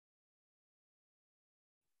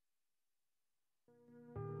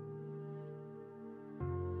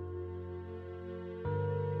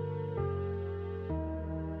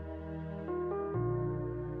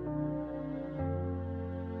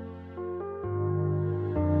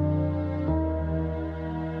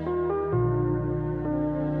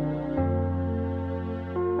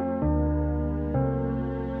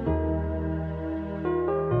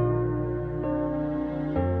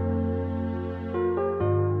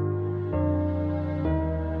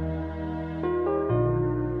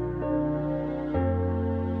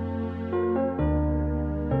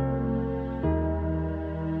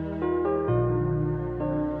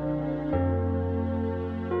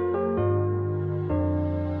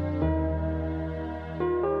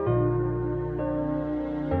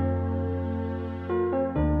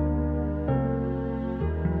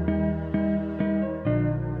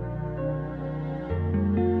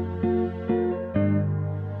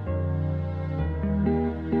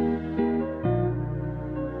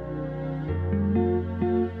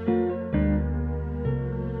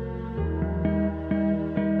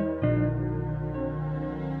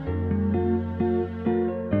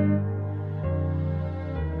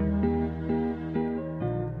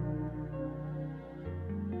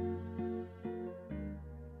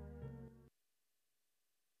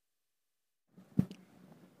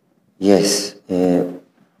Yes,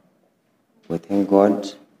 we thank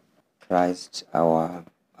God, Christ, our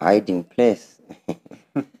hiding place.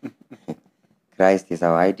 Christ is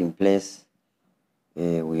our hiding place.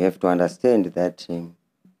 We have to understand that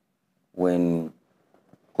when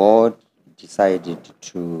God decided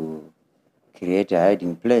to create a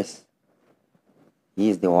hiding place, He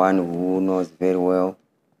is the one who knows very well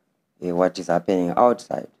what is happening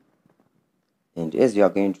outside. And as you are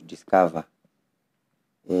going to discover,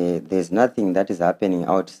 there's nothing that is happening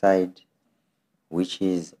outside which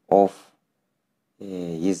is off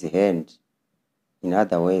His hand. In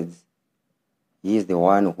other words, He is the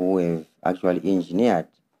one who have actually engineered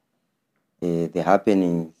the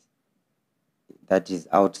happenings that is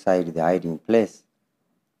outside the hiding place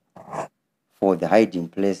for the hiding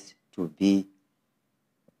place to be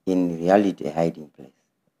in reality a hiding place.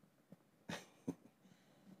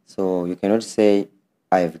 So you cannot say,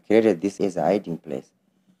 I have created this as a hiding place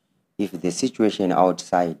if the situation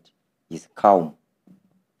outside is calm,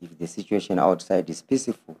 if the situation outside is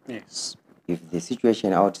peaceful, Yes. if the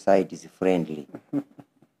situation outside is friendly.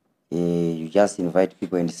 You just invite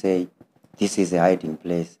people and say, this is a hiding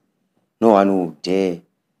place. No one will dare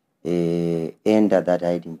enter that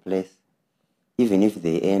hiding place. Even if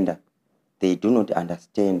they enter, they do not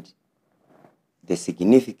understand the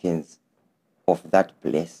significance of that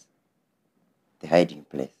place, the hiding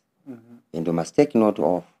place. And you must take note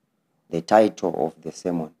of the title of the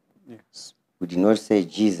sermon. Yes. We did not say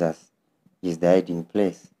Jesus is the hiding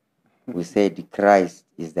place. We said Christ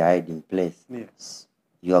is the hiding place. Yes.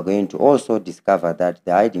 You are going to also discover that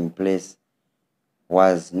the hiding place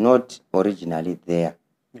was not originally there.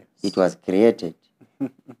 Yes. It was created.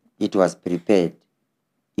 It was prepared.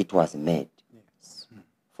 It was made Yes.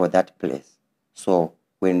 for that place. So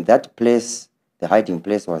when that place, the hiding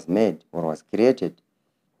place was made or was created,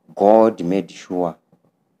 God made sure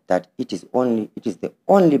that it is the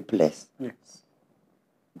only place Yes.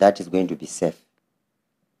 that is going to be safe.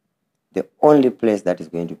 The only place that is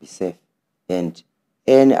going to be safe. And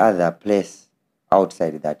any other place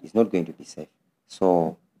outside that is not going to be safe.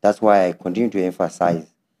 So that's why I continue to emphasize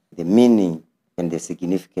the meaning and the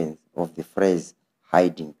significance of the phrase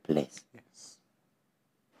hiding place. Yes.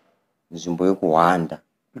 Nzvimbo yekuhwanda.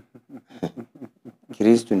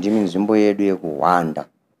 Kristu ndimi nzvimbo yedu yekuhwanda.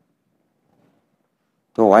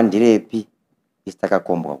 Tohwandirepi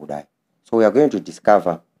istakakombwa kudai. So we are going to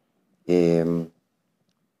discover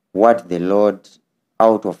what the Lord,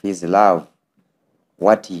 out of His love,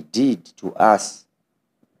 what He did to us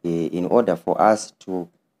in order for us to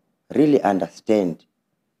really understand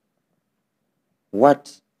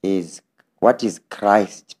what is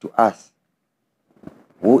Christ to us.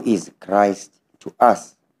 Who is Christ to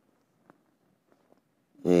us?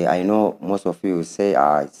 I know most of you will say,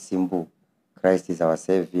 it's simple. Christ is our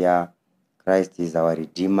Savior. Christ is our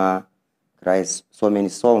Redeemer. Christ, so many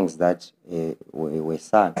songs that were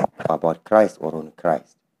sung about Christ or on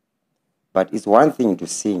Christ. But it's one thing to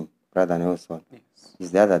sing, Brother Nelson. Yes.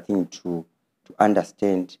 It's the other thing to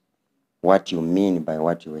understand what you mean by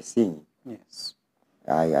what you were singing. Yes.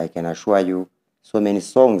 I can assure you, so many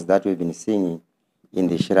songs that we've been singing in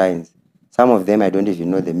the shrines, some of them I don't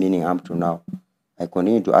even know the meaning up to now. I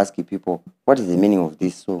continue to ask people, what is the meaning of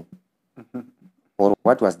this song? Or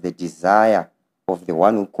what was the desire of the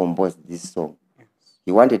one who composed this song? Yes.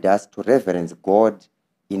 He wanted us to reverence God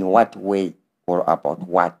in what way or about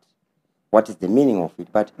what? What is the meaning of it?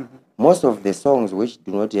 But most of the songs which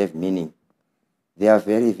do not have meaning, they are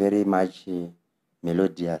very, very much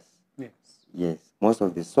melodious. Yes. Yes, most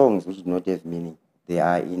of the songs which do not have meaning, they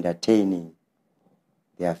are entertaining.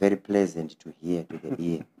 They are very pleasant to hear to the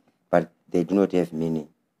ear, but they do not have meaning.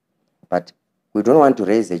 But we don't want to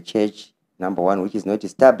raise a church, number one, which is not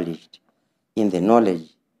established in the knowledge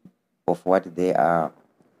of what they are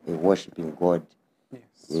worshiping God.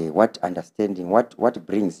 Yes. What understanding, what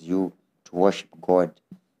brings you to worship God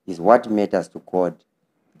is what matters to God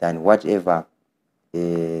than whatever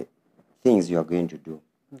things you are going to do.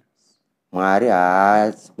 Yes. Mwari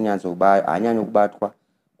haanyanyi kubatwa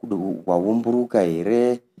waumburuka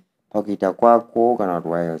here pakuita kwako, kana kuti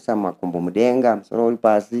waisa makumbo mudenga musoro uri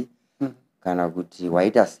pasi, kana kuti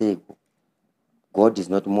waita seko. God is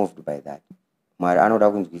not moved by that. Mwari anoda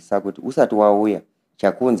kunzwisisa kuti usati wauya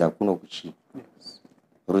chakunza kuno kuchii. Yes.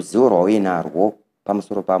 Ruzivo rwauinarwo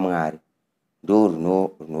pamusoro paMwari ndo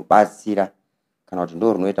runobatsira kana kuti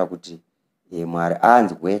ndo runoita kuti Mwari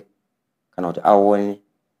anzwe kana kuti aone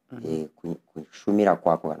kushumira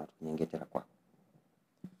kwako kana kuti kunyengetera kwako.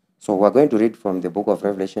 So we're going to read from the book of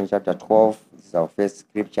Revelation chapter 12. This is our first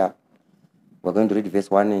scripture. We're going to read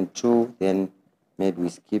verse 1 and 2, then maybe we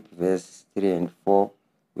skip verse 3 and 4,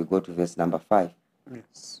 we go to verse number 5.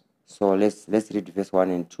 Yes. So let's read verse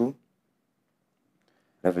 1 and 2.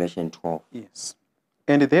 Revelation 12. Yes.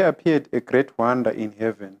 And there appeared a great wonder in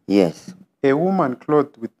heaven, Yes. a woman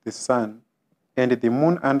clothed with the sun, and the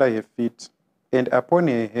moon under her feet, and upon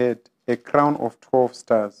her head a crown of 12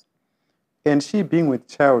 stars. And she, being with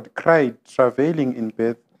child, cried, travailing in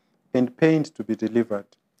birth, and pained to be delivered.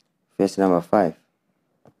 Verse number 5.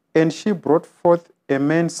 And she brought forth a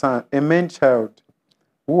man child,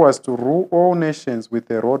 who was to rule all nations with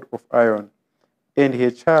a rod of iron. And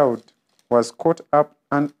her child was caught up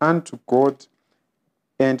unto God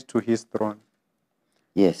and to his throne.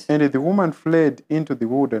 Yes. And the woman fled into the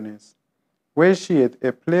wilderness, where she had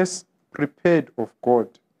a place prepared of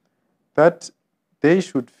God, that they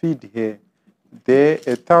should feed her there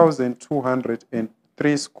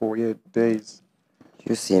 1,260 days.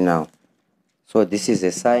 You see now. So this is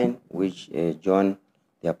a sign which John,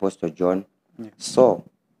 the Apostle John, saw.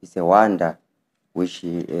 It's a wonder which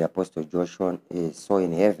Apostle Joshua saw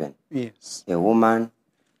in heaven. Yes. A woman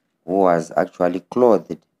who was actually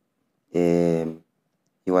clothed. He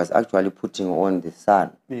was actually putting on the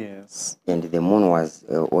sun. Yes. And the moon was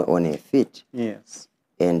on her feet. Yes.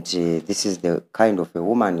 And this is the kind of a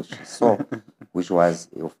woman she saw, which was,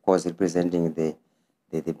 of course, representing the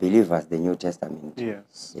believers, the New Testament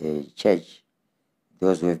Yes. church,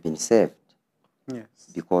 those who have been saved. Yes.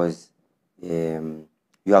 Because you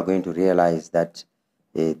are going to realize that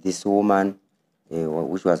this woman,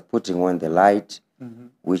 which was putting on the light,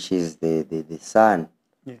 which is the sun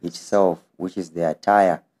itself, which is the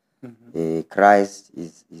attire, Christ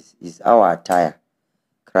is our attire.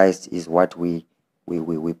 Christ is what we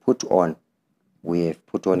put on. We have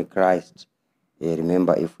put on Christ.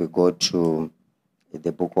 Remember, if we go to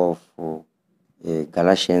the book of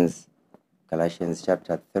Galatians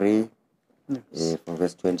chapter 3, from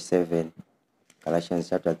verse 27, Galatians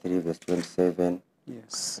chapter 3, verse 27,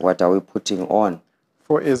 Yes. what are we putting on?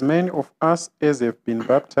 For as many of us as have been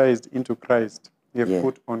baptized into Christ, have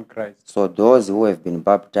put on Christ. So those who have been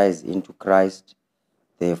baptized into Christ,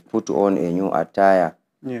 they have put on a new attire.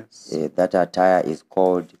 Yes. That attire is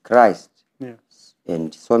called Christ. Yes.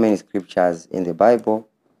 And so many scriptures in the Bible,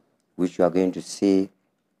 which you are going to see.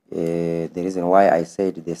 The reason why I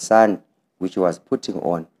said the sun, which he was putting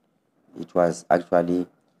on, it was actually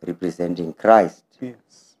representing Christ.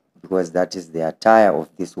 Yes. Because that is the attire of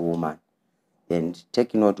this woman. And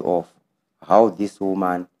take note of how this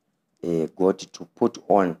woman got to put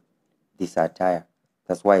on this attire.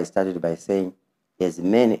 That's why I started by saying, as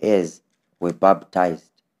many as were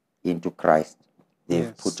baptized into Christ,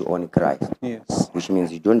 they've put on Christ. Yes. Which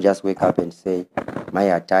means you don't just wake up and say, my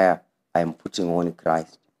attire, I'm putting on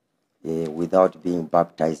Christ, without being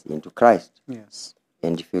baptized into Christ. Yes.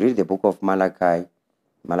 And if you read the book of Malachi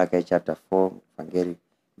chapter 4, you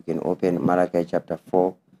can open Malachi chapter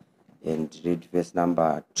 4 and read verse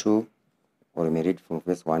number 2, or you may read from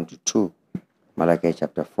verse 1 to 2, Malachi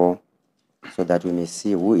chapter 4, so that we may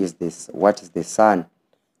see who is this, what is the sun,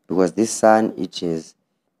 because this sun, it is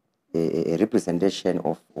a representation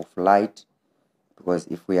of light, because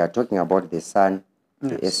if we are talking about the sun,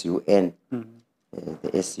 the S-U-N,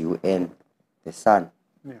 the S-U-N, the sun,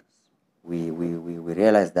 we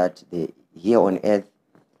realize that here on earth,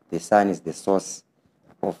 the sun is the source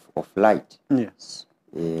of light. Yes.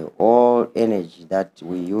 All energy that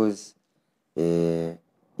we use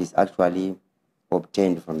is actually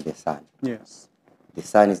obtained from the sun. Yes. The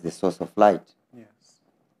sun is the source of light. Yes.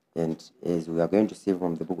 And as we are going to see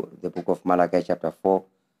from the book of Malachi chapter 4,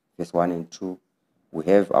 verse 1 and 2, we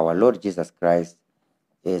have our Lord Jesus Christ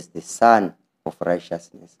as the Son of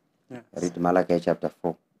righteousness. Yes. Read Malachi chapter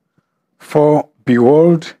 4. For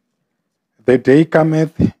behold, the day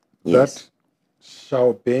cometh Yes. that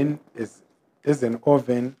shall burn as an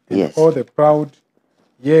oven, and Yes. all the proud,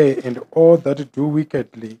 yea, and all that do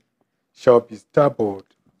wickedly shall be stubble.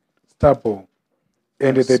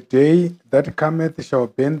 And the day that cometh shall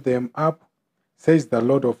burn them up, says the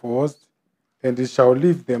Lord of hosts, and it shall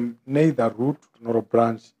leave them neither root nor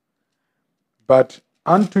branch. But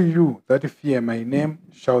unto you that fear my name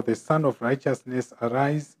shall the Son of Righteousness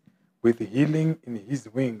arise with healing in his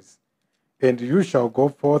wings, and you shall go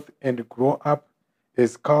forth and grow up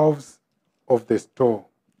as calves of the store.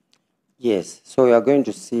 Yes, so you are going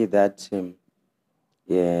to see that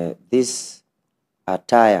this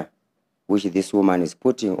attire which this woman is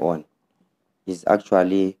putting on is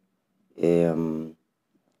actually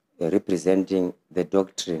representing the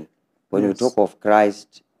doctrine. When you talk of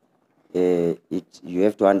Christ, you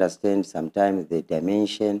have to understand sometimes the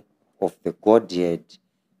dimension of the Godhead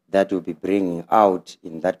that will be bringing out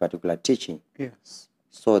in that particular teaching. Yes.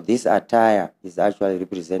 So this attire is actually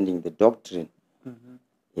representing the doctrine.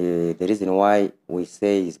 The reason why we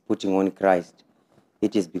say he's putting on Christ,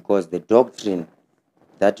 it is because the doctrine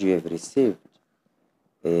that you have received,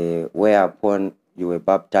 whereupon you were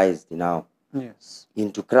baptized now Yes.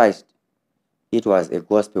 into Christ, it was a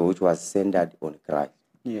gospel which was centered on Christ.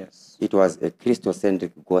 Yes. It was a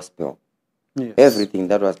Christocentric gospel. Yes. Everything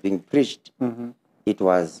that was being preached, it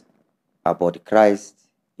was about Christ,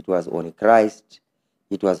 it was on Christ,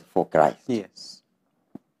 it was for Christ. Yes.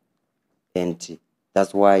 And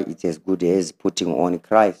that's why it's as good as putting on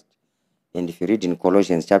Christ. And if you read in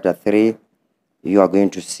Colossians chapter 3, you are going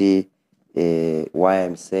to see why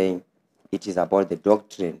I'm saying it is about the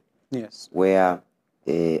doctrine. Yes. Where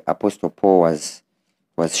Apostle Paul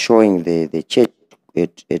was showing the church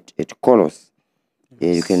at Colossus.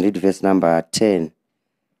 You can read verse number 10.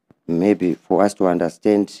 Maybe for us to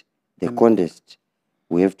understand the context,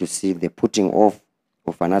 we have to see the putting off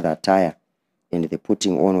of another attire and the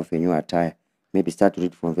putting on of a new attire. Maybe start to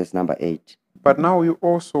read from verse number 8. But now you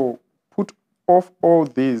also put off all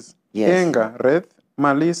these: Yes. anger, wrath,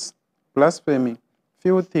 malice, blasphemy,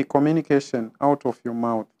 filthy communication out of your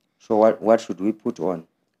mouth. So what should we put on?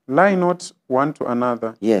 Lie not one to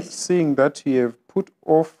another, Yes. seeing that ye have put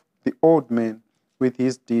off the old man with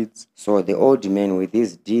his deeds. So the old man with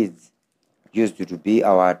his deeds used to be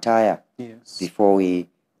our attire. Yes. Before we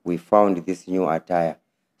found this new attire.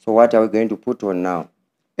 So what are we going to put on now?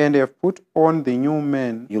 And have put on the new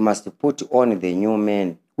man, You must put on the new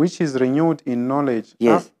man, which is renewed in knowledge,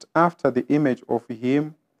 Yes. after the image of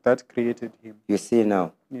him that created him. You see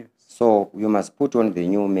now? Yes. So you must put on the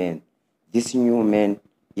new man. This new man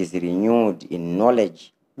is renewed in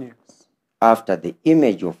knowledge Yes. after the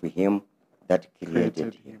image of him that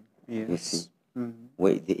created him. Yes. You see?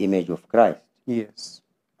 The image of Christ. Yes.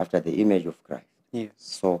 After the image of Christ. Yes.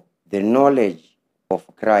 So the knowledge of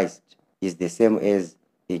Christ is the same as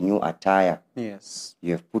the new attire. Yes.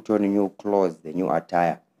 You have put on new clothes, the new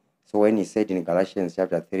attire. So when he said in Galatians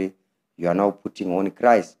chapter 3, you are now putting on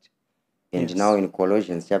Christ. And Yes. now in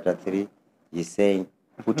Colossians chapter 3, he's saying,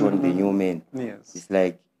 put on the new man. Yes. It's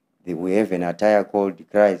like we have an attire called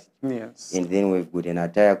Christ. Yes. And then we've got an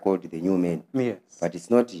attire called the new man. Yes. But it's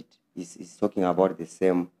not it. It's talking about the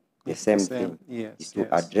same thing. Yes. It's to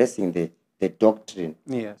addressing the doctrine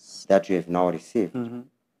Yes. that you have now received.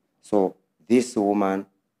 So this woman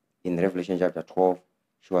in Revelation chapter 12,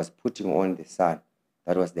 she was putting on the sun.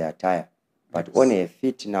 That was the attire. But on her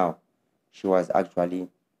feet now, she was actually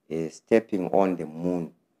stepping on the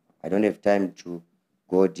moon. I don't have time to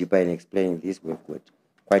go deeper in explaining this. We've got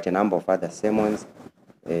quite a number of other sermons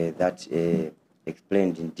that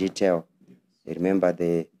explained in detail. Remember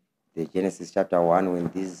the Genesis chapter 1,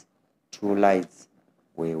 when these two lights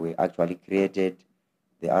were actually created.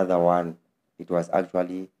 The other one, it was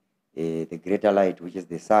actually the greater light, which is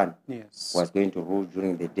the sun, Yes. was going to rule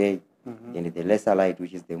during the day. And the lesser light,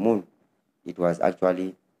 which is the moon, it was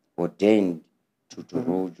actually ordained to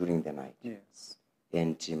rule during the night. Yes.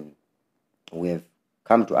 And we have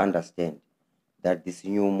come to understand that this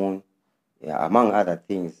new moon, among other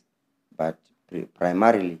things, but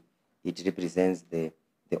primarily it represents the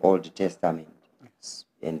Old Testament. Yes.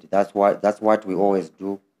 And that's what we always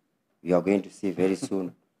do. We are going to see very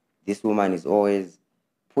soon. This woman is always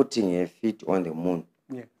putting her feet on the moon,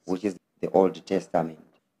 Yes. which is the Old Testament.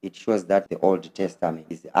 It shows that the Old Testament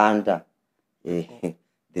is under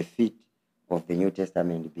the feet of the New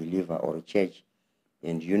Testament believer or church.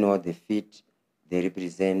 And you know, the feet, they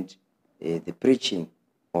represent the preaching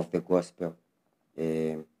of the gospel.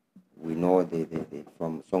 We know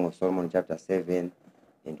from Song of Solomon chapter 7,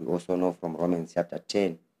 and we also know from Romans chapter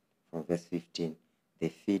 10, from verse 15, the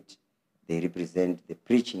feet, they represent the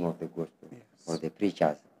preaching of the gospel, Yes. or the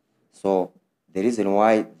preachers. So the reason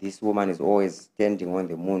why this woman is always standing on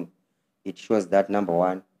the moon, it shows that, number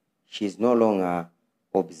one, she's no longer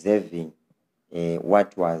observing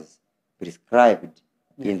what was prescribed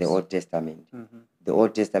in the Old Testament. The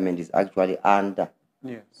Old Testament is actually under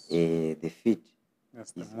the feet.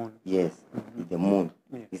 That's the moon. Yes, the moon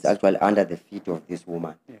Yes. is actually under the feet of this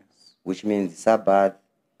woman, Yes. which means Sabbath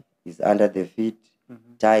is under the feet,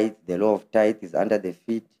 tithe, the law of tithe is under the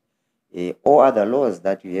feet, all other laws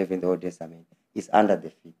that you have in the Old Testament is under the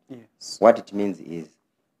feet. Yes. What it means is,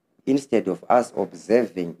 instead of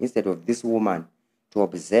this woman to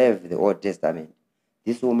observe the Old Testament,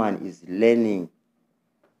 this woman is learning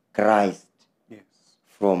Christ Yes.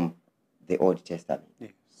 from the Old Testament.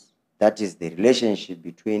 Yes. That is the relationship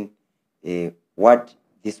between what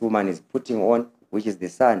this woman is putting on, which is the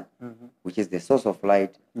sun, which is the source of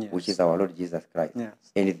light, Yes. which is our Lord Jesus Christ, Yes.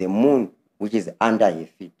 and the moon, which is under her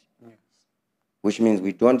feet. Yes. which means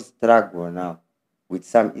we don't struggle now with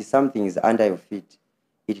if something is under your feet,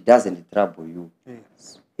 it doesn't trouble you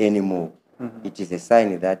Yes. anymore. It is a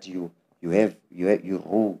sign that you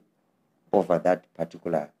rule over that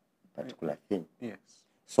particular thing. Yes.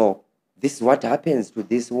 So this is what happens to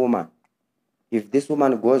this woman. If this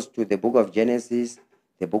woman goes to the book of Genesis,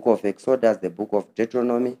 the book of Exodus, the book of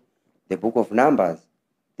Deuteronomy, the book of Numbers,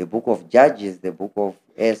 the book of Judges, the book of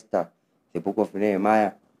Esther, the book of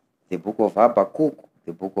Nehemiah, the book of Habakkuk,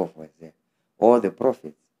 the book of Hosea, all the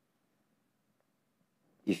prophets,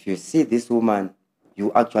 if you see this woman,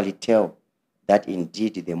 you actually tell that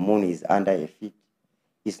indeed the moon is under her feet.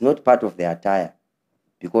 It's not part of the attire,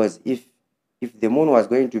 because if the moon was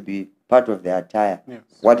going to be part of the attire, Yes.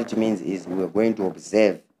 what it means is we are going to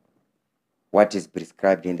observe what is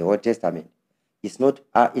prescribed in the Old Testament. It's not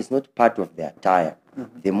part of the attire.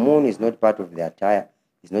 The moon is not part of the attire.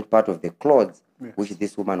 It's not part of the clothes Yes. which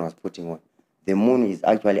this woman was putting on. The moon is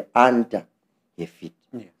actually under her feet.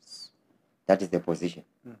 Yes. That is the position.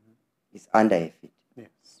 It's under her feet. Yes.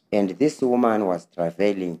 And this woman was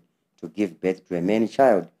travailing to give birth to a man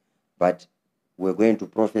child, but we're going to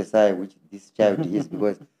prophesy which this child is,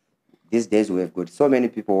 because these days we have got so many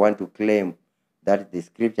people want to claim that the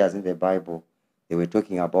scriptures in the Bible, they were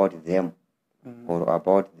talking about them or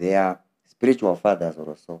about their spiritual fathers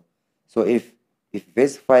or so. So if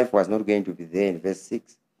verse 5 was not going to be there in verse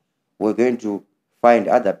 6, we're going to find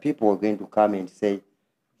other people who are going to come and say,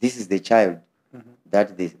 this is the child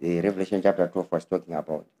that the Revelation chapter 12 was talking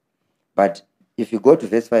about. But if you go to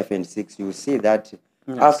verse 5 and 6, you will see that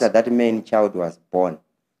after that man child was born,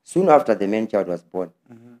 soon after the man child was born,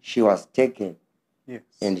 she was taken, Yes.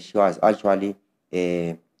 and she was actually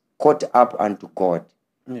caught up unto God,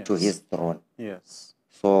 Yes. to his throne. Yes.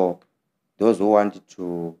 So those who want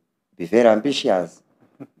to be very ambitious,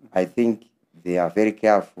 I think they are very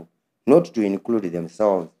careful not to include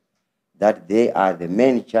themselves that they are the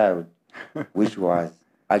man child which was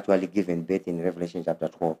actually given birth in Revelation chapter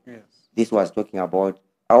 12. Yes. This was talking about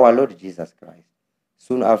our Lord Jesus Christ.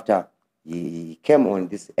 Soon after he came on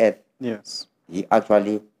this earth, Yes. he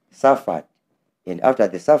actually suffered. And after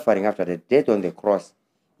the suffering, after the death on the cross,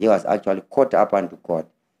 he was actually caught up unto God.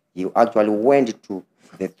 He actually went to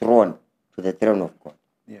the throne of God.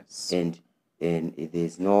 Yes. And there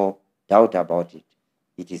is no doubt about it.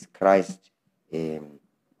 It is Christ,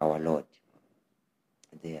 our Lord,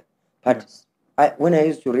 there. But Yes. when I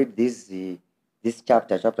used to read this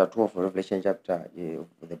chapter 12 of Revelation,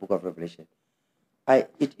 the book of Revelation,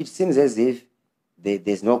 it seems as if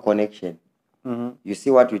there's no connection. You see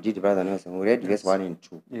what we did, Brother Nelson? We read verse 1 and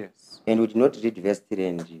 2. Yes. And we did not read verse 3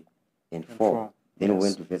 and 4. four. Then we Yes.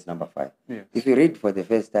 went to verse number 5. Yes. If you read for the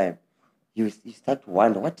first time, you start to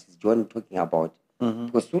wonder, what is John talking about?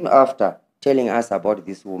 Because soon after telling us about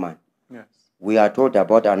this woman, Yes. we are told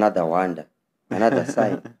about another wonder, another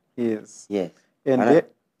sign. Yes. Yes. And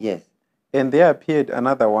yes. And there appeared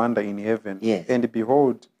another wonder in heaven. Yes. And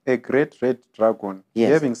behold, a great red dragon,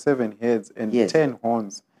 Yes. having 7 heads and Yes. 10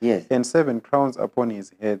 horns, Yes. and 7 crowns upon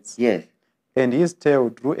his heads. Yes. And his tail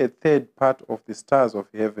drew a third part of the stars of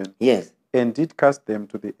heaven, Yes. and did cast them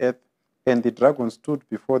to the earth. And the dragon stood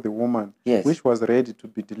before the woman, Yes. which was ready to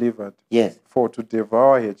be delivered, Yes. for to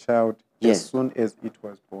devour her child Yes. as soon as it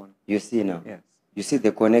was born. You see now. Yes. You see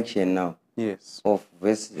the connection now Yes. of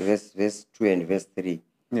verse 2 and verse 3.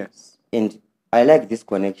 Yes. And I like this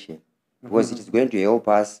connection because it is going to help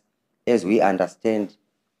us as we understand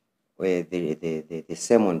the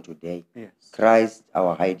sermon today. Yes. Christ,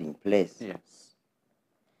 our hiding place. Yes.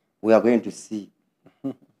 We are going to see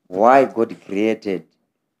why God created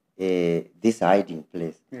this hiding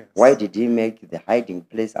place. Yes. Why did he make the hiding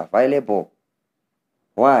place available?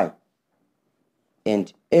 Why?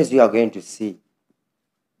 And as we are going to see,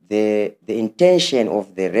 the intention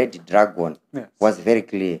of the red dragon Yes. was very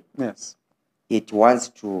clear. Yes. It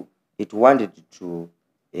wanted to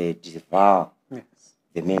devour Yes.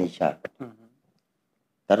 the man child.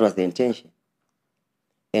 That was the intention.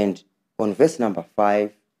 And on verse number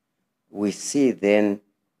 5, we see then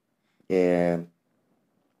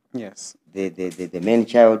Yes. the man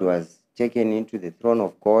child was taken into the throne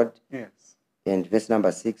of God. Yes. And verse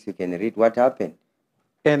number 6, you can read what happened.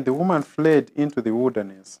 And the woman fled into the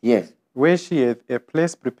wilderness, Yes. where she had a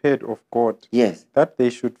place prepared of God, Yes. that they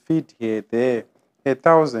should feed her there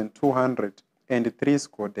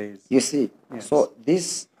 1,260 days. You see, Yes. so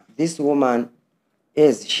this woman,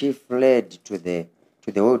 as she fled to the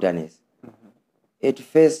wilderness, at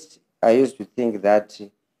first I used to think that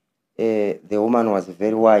the woman was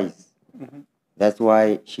very wise. That's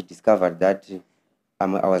why she discovered that I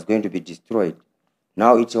was going to be destroyed.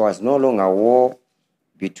 Now it was no longer war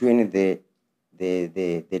between the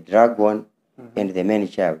the dragon and the man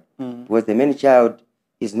child. Because the man child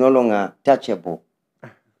is no longer touchable.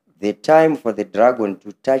 The time for the dragon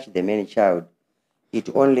to touch the man child, it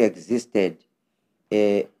only existed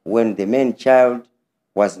when the man child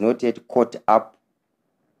was not yet caught up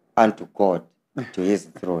unto God to his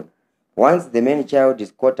throne. Once the man child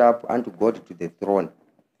is caught up unto God to the throne,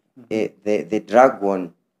 the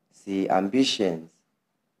dragon's ambitions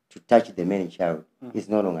to touch the man child is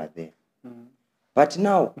no longer there. But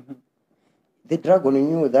now, the dragon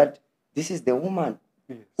knew that this is the woman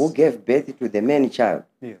who gave birth to the man child.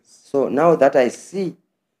 So now that I see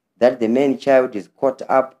that the man child is caught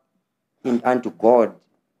up unto God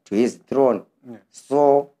to his throne,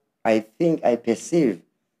 so I think I perceive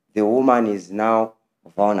the woman is now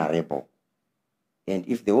vulnerable. And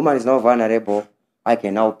if the woman is now vulnerable, I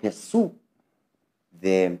can now pursue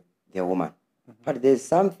the woman. But there's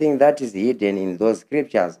something that is hidden in those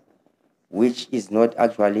scriptures which is not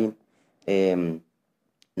actually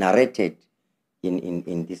narrated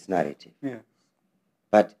in this narrative.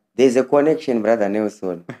 But there's a connection, Brother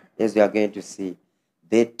Nelson, as we are going to see.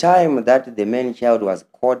 The time that the man child was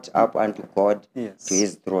caught up unto God to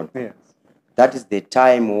his throne, that is the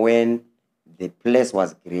time when the place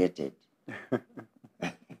was created.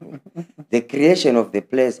 The creation of the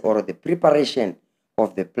place, or the preparation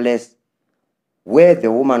of the place where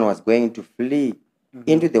the woman was going to flee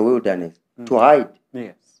into the wilderness to hide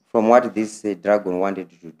from what this dragon wanted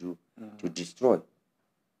to do, to destroy.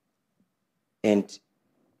 And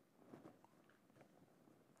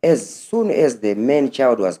as soon as the man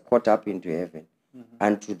child was caught up into heaven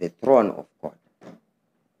and to the throne of God,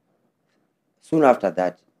 soon after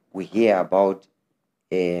that, we hear about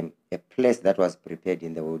a place that was prepared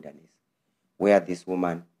in the wilderness, where this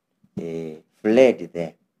woman fled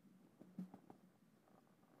there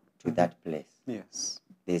to that place.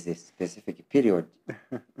 There's a specific period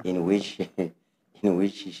in which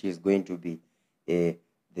she is going to be.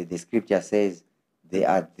 The scripture says, "They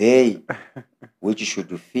are they which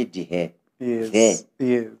should feed her." There,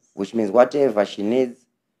 which means whatever she needs,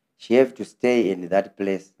 she have to stay in that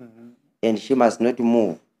place, and she must not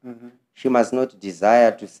move. She must not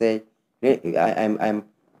desire to say, "I'm.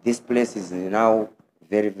 This place is now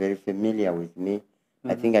very, very familiar with me.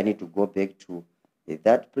 I think I need to go back to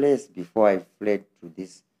that place before I fled to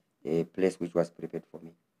this place which was prepared for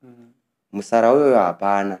me." Musara uyo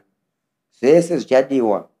hapana. Zvese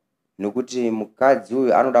zvichadiwa nokuti mukadzi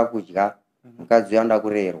uyu anoda kudya, mukadzi uyu anoda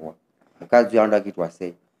kurerwa, mukadzi uyu anoda kuitwa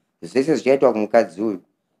sei. Zvese zvichaitwa kumukadzi uyu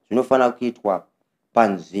zvinofanira kuitwa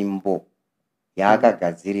panzvimbo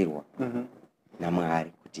yaakagadzirirwa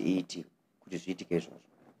naMwari kuti iitike, kuti zviitike izvozvo.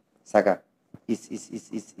 Saka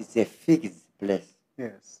it's a fixed place.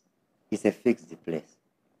 It's a fixed place.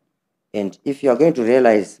 And if you are going to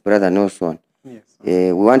realize, Brother Nelson,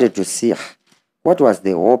 we wanted to see what was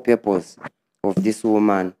the whole purpose of this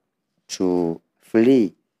woman to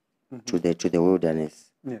flee to the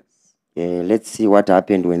wilderness. Let's see what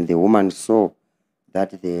happened when the woman saw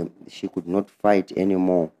that she could not fight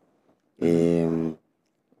anymore. And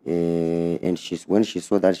when she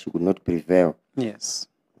saw that she could not prevail,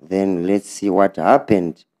 then let's see what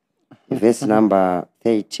happened. Verse number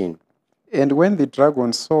 13. And when the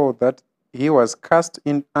dragon saw that he was cast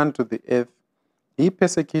in unto the earth, he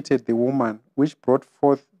persecuted the woman which brought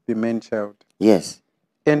forth the man child.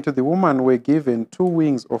 And to the woman were given 2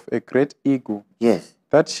 wings of a great eagle,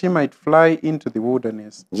 that she might fly into the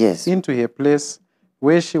wilderness, into her place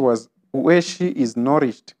where she is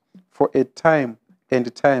nourished for a time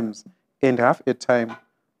and times and half a time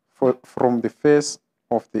from the face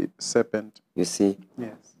of the serpent. You see?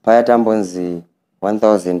 Paya tambonzi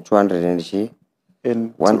 1,200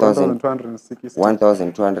 and 1,260.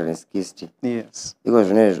 1,260.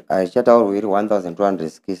 Because aichataurwa iri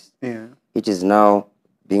 1,260. It is now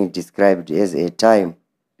being described as a time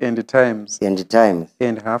and times and times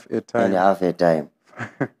and half a time and half a time.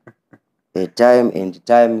 A time and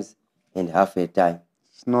times and half a time.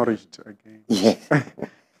 It's nourished again.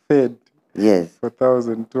 Fed. For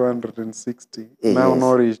 1,260. Now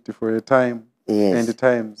nourished for a time and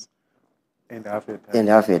times and half a time. And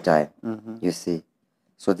half a time. You see.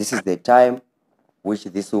 So this is the time which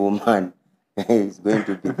this woman is going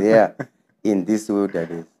to be there in this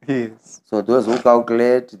wilderness. So those who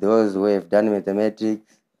calculate, those who have done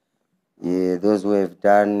mathematics, those who have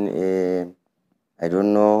done, I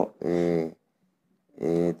don't know, the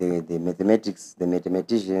mathematics, the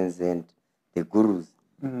mathematicians and the gurus,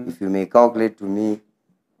 if you may calculate to me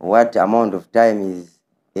what amount of time is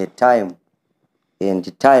a time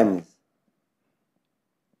and times,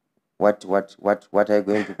 what are you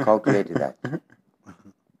going to calculate that?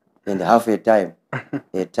 and half a time,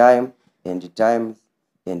 a time and times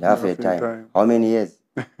and half a time. How many years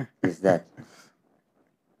is that?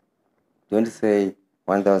 Don't say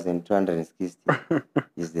 1,260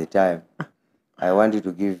 is the time. I want you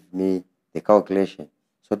to give me the calculation.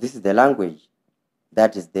 So this is the language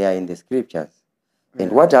that is there in the scriptures.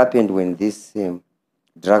 And what happened when this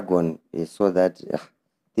dragon saw that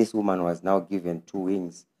this woman was now given 2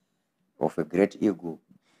 wings of a great eagle,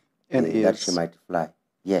 And that she might fly?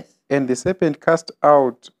 Yes. And the serpent cast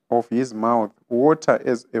out of his mouth water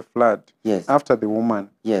as a flood Yes. after the woman,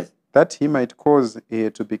 Yes. that he might cause her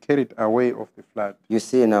to be carried away of the flood. You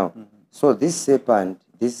see now. So this serpent,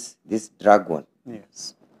 this dragon,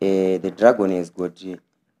 Yes. the dragon has got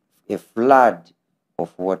a flood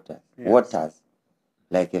of water, waters,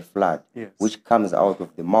 like a flood, which comes out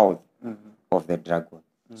of the mouth of the dragon.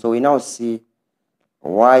 So we now see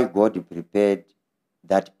why God prepared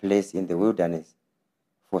that place in the wilderness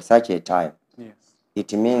for such a time. Yes.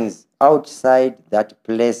 It means outside that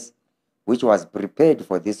place which was prepared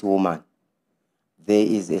for this woman, there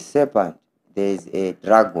is a serpent, there is a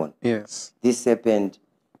dragon. Yes. This serpent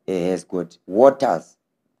has got waters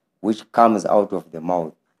which comes out of the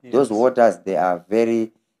mouth. Those waters, they are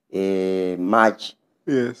very much,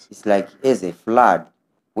 it's like as a flood,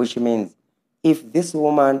 which means if this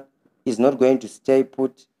woman is not going to stay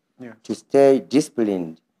put, to stay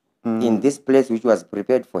disciplined in this place which was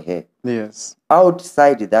prepared for her,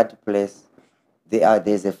 outside that place,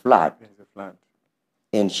 there's a flood. There's a flood.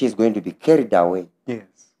 And she's going to be carried away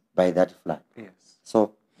by that flood. Yes.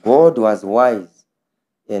 So God was wise.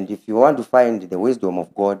 And if you want to find the wisdom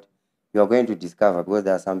of God, you are going to discover, because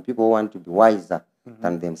there are some people who want to be wiser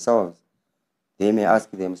than themselves. They may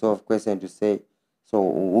ask themselves question to say, so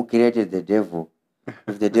who created the devil?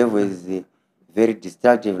 If the devil is very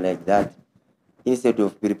destructive like that, instead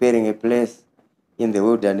of preparing a place in the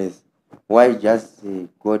wilderness, why just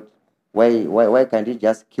God, why can't he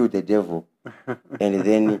just kill the devil? And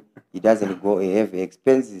then he doesn't go have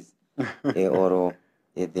expenses or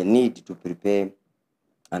the need to prepare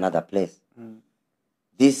another place.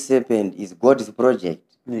 This serpent is God's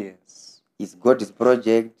project. Yes. It's God's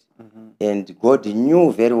project. And God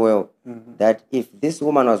knew very well that if this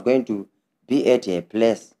woman was going to be at a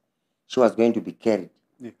place, she was going to be carried.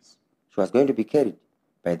 Yes. She was going to be carried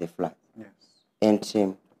by the flood. Yes.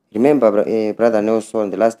 And remember, Brother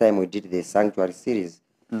Nelson, the last time we did the sanctuary series,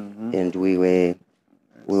 and we were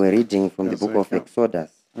reading from the book of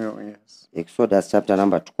Exodus. Oh, yes. Exodus chapter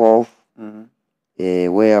number 12,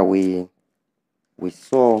 where we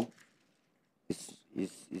saw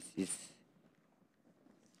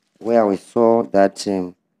where we saw that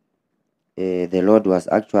the Lord was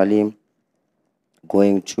actually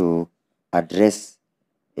going to address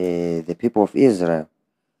the people of Israel.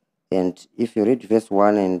 And if you read verse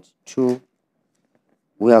 1 and 2,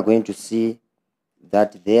 we are going to see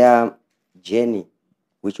that their journey,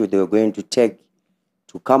 which they were going to take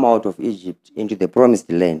to come out of Egypt into the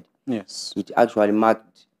promised land, it actually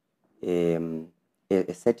marked a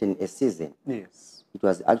season. Yes. It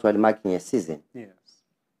was actually marking a season. Yes.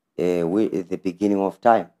 With the beginning of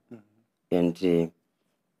time. And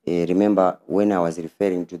remember when I was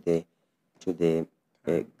referring to the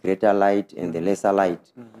greater light and the lesser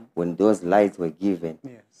light, when those lights were given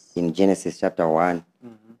in Genesis chapter 1.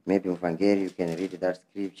 Maybe Mfangeri, you can read that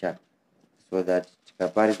scripture so that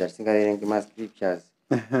scriptures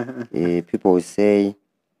people will say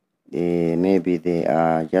maybe they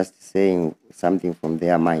are just saying something from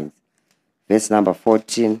their minds. Verse number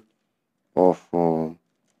 14 of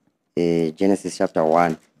Genesis chapter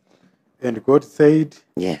 1. And God said,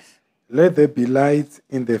 Yes. Let there be lights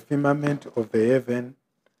in the firmament of the heaven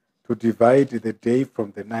to divide the day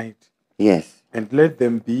from the night. Yes. And let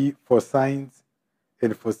them be for signs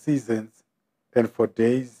and for seasons and for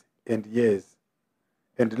days and years.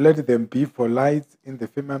 And let them be for lights in the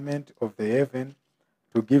firmament of the heaven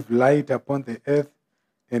to give light upon the earth.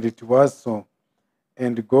 And it was so.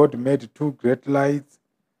 And God made 2 great lights,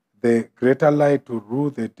 the greater light to rule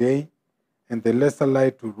the day, and the lesser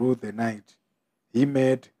light to rule the night. He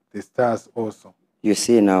made the stars also. You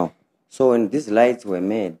see now. So when these lights were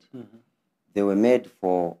made, they were made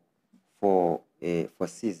for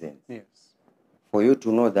seasons. Yes. For you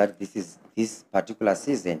to know that this is this particular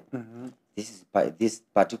season, this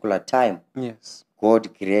particular time. Yes.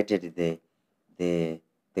 God created the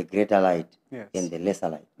greater light and the lesser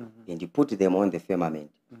light, and He put them on the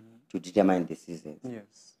firmament to determine the seasons.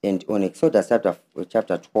 Yes. And on Exodus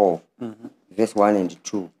chapter 12, verse 1 and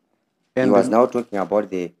 2, And He was now talking about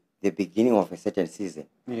the beginning of a certain season.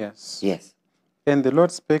 Yes. Yes. And the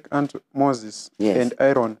Lord spake unto Moses and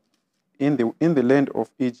Aaron in the land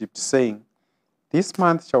of Egypt, saying, This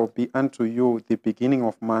month shall be unto you the beginning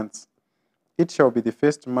of months. It shall be the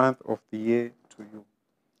first month of the year to you.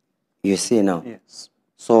 You see now? Yes.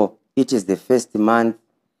 So it is the first month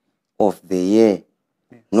of the year,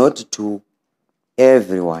 Yes. not to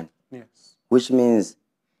everyone, Yes. which means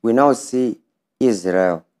we now see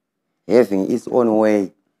Israel having its own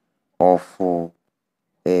way of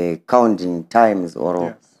counting times or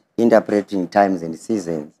Yes. interpreting times and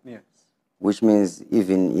seasons, Yes. which means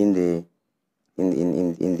even in the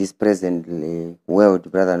in this present world,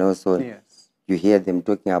 Brother Nelson, Yes. you hear them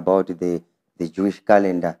talking about the Jewish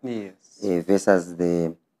calendar Yes. versus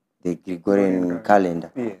the Gregorian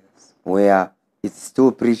calendar, Yes. where it's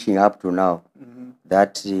still preaching up to now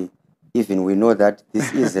that even we know that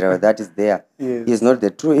this Israel that is there Yes. is not the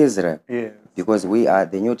true Israel, Yes. because we are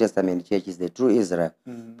the New Testament church is the true Israel.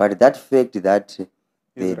 But that fact that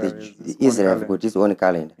Israel have got its own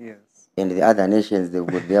calendar, Yes. and the other nations they've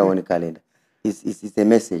got their own calendar, it's a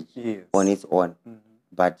message Yes. on its own.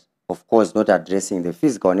 But of course not addressing the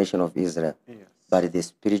physical nation of Israel, Yes. but the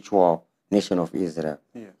spiritual nation of Israel.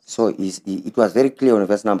 Yes. So it was very clear on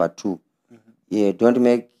verse number 2. Yeah, don't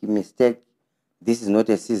make mistake. This is not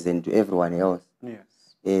a season to everyone else.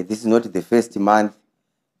 Yes. This is not the first month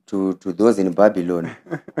to those in Babylon.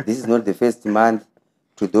 This is not the first month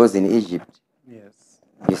to those in Egypt. Yes.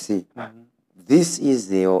 You see, this is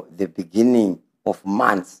the beginning of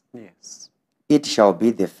months. Yes. It shall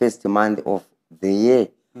be the first month of the year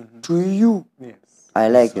to you. Yes. I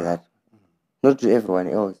like that. Not to everyone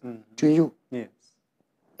else, to you. Yes.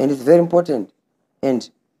 And it's very important. And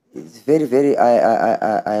it's very, very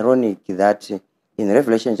ironic that in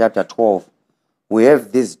Revelation chapter 12, we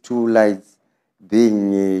have these two lights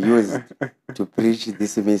being used to preach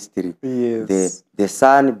this mystery. Yes. The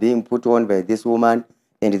sun being put on by this woman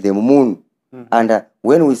and the moon. And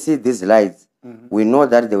when we see these lights, we know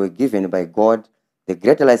that they were given by God, the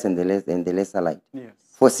greater light and the lesser light, Yes.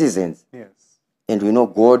 for seasons. Yes. And we know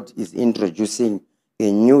God is introducing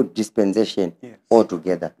a new dispensation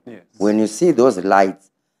altogether. Yes. When you see those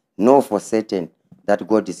lights, know for certain that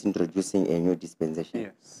God is introducing a new dispensation.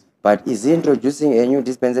 Yes. But is he introducing a new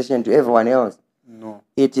dispensation to everyone else? No.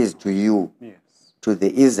 It is to you, Yes. to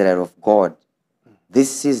the Israel of God.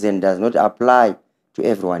 This season does not apply to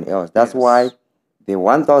everyone else. That's why the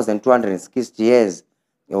 1,260 years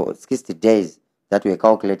or 60 days that were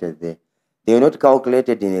calculated there, they were not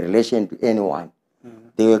calculated in relation to anyone.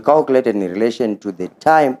 They were calculated in relation to the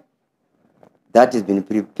time that has been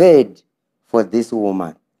prepared for this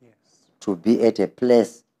woman Yes. to be at a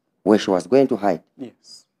place where she was going to hide.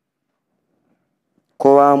 Yes.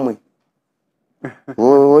 Kowamwe.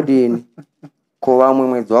 Odini. Kowamwe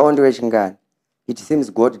mwedzi wawo ndewechingani. It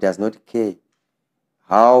seems God does not care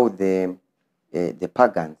how the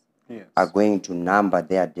pagans are going to number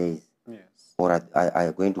their days, or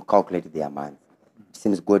are going to calculate their months. It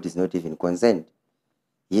seems God is not even concerned.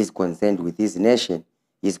 He is concerned with his nation.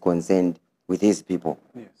 He is concerned with his people.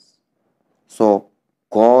 Yes. So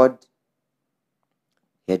God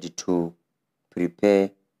had to prepare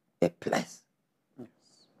a place. Yes.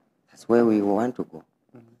 That's where we want to go.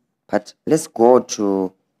 But let's go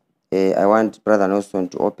to, I want Brother Nelson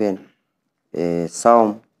to open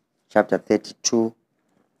Psalm chapter 32,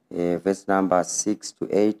 verse number 6 to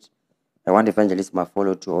 8. I want Evangelist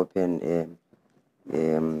Mafolo to open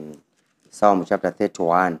Psalm chapter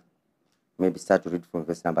 31. Maybe start to read from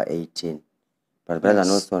verse number 18. But Brother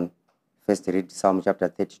Nelson, first read Psalm chapter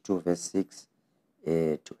 32, verse 6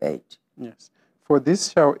 to 8. Yes. For this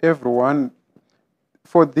shall everyone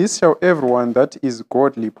that is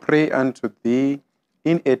godly pray unto thee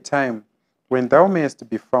in a time when thou mayest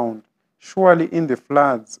be found. Surely in the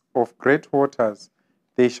floods of great waters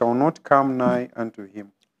they shall not come nigh unto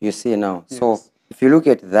him. You see now. So if you look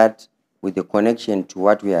at that with the connection to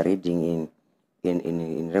what we are reading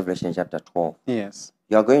in Revelation chapter 12, Yes.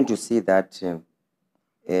 you are going to see that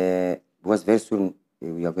because very soon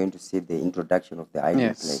we are going to see the introduction of the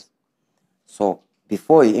hiding place. So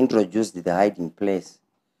before he introduced the hiding place,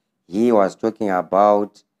 he was talking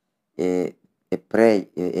about a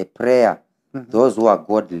prayer. Those who are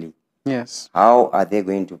godly, Yes. how are they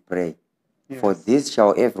going to pray? For this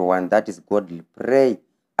shall everyone that is godly pray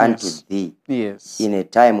unto thee in a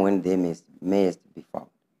time when they mayest be found.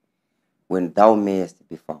 When thou mayest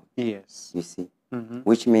be found. Yes. You see?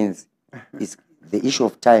 Which means the issue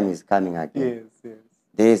of time is coming again. Yes.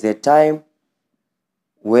 There is a time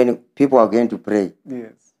when people are going to pray,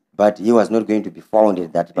 but he was not going to be found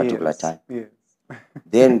at that particular time. Yes.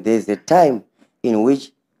 Then there's a time in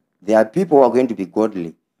which there are people who are going to be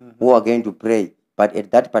godly, who are going to pray, but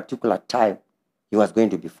at that particular time, he was going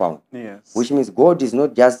to be found. Yes. Which means God is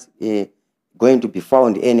not just going to be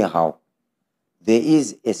found anyhow. There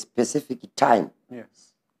is a specific time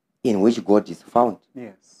Yes. in which God is found.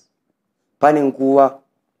 Yes. Pane nguva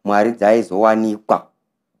Mwari dzaizowanikwa.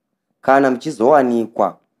 Kana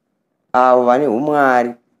mchizowanikwa, avo vane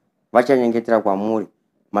umwari vachanyengetera kwamuri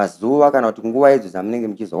mazuva kana kuti nguva idzo dzamunenge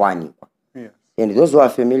muchizowanikwa. Yes. And those who are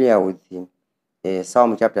familiar with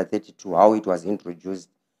Psalm chapter 32, how it was introduced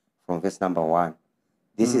from verse number 1,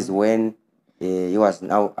 this is when he was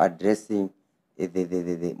now addressing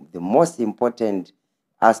the most important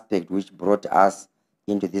aspect which brought us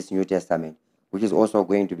into this New Testament, which is also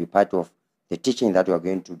going to be part of the teaching that we are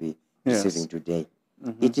going to be receiving today.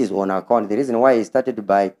 It is on account. The reason why he started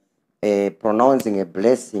by pronouncing a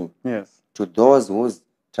blessing Yes. to those whose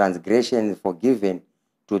transgression is forgiven,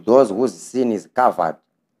 to those whose sin is covered.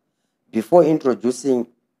 Before introducing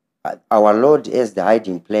our Lord as the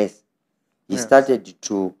hiding place, he started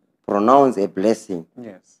to pronounce a blessing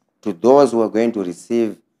Yes. to those who are going to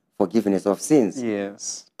receive forgiveness of sins.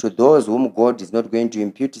 Yes. To those whom God is not going to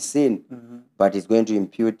impute sin, but is going to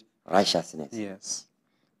impute righteousness. Yes.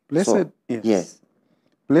 Blessed, So, yes. yes.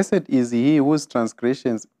 Blessed is he whose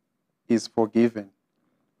transgressions is forgiven.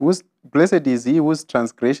 Blessed is he whose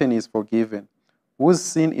transgression is forgiven, whose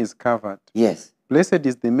sin is covered. Yes. Blessed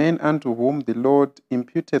is the man unto whom the Lord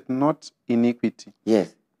imputeth not iniquity,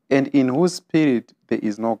 Yes. and in whose spirit there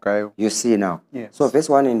is no guile. You see now. Yes. So verse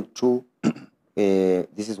 1 and 2,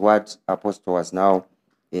 this is what Apostle was now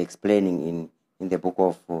explaining in the book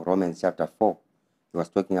of Romans chapter 4. He was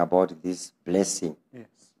talking about this blessing Yes.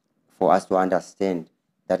 for us to understand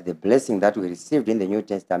that the blessing that we received in the New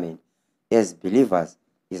Testament as believers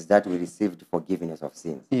is that we received forgiveness of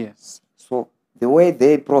sins. Yes. So the way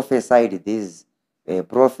they prophesied these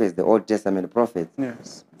prophets, the Old Testament prophets,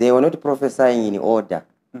 Yes. they were not prophesying in order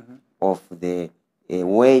of the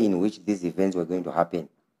way in which these events were going to happen.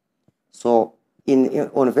 So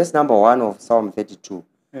on verse number 1 of Psalm 32,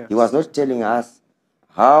 he was not telling us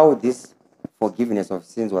how this forgiveness of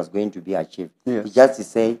sins was going to be achieved. Yes. He just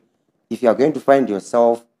said, if you are going to find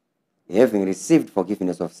yourself having received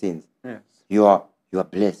forgiveness of sins, Yes. you are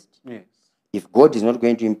blessed. Yes. If God is not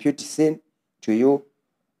going to impute sin to you,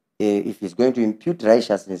 if he's going to impute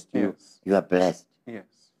righteousness to you, you are blessed. Yes.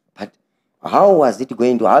 But how was it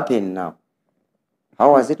going to happen now?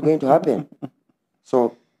 How was it going to happen?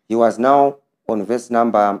 So he was now on verse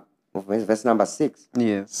number 6.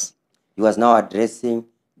 Yes. He was now addressing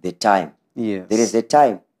the time. Yes. There is a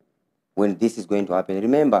time when this is going to happen.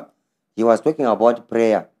 Remember, he was talking about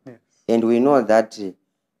prayer. Yes. And we know that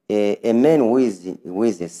a man who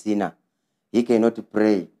is a sinner, he cannot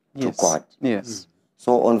pray to God. Yes.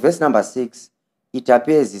 So on verse number 6, it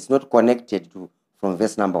appears it's not connected from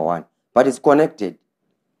verse number 1, but it's connected.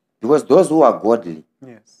 Because those who are godly,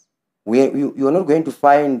 Yes. you are not going to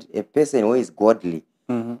find a person who is godly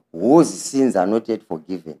whose sins are not yet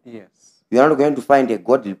forgiven. Yes. You are not going to find a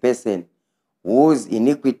godly person whose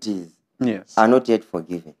iniquities Yes. are not yet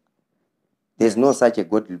forgiven. There's no such a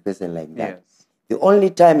godly person like that. Yes. The only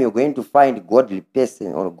time you're going to find godly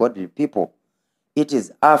person or godly people, it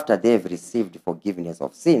is after they've received forgiveness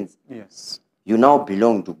of sins. Yes. You now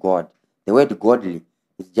belong to God. The word godly,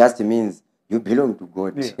 it just means you belong to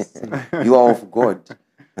God. Yes. You are of God.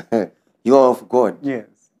 You are of God. Yes.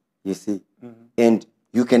 You see? And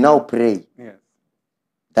you can now pray. Yes.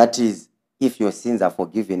 That is, if your sins are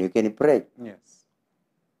forgiven, you can pray. Yes.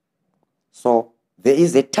 So there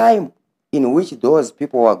is a time in which those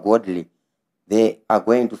people who are godly, they are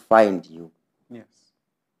going to find you. Yes.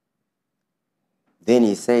 Then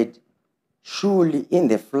he said, surely in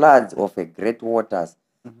the floods of a great waters,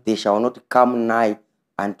 they shall not come nigh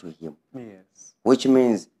unto him. Yes. Which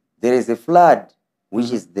means there is a flood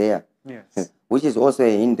which is there, Yes. which is also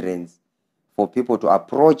a hindrance for people to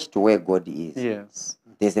approach to where God is. Yes.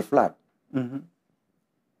 There's a flood.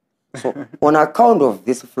 So on account of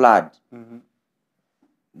this flood,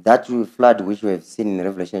 that flood which we have seen in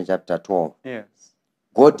Revelation chapter 12, Yes.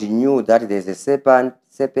 God knew that there's a serpent,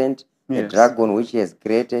 a Yes. dragon which he has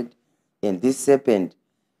created, and this serpent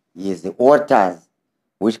is the waters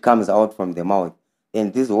which comes out from the mouth,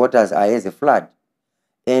 and these waters are as a flood.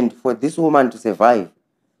 And for this woman to survive,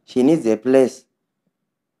 she needs a place.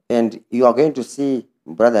 And you are going to see,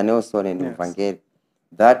 Brother Nelson and Evangel,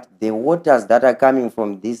 that the waters that are coming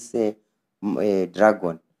from this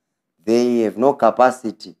dragon, they have no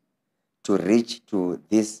capacity to reach to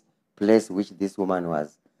this place which this woman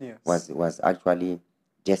was actually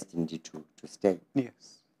destined to stay.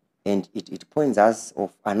 Yes. And it points us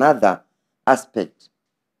of another aspect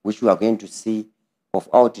which we are going to see of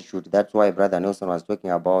altitude. That's why Brother Nelson was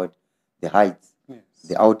talking about the heights. Yes.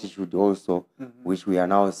 the altitude also, which we are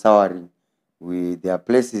now soaring. There are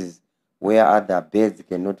places where other birds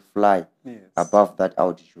cannot fly Yes. above that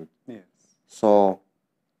altitude. Yes. So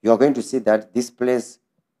you are going to see that this place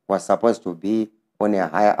was supposed to be on a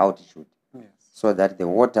higher altitude, Yes. so that the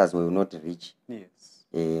waters will not reach Yes.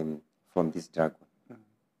 from this dragon.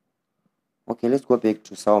 Okay, let's go back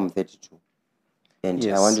to Psalm 32. And I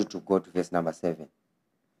Yes. want you to go to verse number 7.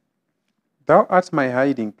 Thou art my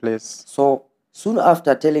hiding place. So soon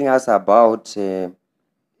after telling us about the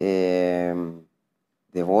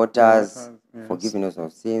waters, Yes. forgiveness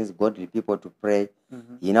of sins, godly people to pray,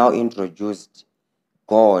 he now introduced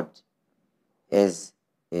God as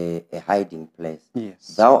a hiding place.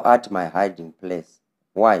 Yes. Thou art my hiding place.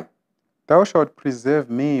 Why? Thou shalt preserve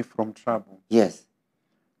me from trouble. Yes.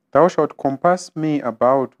 Thou shalt compass me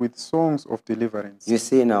about with songs of deliverance. You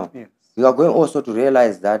see now, Yes. you are going also to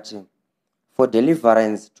realize that for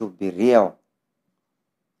deliverance to be real,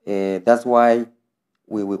 that's why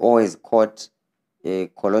we always quote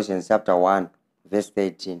Colossians chapter 1, verse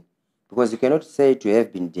 13. Because you cannot say to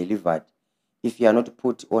have been delivered if you are not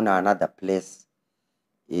put on another place.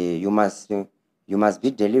 You must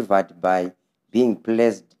be delivered by being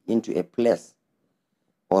placed into a place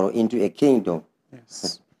or into a kingdom.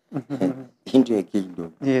 Yes. Into a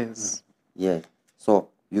kingdom. Yes. Yes. So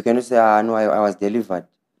you cannot say, no, I was delivered.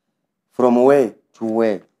 From where to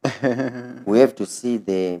where? We have to see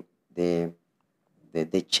the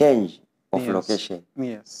change of Yes. location.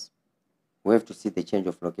 Yes. We have to see the change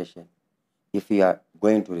of location if we are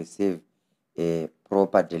going to receive a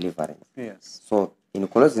proper deliverance. Yes. So in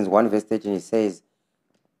Colossians 1 verse 13 it says,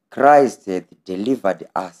 Christ hath delivered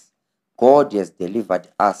us. God has delivered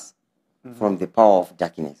us from the power of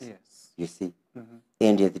darkness. Yes. You see?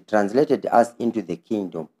 And he hath translated us into the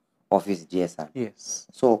kingdom of his dear Son. Yes.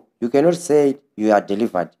 So you cannot say you are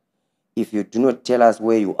delivered if you do not tell us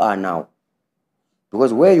where you are now.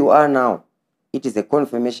 Because where you are now, it is a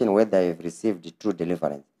confirmation whether you have received true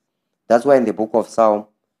deliverance. That's why in the book of Psalm,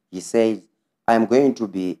 he says, I am going to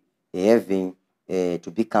be having,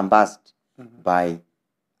 to be compassed by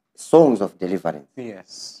songs of deliverance.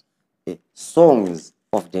 Yes. Songs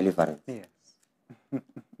of deliverance. Yes.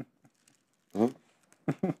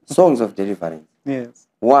 Songs of deliverance. Yes.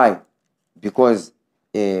 Why? Because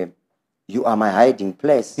you are my hiding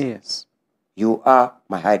place. Yes. You are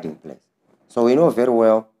my hiding place. So we know very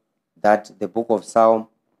well that the book of Psalm,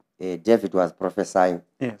 David was prophesying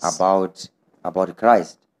about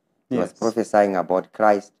Christ. He was prophesying about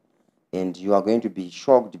Christ, and you are going to be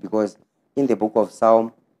shocked because in the book of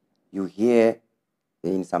Psalm, you hear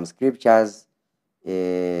in some scriptures,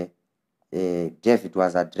 David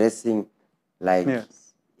was addressing like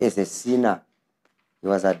as a sinner. He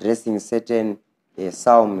was addressing certain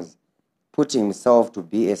psalms, putting himself to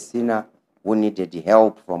be a sinner who needed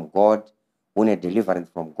help from God, who needed deliverance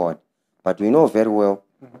from God. But we know very well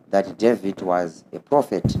that David was a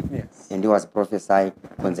prophet, and he was prophesying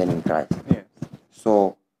concerning Christ. Yes.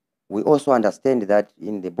 So we also understand that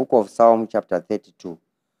in the book of Psalm chapter 32,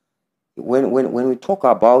 when we talk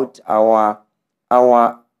about our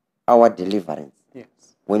deliverance,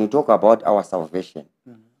 when we talk about our salvation,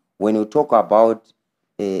 when we talk about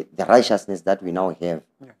the righteousness that we now have,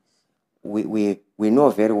 we know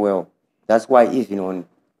very well. That's why even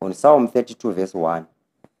on Psalm 32 verse 1,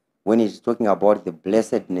 when he's talking about the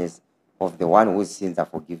blessedness of the one whose sins are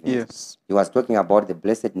forgiven, he was talking about the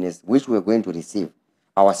blessedness which we're going to receive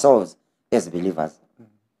ourselves as believers.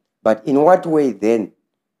 But in what way then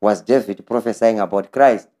was David prophesying about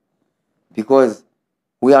Christ? Because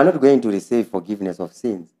we are not going to receive forgiveness of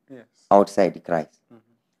sins outside Christ.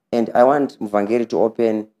 And I want Mvangeri to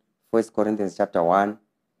open 1 Corinthians chapter 1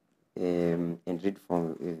 and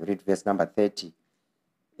read verse number 30.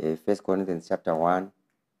 1 Corinthians chapter 1,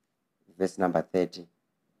 verse number 30.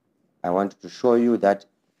 I want to show you that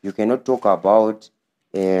you cannot talk about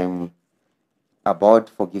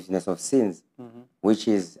forgiveness of sins, which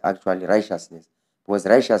is actually righteousness. Because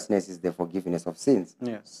righteousness is the forgiveness of sins.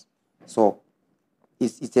 Yes. So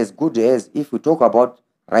it's as good as if we talk about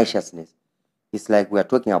righteousness, it's like we are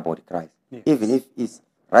talking about Christ. Even if it's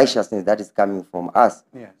righteousness that is coming from us,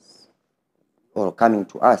 or coming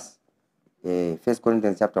to us. 1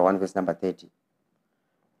 Corinthians chapter 1, verse number 30.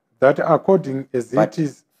 That according as But it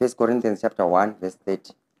is, 1 Corinthians chapter 1, verse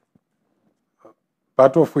 30.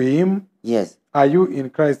 but of him Yes. are you in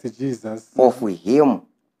Christ Jesus, Of him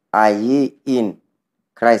are ye in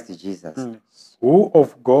Christ Jesus. who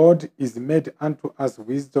of God is made unto us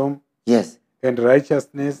wisdom, Yes. and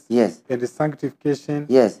righteousness, Yes. and sanctification,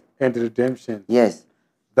 Yes. and redemption. Yes.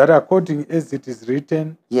 That according as it is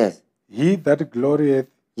written, Yes. he that glorieth,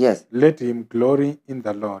 Yes. let him glory in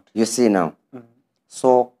the Lord. You see now.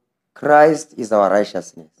 So Christ is our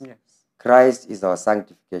righteousness. Yes. Christ is our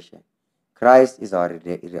sanctification. Christ is our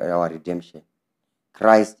redemption.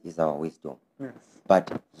 Christ is our wisdom. Yes.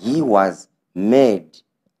 But he was made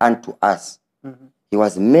unto us. He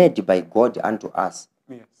was made by God unto us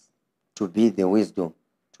Yes. to be the wisdom,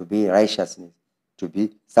 to be righteousness, to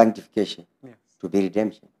be sanctification, Yes. to be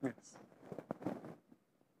redemption. Yes.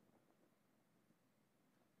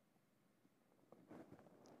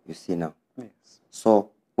 You see now. Yes. So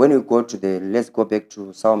when we go to let's go back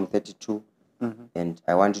to Psalm 32, and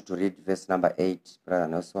I want you to read verse number 8, Brother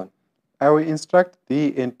Nelson. I will instruct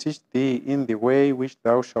thee and teach thee in the way which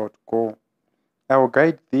thou shalt go. I will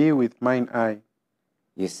guide thee with mine eye.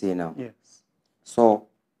 You see now. Yes. So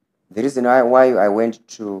the reason why I went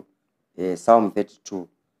to Psalm 32,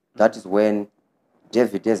 that is when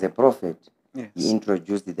David, as a prophet, Yes. he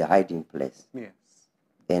introduced the hiding place. Yes.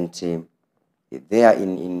 And there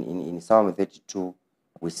in Psalm 32,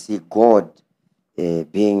 we see God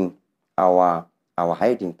being our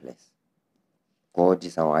hiding place. God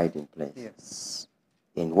is our hiding place. Yes.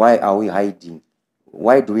 And why are we hiding?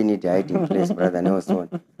 Why do we need a hiding place, Brother Nelson?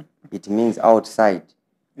 It means outside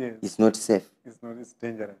Yes. is not safe. It's not. It's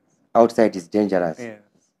dangerous. Outside is dangerous. Yes.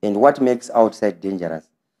 And what makes outside dangerous?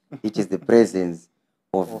 It is the presence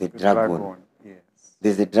of the dragon. Yes.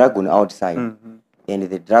 There's a dragon outside, and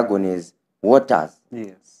the dragon is waters.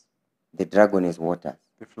 Yes. The dragon is waters,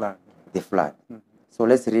 The flood. the flood. So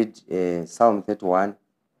let's read Psalm 31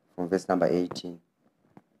 from verse number 18.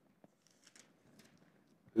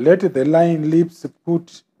 Let the lying lips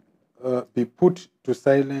be put to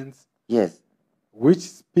silence, Yes, which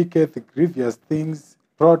speaketh grievous things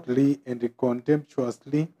proudly and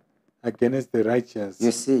contemptuously against the righteous.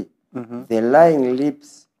 you see, the lying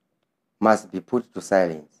lips must be put to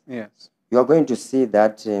silence. Yes. You are going to see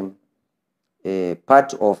that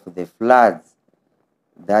part of the floods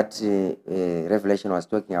that Revelation was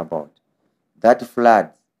talking about. That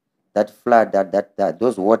flood,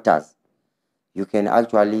 those waters, you can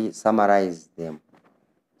actually summarize them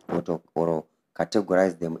or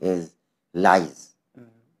categorize them as lies.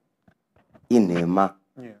 Inema.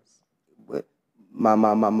 Yes.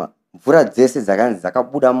 Mvura dzese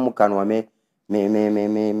dzakabuda mumukanwa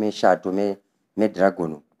meshato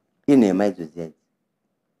medragon inema idzodzo.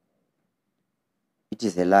 It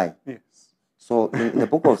is a lie. Yes. So in the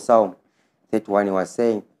book of Psalm 31, he was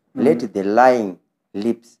saying, let the lying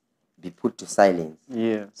lips be put to silence,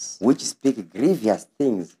 Yes. which speak grievous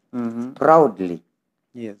things proudly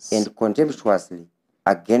Yes. and contemptuously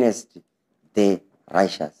against the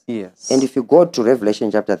righteous. Yes. And if you go to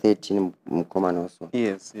Revelation chapter 13, Mkoman also,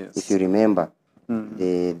 Yes. Yes. if you remember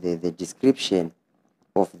the description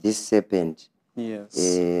of this serpent, Yes.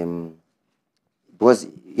 because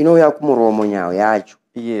ya kumuromo nyayo yacho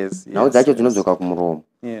Yes. nawo Yes. dzacho Yes. dzinodzoka kumuromo.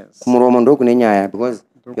 Yes. Kumuromo ndokune nyaya, because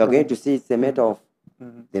you are going to see it's a matter of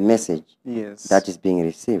the message Yes. that is being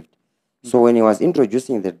received. So when he was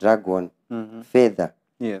introducing the dragon further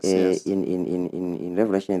Yes. Yes. in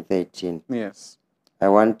Revelation 13, Yes. I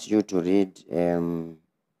want you to read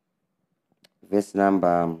verse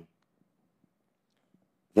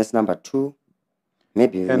number 2.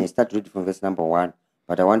 Maybe we may start reading from verse number 1,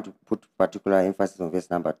 but I want to put particular emphasis on verse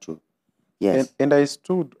number 2. Yes. And I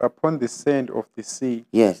stood upon the sand of the sea,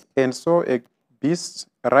 Yes. and saw a beast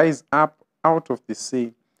rise up out of the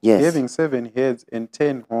sea, Yes. having 7 heads and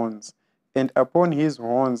 10 horns, and upon his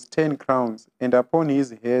horns 10 crowns, and upon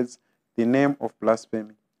his heads the name of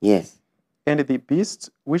blasphemy. Yes. And the beast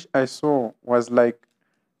which I saw was like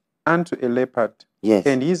unto a leopard, Yes.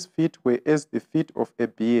 and his feet were as the feet of a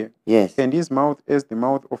bear, Yes. and his mouth as the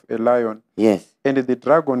mouth of a lion. Yes. And the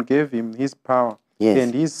dragon gave him his power, Yes.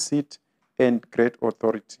 and his seat, and great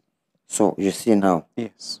authority. So you see now.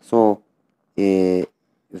 Yes. So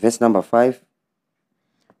verse number 5.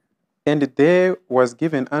 And there was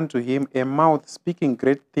given unto him a mouth speaking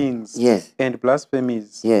great things, Yes. and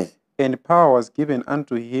blasphemies. Yes. And power was given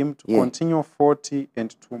unto him to Yes. continue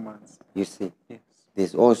 42 months. You see. Yes.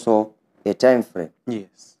 There's also a time frame.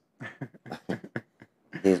 Yes.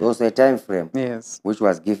 There's also a time frame Yes. which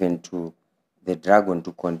was given to the dragon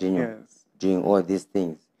to continue Yes. doing all these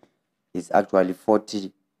things. It's actually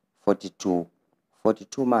 42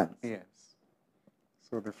 months. Yes.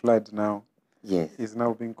 So the flood now Yes. is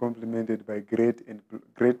now being complemented by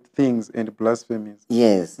great things and blasphemies.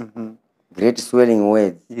 Yes. Mhm. Great swelling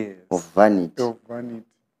words Yes. of vanity, Of vanity.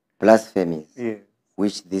 blasphemies, Yes.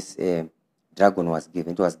 which this dragon was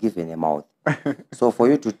given. It was given a mouth. So for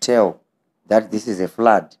you to tell that this is a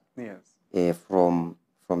flood Yes. from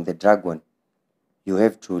the dragon, you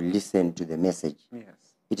have to listen to the message. Yes.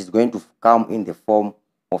 it is going to come in the form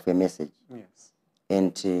of a message. Yes.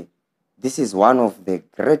 And this is one of the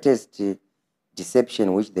greatest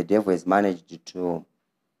deception which the devil has managed to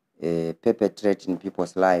perpetrate in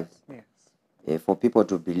people's lives. Yes. For people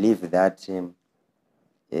to believe that when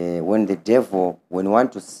you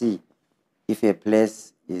want to see if a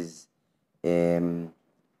place is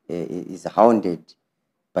hounded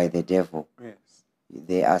by the devil, Yes.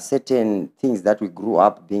 there are certain things that we grew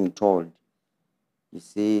up being told. You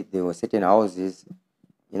see, there were certain houses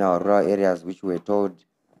in our rural areas which were told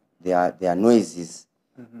there are noises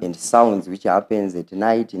and sounds which happens at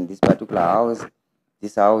night in this particular house.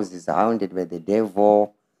 This house is haunted by the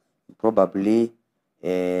devil. Probably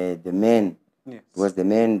the man Yes. was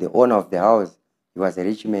the owner of the house. He was a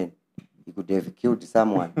rich man. He could have killed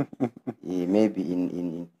someone, maybe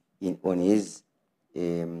in on his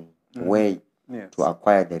way Yes. to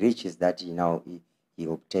acquire the riches that he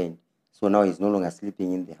obtained. So now he's no longer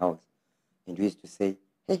sleeping in the house. And we used to say,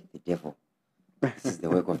 hey, the devil. This is the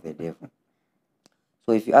work of the devil.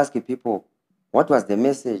 So if you ask people, what was the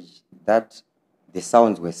message that the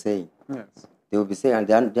sounds were saying? Yes. They will be saying, and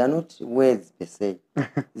they are not words per se.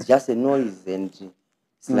 It's just a noise, and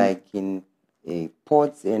it's like in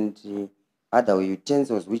pots and other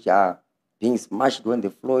utensils which are being smashed on the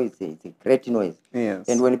floor. It's a great noise. Yes.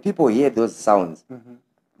 And when people hear those sounds,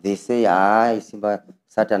 they say, ah, Simba,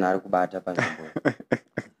 Satan ari kubata panzvimbo.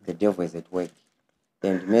 The devil is at work.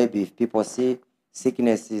 And maybe if people see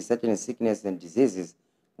sicknesses, certain sickness and diseases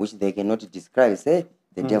which they cannot describe, say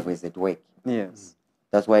the devil is at work. Yes.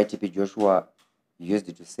 That's why T.P. Joshua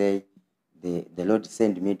used to say, the Lord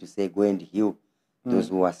sent me to say, go and heal those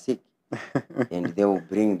who are sick. And they will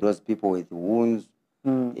bring those people with wounds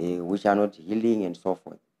which are not healing and so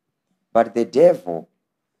forth. But the devil,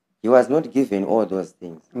 he was not given all those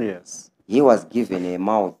things. Yes. He was given a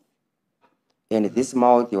mouth. And this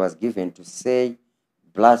mouth he was given to say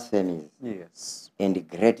blasphemies Yes. and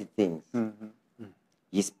great things.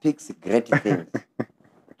 He speaks great things.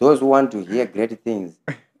 Those who want to hear great things,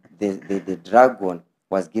 the dragon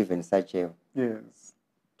was given such a Yes.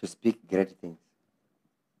 to speak great things.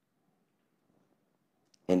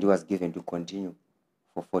 And he was given to continue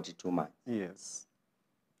for 42 months. Yes.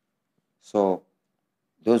 So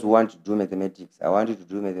those who want to do mathematics, I want you to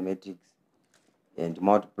do mathematics and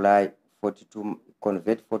multiply 42,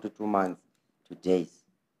 convert 42 months to days.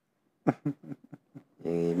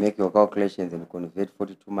 Make your calculations and convert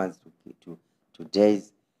 42 months to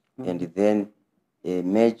days, and then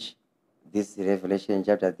match this Revelation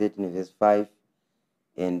chapter 13 verse 5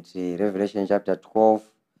 and Revelation chapter 12.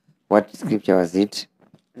 What scripture was it?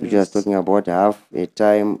 Which was talking about half a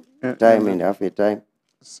time, and half a time.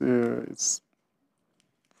 It's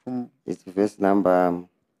from It's verse number.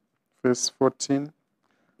 verse 14.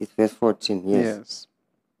 It's verse 14. Yes. Yes.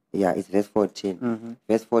 Yeah, it's verse 14.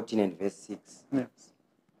 Verse 14 and verse 6.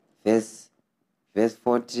 Yes. Verse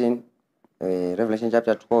 14, Revelation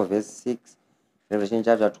chapter 12, verse 6, Revelation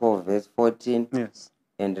chapter 12, verse 14, Yes.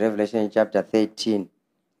 and Revelation chapter 13,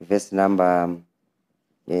 verse number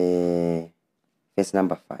 5.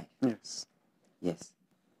 Yes. Yes.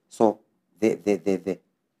 So the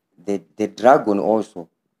dragon also,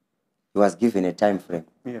 he was given a time frame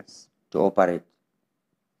Yes. to operate.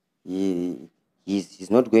 He's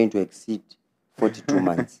not going to exceed 42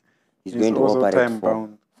 months. He's going to also operate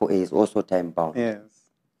time-bound. He's also time bound. Yes.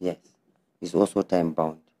 Yes. He's also time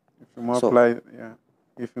bound. If you multiply,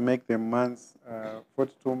 if you make the months,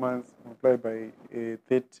 42 months multiplied by a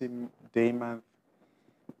 30-day month,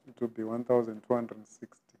 it will be 1,260.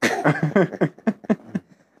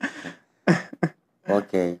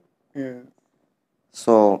 Okay. Yes.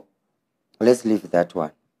 So let's leave that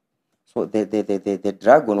one. So the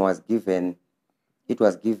dragon was given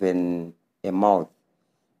a mouth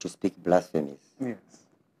to speak blasphemies. Yes.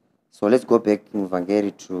 So let's go back in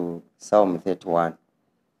Evangeli to Psalm 31.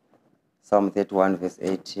 Psalm 31 verse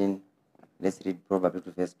 18. Let's read probably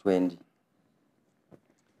to verse 20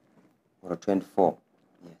 or 24.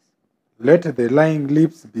 Yes. Let the lying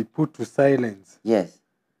lips be put to silence, Yes.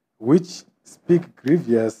 which speak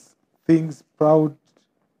grievous things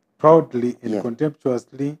proudly and Yes.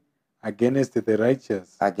 contemptuously against the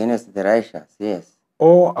righteous. Against the righteous. Yes.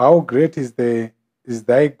 Oh, how great is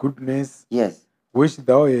thy goodness, Yes. which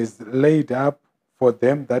thou hast laid up for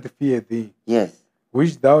them that fear thee, Yes.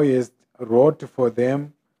 which thou hast wrought for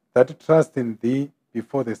them that trust in thee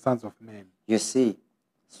before the sons of men. You see,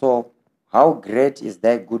 so how great is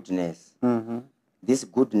thy goodness? This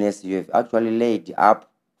goodness you have actually laid up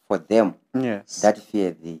for them Yes. that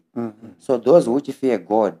fear thee. So those which fear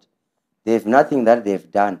God, they have nothing that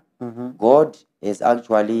they've done. God has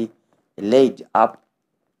actually laid up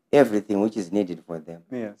everything which is needed for them.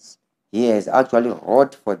 Yes. He has actually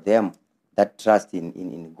wrought for them that trust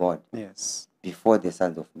in God Yes. before the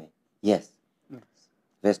sons of men. Yes. Yes.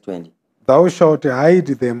 Verse 20. Thou shalt hide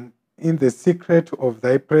them in the secret of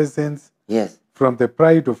thy presence Yes. from the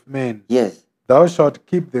pride of men. Yes. Thou shalt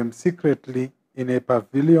keep them secretly in a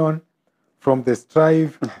pavilion from the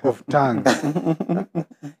strife of tongues.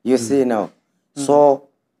 You see now. So,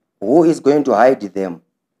 who is going to hide them?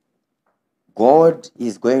 God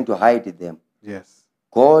is going to hide them. Yes.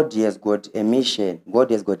 God has got a mission. God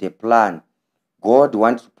has got a plan. God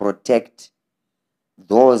wants to protect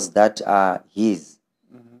those that are His,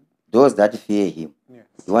 those that fear Him. Yes.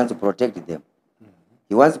 He wants to protect them.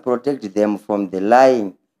 He wants to protect them from the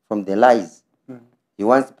lying, from the lies. He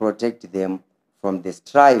wants to protect them from the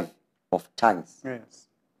strife of tongues. Yes.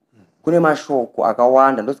 Kune mashoko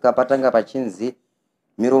akawanda ndosikapatanga pachinzi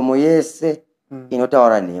miromo yese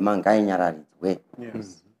inotaura nhema ngainyararidzwe.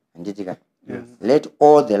 Yes. Handitika? Yes. Let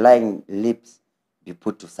all the lying lips be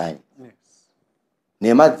put to silence. Yes.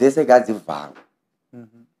 Nhema dzese ngadzivharwe.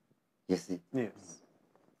 You see? Yes.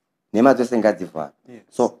 Nhema dzese ngadzivharwe. Yes.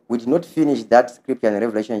 So we did not finish that scripture in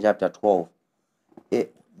Revelation chapter 12.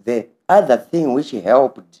 The other thing which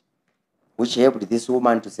helped this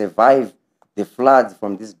woman to survive the floods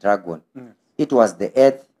from this dragon, it was the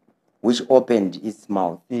earth which opened its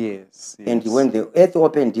mouth. Yes. And when the earth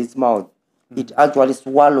opened its mouth, it actually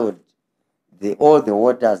swallowed all the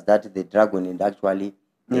waters that the dragon had actually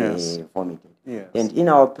vomited. Yes. And in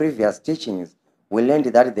our previous teachings, we learned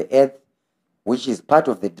that the earth, which is part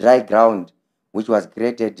of the dry ground, which was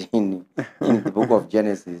created in the book of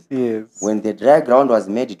Genesis, Yes. when the dry ground was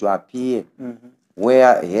made to appear,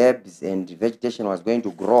 where herbs and vegetation was going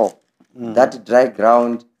to grow, that dry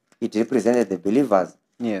ground, it represented the believers,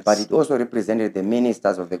 Yes. but it also represented the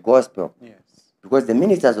ministers of the gospel. Yes. Because the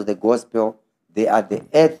ministers of the gospel, they are the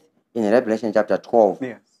earth in Revelation chapter 12,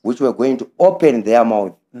 Yes. which were going to open their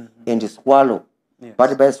mouth and swallow. Yes.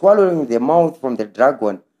 But by swallowing the mouth from the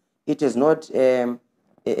dragon, it is not a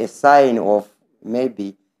sign of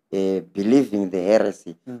maybe believing the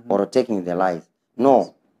heresy or taking the lies.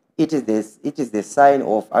 No, it is the sign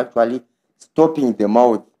of actually stopping the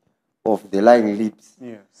mouth of the lying lips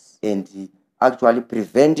Yes. and actually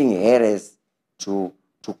preventing heresy to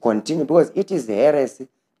continue, because it is the heresy,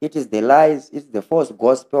 it is the lies, it's the false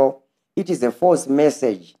gospel, it is the false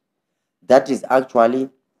message that is actually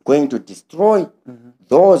going to destroy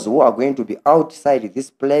those who are going to be outside this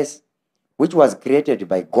place, which was created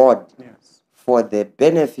by God Yes. for the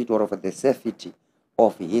benefit or for the safety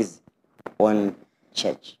of His own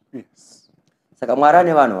church. Yes. Saka Mwari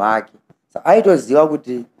ane vanhu vake. Saka aitoziva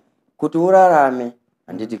kuti urarame,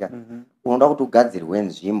 handitika, unoda kuti ugadzirwe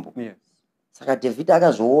nzvimbo. Yes. Saka David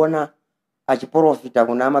akazoona achiprofita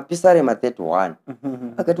kuna mapisarema 31.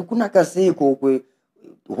 Akati kunaka sei kokwe,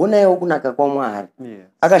 honaiwo kunaka kwaMwari. Yes.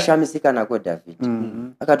 Akashamisika nako David.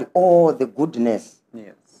 Akati, oh, the goodness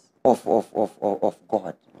Yes. of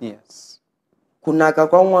God. Yes. Kunaka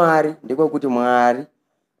kwaMwari ndekwekuti Mwari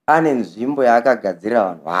ane nzvimbo yaakagadzira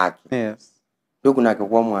vanhu vake. Yes. Ndokunaka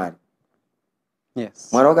kwaMwari. Yes.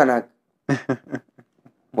 Mwari wakanaka.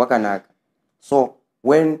 Wakanaka. So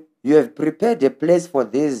when you have prepared a place for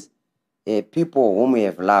these people whom you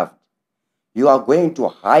have loved, you are going to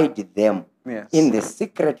hide them Yes. in the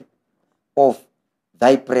secret of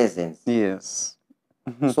thy presence. Yes.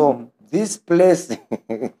 So this place,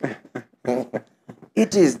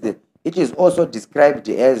 it is also described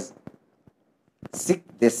as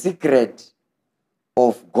the secret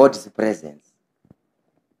of God's presence.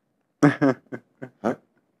 Huh?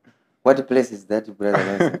 What place is that, Brother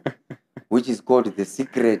Nelson? Which is called the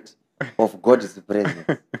secret of God's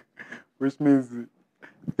presence. Which means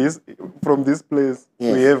from this place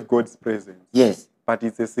Yes. we have God's presence. Yes, But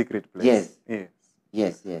it's a secret place. Yes. Yes.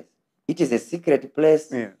 yes, yes. It is a secret place,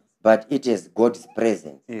 Yes. but it is God's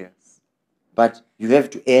presence. Yes. But you have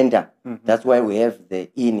to enter. That's why we have the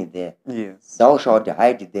in there. Yes. Thou shalt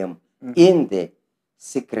hide them in the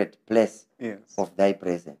secret place Yes. of thy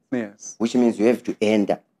presence. Yes. Which means you have to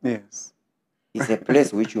enter. Yes. It's a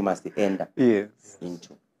place which you must enter Yes.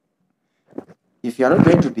 into. If you are not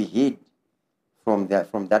going to be hid from that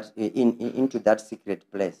into that secret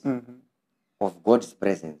place of God's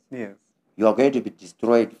presence, Yes. you are going to be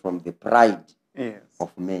destroyed from the pride Yes.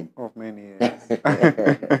 of men. Of many years.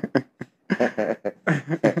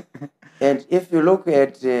 And if you look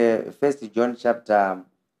at 1 John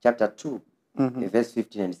chapter 2, verse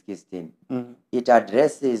 15 and 16, it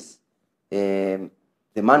addresses the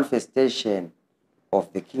manifestation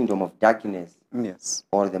of the kingdom of darkness, Yes.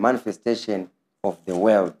 or the manifestation of the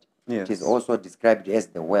world. Yes. It is also described as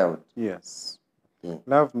the world. Yes. Yeah.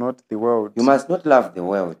 Love not the world, You must not love the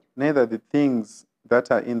world. neither the things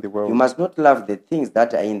that are in the You world. must not love the things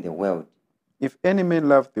that are in the world. If any man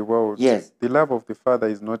love the world, Yes. the love of the Father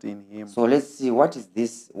is not in him. So let's see, what is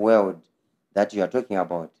this world that you are talking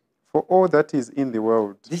about? For all that is in the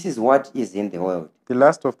world, This is what is in the world. the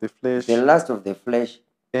lust of the flesh, The lust of the flesh,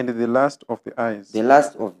 and the lust of the eyes, the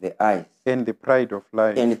lust of the eyes, and the pride of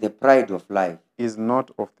life, and the pride of life is not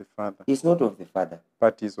of the Father, is not of the Father,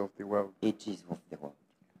 but is of the world. it is of the world.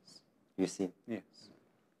 You see? Yes.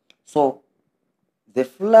 So the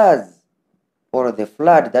floods, or the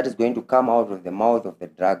flood that is going to come out of the mouth of the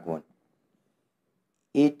dragon,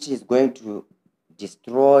 it is going to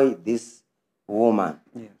destroy this woman.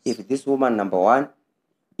 Yes. If this woman, number one,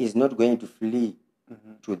 is not going to flee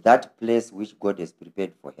to that place which God has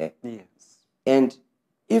prepared for her. Yes. And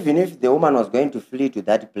even if the woman was going to flee to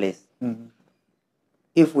that place,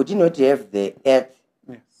 if we did not have the earth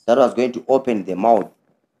Yes. that was going to open the mouth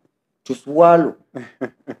to swallow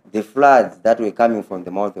the floods that were coming from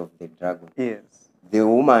the mouth of the dragon, Yes. the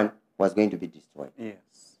woman was going to be destroyed.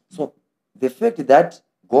 Yes. So the fact that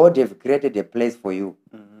God have created a place for you,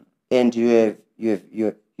 and you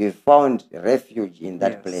have found refuge in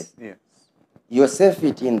that Yes. place, Yes. your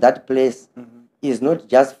safety in that place is not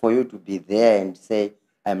just for you to be there and say,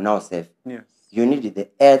 I'm now safe. Yes. You need the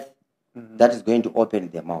earth that is going to open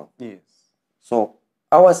the mouth. Yes. So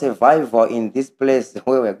our survival in this place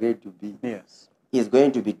where we're going to be Yes. is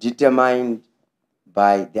going to be determined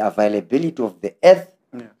by the availability of the earth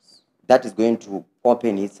Yes. that is going to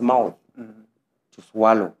open its mouth to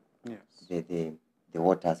swallow Yes. the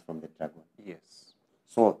waters from the dragon. Yes.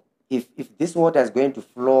 So if this water is going to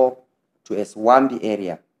flow to a swampy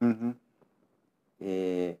area,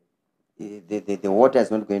 the water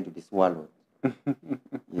is not going to be swallowed.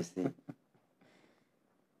 You see.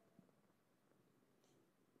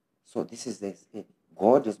 So this is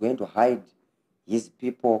God is going to hide his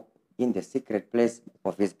people in the secret place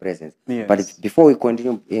of his presence. Yes. But before we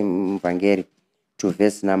continue in Vangeli to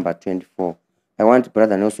verse number 24, I want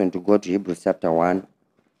Brother Nelson to go to Hebrews chapter 1.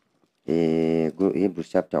 Hebrews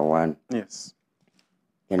chapter 1. Yes.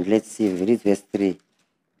 And let's see, read verse 3.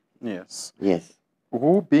 Yes. Yes.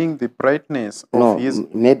 Who being the brightness of No, his...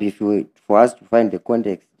 maybe for us to find the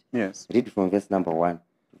context, Yes. read from verse number 1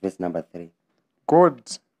 to verse number 3. God,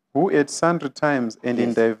 who at sundry times and in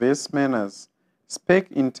Yes. diverse manners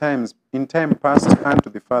spake in time past unto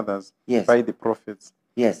the fathers Yes. by the prophets,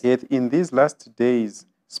 Yes. yet in these last days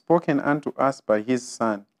spoken unto us by his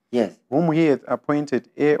Son, Yes. whom he hath appointed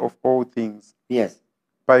heir of all things, Yes.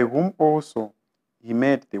 by whom also he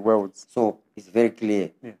made the worlds. So it's very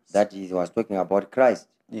clear Yes. that he was talking about Christ,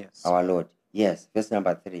 Yes. our Lord. Yes. Verse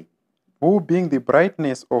number 3. Who being the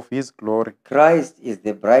brightness of his glory, Christ is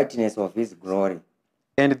the brightness of his glory.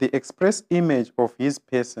 and the express image of his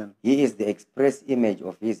person, He is the express image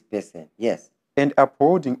of his person. Yes. and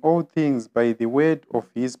upholding all things by the word of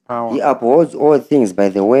his power, He upholds all things by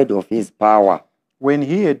the word of his power. when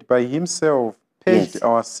he had by himself purged Yes.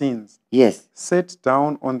 our sins, Yes. sat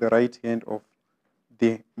down on the right hand of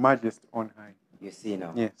the Majesty on high. You see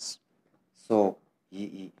now. Yes. So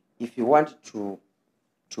if you want to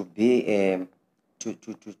be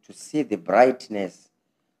to see the brightness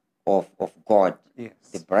of God, Yes.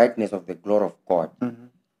 the brightness of the glory of God,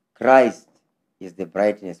 Christ is the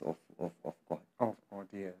brightness of God. Of God,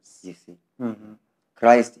 yes. You see, Mm-hmm.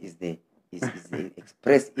 Christ is the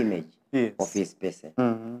express image Yes. of his person,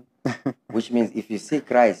 Mm-hmm. which means if you see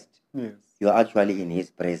Christ, Yes. you are actually in his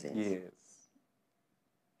presence. Yes.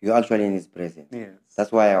 You're actually in his presence. Yes.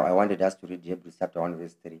 That's why I wanted us to read Hebrews chapter 1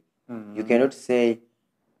 verse 3. Mm-hmm. You cannot say,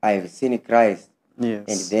 I've seen Christ, Yes.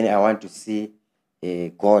 and then I want to see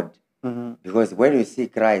God. Mm-hmm. Because when you see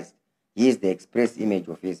Christ, he is the express image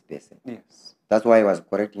of his person. Yes. That's why he was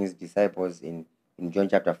correcting his disciples in John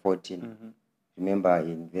chapter 14. Mm-hmm. Remember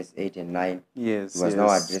in verse 8 and 9, Yes. he was yes. now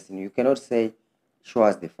addressing, you cannot say, show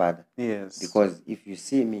us the Father. Yes. Because if you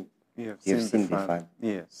see me, you you've seen the Father.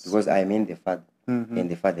 Yes. Because I am in the Father, Mm-hmm. and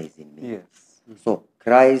the Father is in me. Yes. So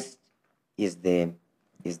Christ is the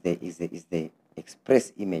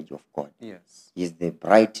express image of God. Yes. Is the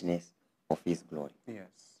brightness of his glory. Yes.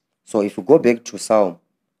 So if you go back to Psalm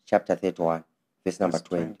chapter 31, verse number Verse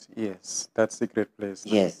 20. Yes. That secret place.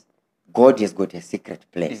 Yes. God has got a secret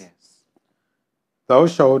place. Yes. Thou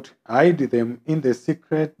shalt hide them in the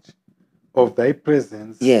secret of thy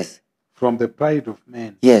presence Yes. from the pride of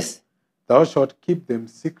men. Yes. Thou shalt keep them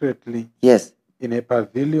secretly Yes. in a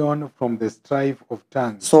pavilion from the strife of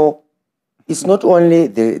tongues. So it's not only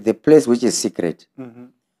the place which is secret, Mm-hmm.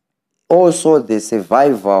 also the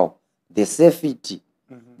survival, the safety,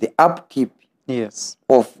 the upkeep Yes.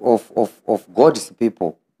 of God's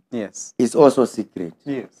people Yes. is also secret.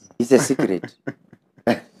 Yes. It's a secret.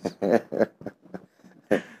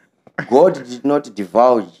 God did not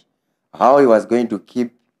divulge how he was going to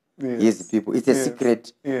keep his Yes. people. It's a Yes.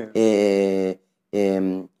 secret Yes.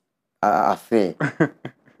 affair.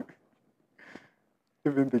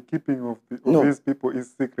 Even the keeping of No. his people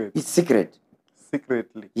is secret. It's secret.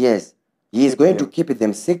 Secretly. Yes. He is Keep going them. to keep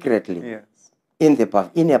them secretly Yes. in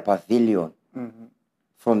a pavilion Mm-hmm.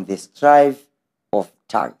 from the strife of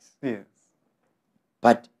tongues. Yes.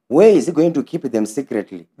 But where is he going to keep them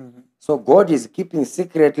secretly? Mm-hmm. So God is keeping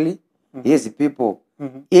secretly his people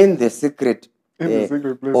Mm-hmm. in the secret, In the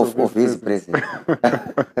secret place of his presence.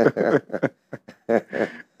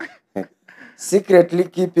 secretly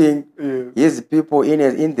keeping Yes. his people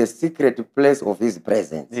in the secret place of his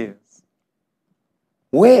presence. Yes.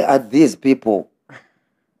 Where are these people?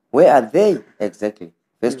 Where are they exactly?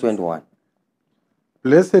 Verse 21.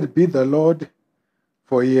 Blessed be the Lord,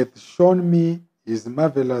 for he hath shown me his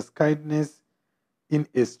marvelous kindness in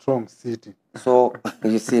a strong city. So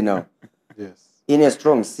you see now, Yes. in a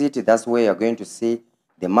strong city, that's where you're going to see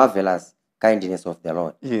the marvelous kindness of the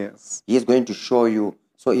Lord. Yes. He is going to show you.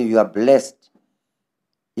 So you are blessed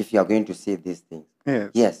if you are going to see these things. Yes.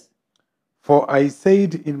 Yes. For I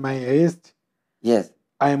said in my haste, Yes.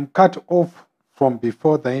 I am cut off from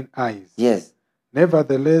before thine eyes. Yes.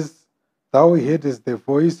 Nevertheless, thou heardest the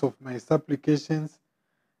voice of my supplications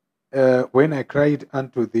when I cried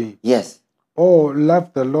unto thee. Yes. Oh,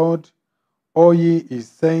 love the Lord, all ye his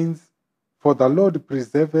saints, for the Lord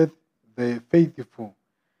preserveth the faithful,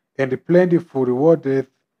 and plentiful rewardeth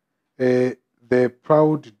the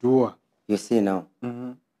proud doer. You see now.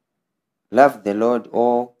 Mm-hmm. Love the Lord,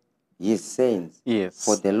 all his saints. Yes.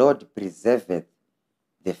 For the Lord preserveth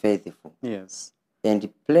the faithful, Yes. and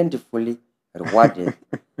plentifully rewardeth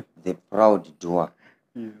the proud doer.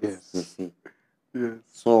 Yes. You Yes. see. Yes.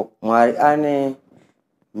 So Mwari ane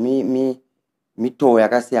mitoo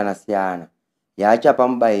yakasiyana siyana yaachapa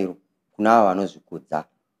mubayiro kuna avo vanozvikudza,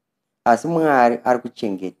 asi Mwari ari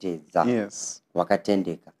kuchengetedza Yes.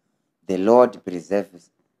 wakatendeka. The Lord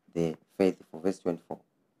preserves the faithful. Verse 24.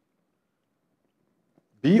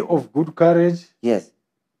 Be of good courage, Yes.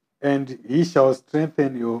 and he shall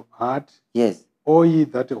strengthen your heart, Yes. all ye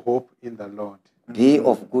that hope in the Lord. Be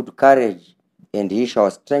of good courage, and he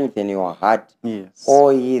shall strengthen your heart, Yes.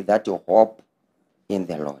 all ye that hope in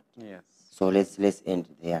the Lord. Yes. So let's end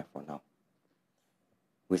there for now.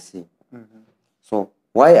 We see. Mm-hmm. So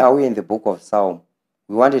why are we in the book of Psalm?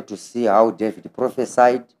 We wanted to see how David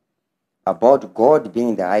prophesied about God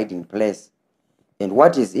being the hiding place, and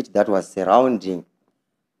what is it that was surrounding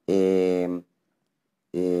the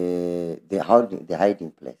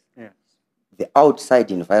hiding place. Yes. The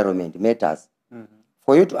outside environment matters. Mm-hmm.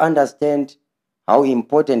 For you to understand how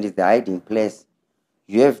important is the hiding place,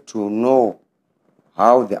 you have to know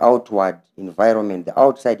how the outward environment, the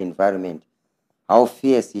outside environment, how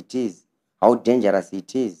fierce it is, how dangerous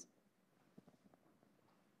it is,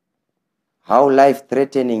 how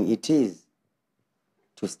life-threatening it is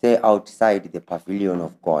to stay outside the pavilion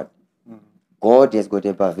of God. Mm-hmm. God has got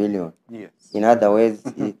a pavilion. Yes. In other words,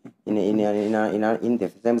 in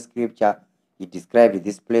the same scripture, he described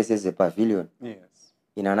this place as a pavilion. Yes.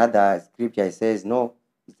 In another scripture, he says, no,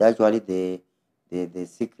 it's actually the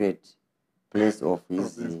secret place of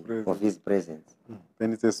his presence.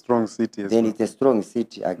 Then it's a strong city as Then well. it's a strong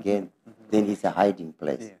city again. Then it's a hiding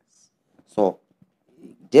place. Yes. So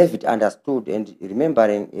David understood, and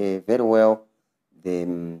remembering very well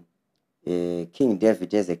the King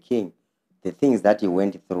David as a king, the things that he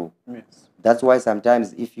went through. Yes. That's why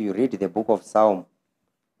sometimes if you read the book of Psalm,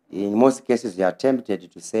 in most cases you are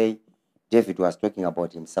tempted to say David was talking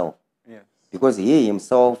about himself. Yes. Because he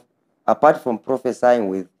himself, apart from prophesying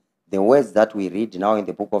with the words that we read now in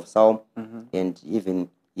the book of Psalm, and even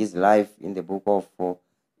his life in the book of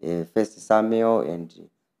First Samuel and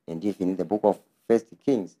even in the book of First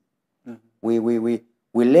Kings, we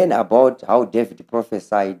learn about how David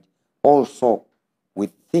prophesied also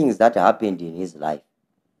with things that happened in his life.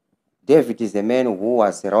 David is a man who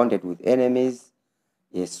was surrounded with enemies.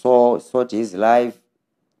 He sought his life.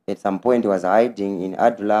 At some point, he was hiding in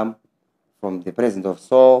Adullam from the presence of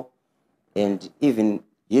Saul, and even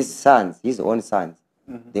his sons, his own sons,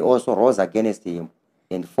 they also rose against him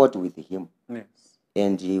and fought with him. Yes.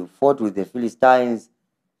 And he fought with the Philistines.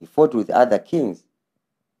 He fought with other kings.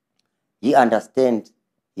 He understood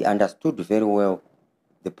very well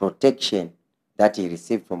the protection that he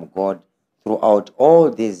received from God throughout all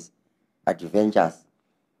these adventures,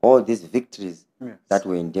 all these victories that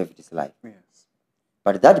were in David's life. Yes.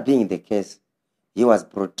 But that being the case, he was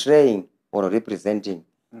portraying or representing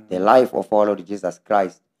the life of our Lord Jesus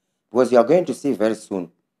Christ. Because you are going to see very soon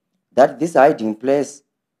that this hiding place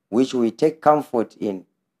which we take comfort in,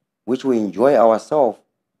 which we enjoy ourselves,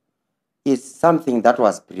 is something that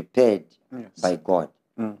was prepared by God.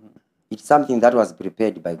 It's something that was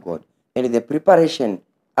prepared by God. And the preparation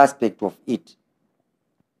aspect of it,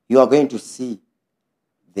 you are going to see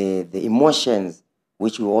the emotions,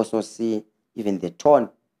 which we also see even the tone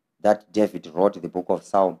that David wrote the book of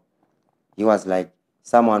Psalm. He was like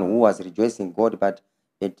someone who was rejoicing God, but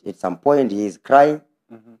at some point he is crying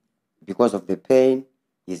because of the pain.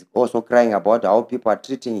 He's also crying about how people are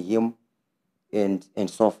treating him and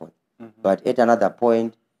so forth. But at another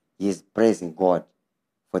point, he is praising God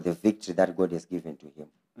for the victory that God has given to him.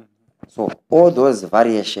 So all those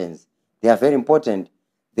variations, they are very important.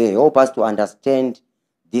 They help us to understand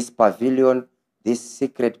this pavilion, this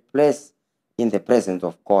secret place in the presence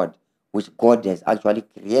of God, which God has actually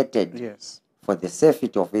created for the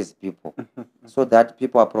safety of his people, so that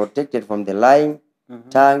people are protected from the lying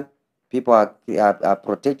tongue, people are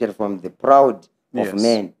protected from the proud of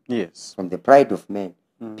men, from the pride of men.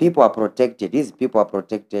 People are protected. These people are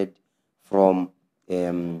protected from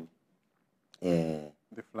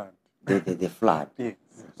The flood. the flood. Yes.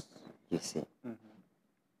 You see.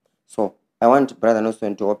 So I want Brother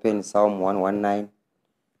Nelson to open Psalm 119,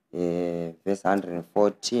 verse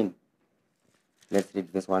 114. Let's read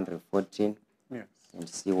verse 114 and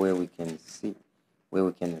see where we can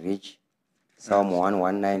reach. Psalm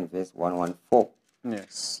 119, verse 114.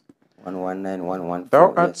 Yes. 119,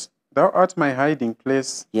 114. Thou art my hiding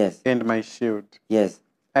place Yes. and my shield. Yes.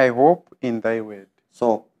 I hope in thy word.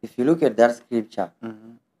 So if you look at that scripture,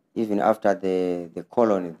 even after the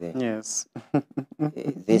colon there, Yes.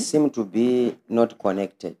 they seem to be not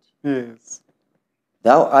connected. Yes.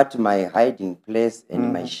 Thou art my hiding place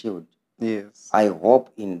and my shield. Yes. I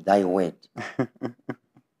hope in thy word.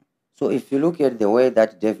 So if you look at the way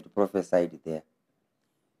that David prophesied there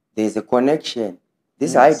is a connection.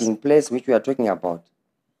 This hiding place which we are talking about,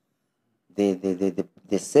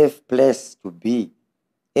 the safe place to be,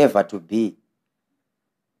 ever to be,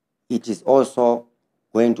 it is also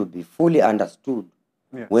going to be fully understood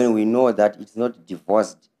when we know that it's not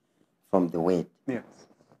divorced from the word. Yes.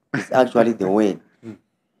 It's actually the word.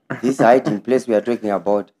 This hiding place we are talking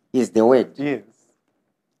about is the word. Yes.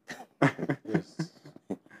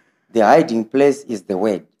 The hiding place is the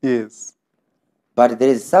word. Yes. But there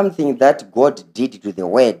is something that God did to the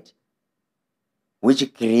word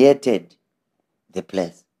which created the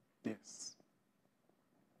place. Yes.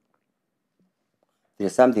 There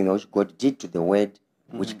is something which God did to the word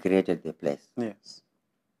which created the place. Yes.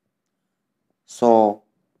 So,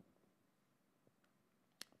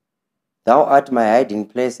 thou art my hiding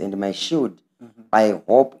place and my shield. I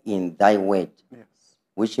hope in thy word. Yes.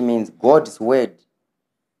 Which means God's word,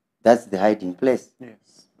 that's the hiding place.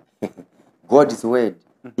 Yes. God's word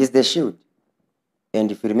is the shield.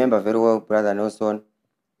 And if you remember very well, Brother Nelson,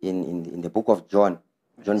 in the book of John,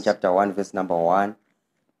 John chapter 1, verse number 1,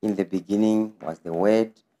 in the beginning was the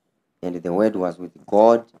word, and the word was with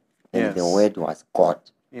God, and the word was God.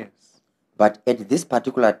 Yes. But at this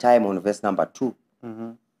particular time on verse number 2,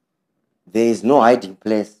 there is no hiding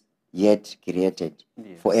place yet created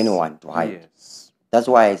for anyone to hide. Yes. That's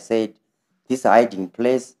why I said this hiding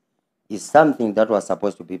place is something that was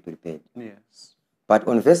supposed to be prepared. Yes. But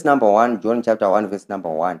on verse number 1, John chapter 1, verse number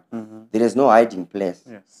 1, there is no hiding place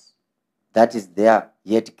Yes. that is there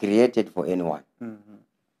yet created for anyone.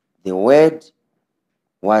 The word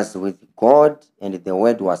was with God, and the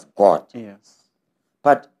word was God. Yes.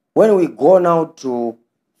 But when we go now to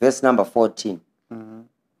verse number 14,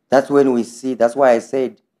 that's when we see, that's why I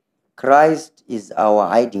said Christ is our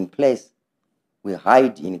hiding place. We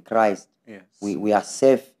hide in Christ. Yes. We are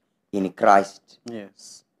safe in Christ.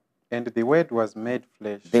 Yes. And the word was made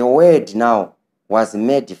flesh. The word now was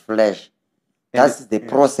made flesh. And That's the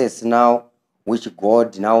process now which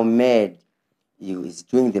God now made. He is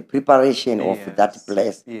doing the preparation of that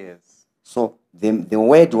place. Yes. So the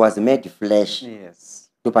word was made flesh. Yes.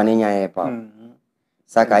 Topane nyaya yepapo.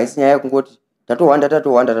 Saka haisi nyaya yekungoti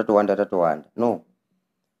tatohwanda. No.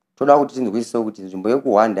 Toda kuti tinzwisise kuti nzvimbo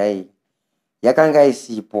yekuhwanda iyi yakanga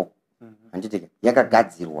isipo. Handiti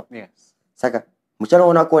yakagadzirwa. Yes. Saka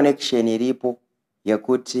muchanoona connection iripo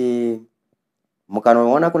yekuti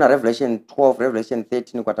mukanoona kuna Revelation 12, Revelation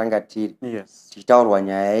 13 kwatanga tiri. Yes. Tichitaurwa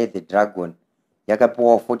nyaya ye dragon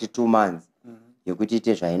yakapiwa 42 months yekuti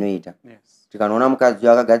ite zvainoita. Yes. Tikanoona mukadzi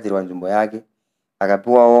akagadzirwa nzvimbo yake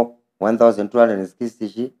akapiwawo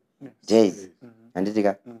 1260 days.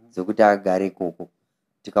 Handitika dzekuti agare ikoko.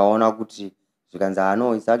 Tikaona kuti zvikanzi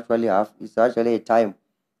no, it's actually a time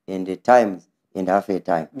and a times and half a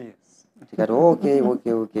time. Yes. Tikati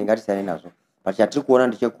okay ngatisiyane nazvo. But chatiri kuona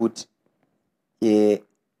ndechekuti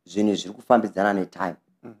zvinhu zviri kufambidzana netime.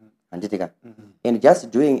 Handitika. And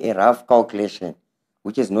just doing a rough calculation,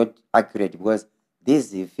 which is not accurate because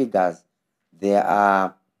these figures, they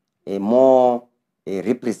are more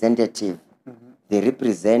representative. They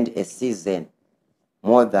represent a season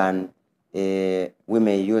more than we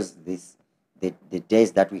may use the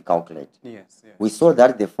days that we calculate. Yes. We saw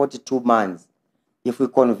that the 42 months, if we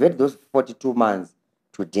convert those 42 months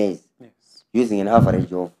to days, Yes. using an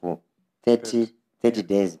average of 30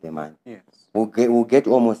 days per month, Yes. we'll get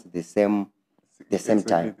almost the same Exactly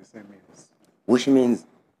time. the same, yes. Which means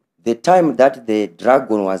the time that the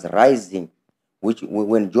dragon was rising, which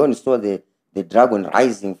when John saw the dragon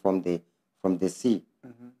rising from the sea,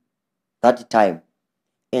 that time,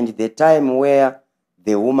 and the time where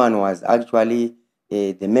the woman was actually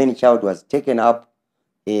the main child was taken up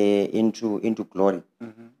into glory,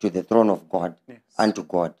 to the throne of God, Yes. unto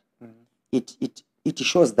God. It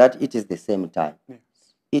shows that it is the same time. Yes.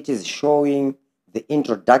 It is showing the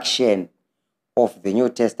introduction of the New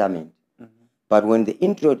Testament. But when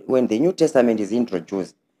the New Testament is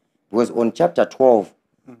introduced, because on chapter 12,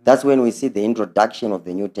 that's when we see the introduction of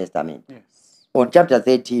the New Testament. Yes. On chapter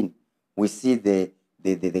 13, we see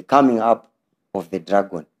the coming up of the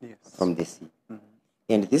dragon Yes. from the sea.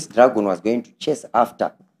 And this dragon was going to chase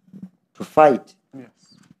after, to fight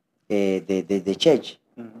Yes. the church.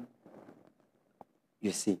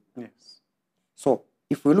 You see. Yes. So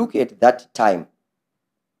if we look at that time,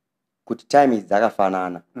 kuti time is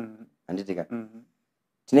dzakafanana. Handitika.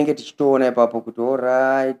 Tinenge tichitoona ipapo kuti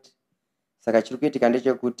alright. Saka chiri kuitika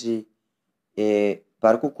ndechekuti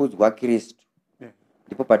pari kukudzwa Kristu.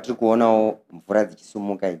 Ndipo patiri kuonawo mvura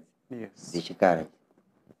dzichisumuka idzi. Yes. Dzechikara.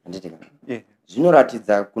 Handitika. Yeah.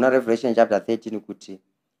 Zvinoratidza kuna Revelation chapter 13 kuti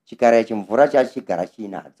chikara ichi mvura chachigara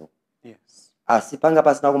chiinadzo. Yes. Asi panga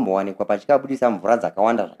pasina kumbowanikwa pachikabudisa mvura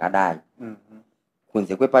dzakawanda zvakadai.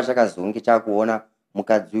 Kunze kwepachakazonge chakuona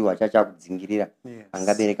mukadzi uyu achakudzingirira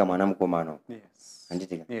angabereka mwana mukomana. Yes.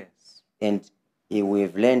 Handitika. Yes. And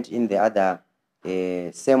we've learned in the other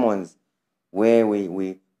sermons where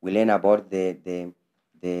we learn about the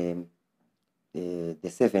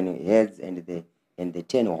 7 heads and the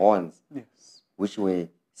 10 horns. Yes. Which were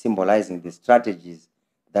symbolizing the strategies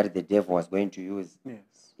that the devil was going to use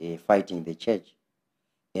fighting the church.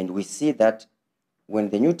 And we see that when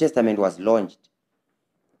the New Testament was launched,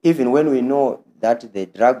 even when we know that the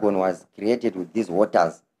dragon was created with these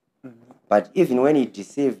waters, but even when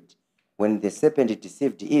when the serpent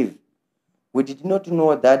deceived Eve, we did not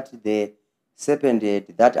know that the serpent had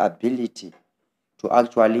that ability to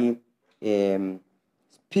actually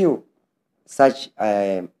spew such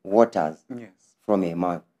waters from a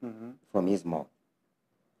mouth, from his mouth.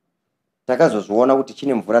 Takazozviona kuti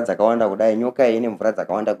chine mvura dzakawanda kudai, nyoka ine mvura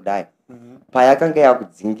dzakawanda kudai. Payakanga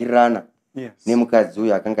yakudzingirana nemukadzi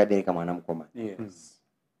uyu akanga abereka mwana mukomana.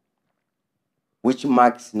 Which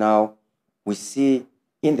marks now, we see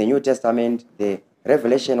in the New Testament the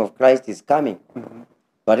revelation of Christ is coming.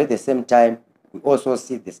 But at the same time, we also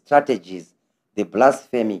see the strategies, the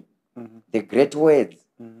blasphemy, the great words,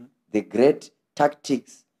 the great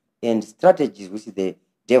tactics and strategies which the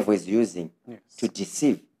devil is using to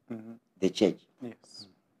deceive the church. Yes.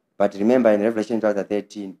 But remember, in Revelation chapter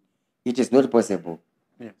 13, it is not possible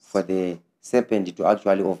for the serpent to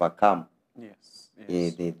actually overcome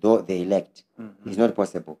the elect. It's not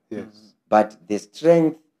possible. Yes. But the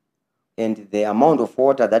strength and the amount of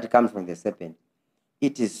water that comes from the serpent,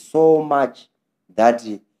 it is so much that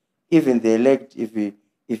even the elect,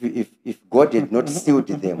 if God had not sealed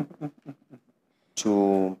them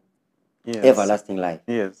to everlasting life,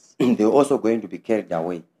 they're also going to be carried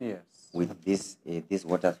away with these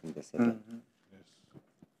waters from the serpent.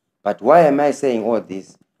 But why am I saying all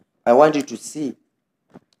this? I want you to see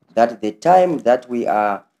that the time that we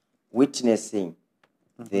are witnessing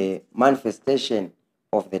the manifestation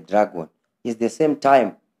of the dragon is the same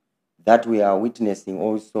time that we are witnessing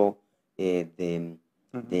also the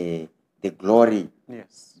glory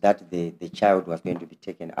that the child was going to be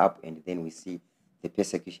taken up, and then we see the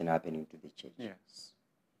persecution happening to the church.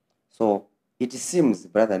 So it seems,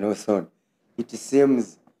 Brother Nelson, it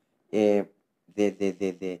seems the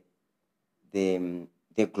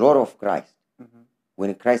glory of Christ,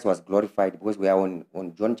 when Christ was glorified, because we are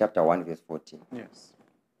on John chapter 1 verse 14,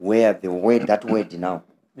 where the word, that word now,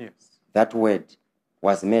 that word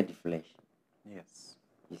was made flesh.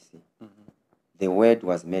 You see, the word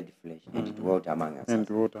was made flesh and dwelt among us.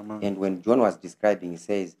 And when John was describing, he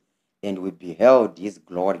says, and we beheld his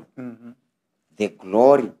glory, the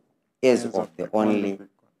glory as of the only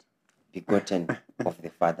begotten of the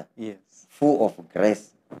Father, Yes. full of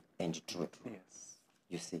grace and truth. Yes.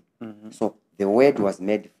 You see. Mhm. So the Word was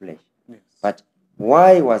made flesh. Yes. But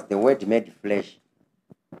why was the Word made flesh?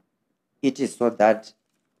 It is so that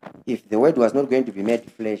if the Word was not going to be made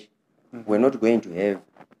flesh, we're not going to have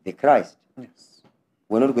the Christ. Yes.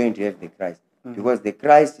 We're not going to have the Christ. Because the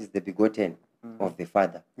Christ is the begotten of the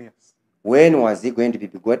Father. Yes. When was he going to be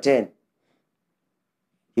begotten?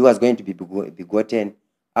 He was going to be begotten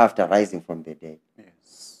after rising from the dead.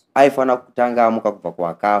 Yes. Aifana kutanga amuka kubva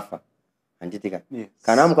kuwakafa. Handitika. Yes.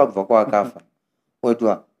 Kana amuka kubva kuwakafa,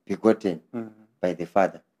 oitwa begotten by the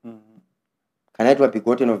Father. Kana aitwa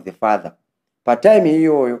begotten of the Father. Patime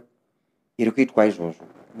iyoyo iri kuitwa izvozvo.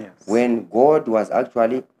 Yes. When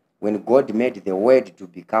God made the Word to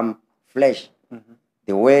become flesh,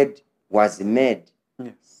 the Word was made,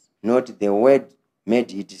 Yes. not the Word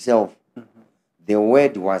made itself. The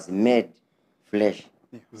Word was made flesh,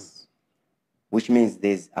 Yes. which means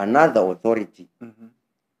there's another authority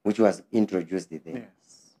which was introduced there.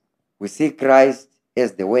 Yes. We see Christ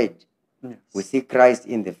as the Word. Yes. We see Christ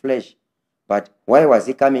in the flesh. But why was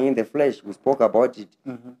he coming in the flesh? We spoke about it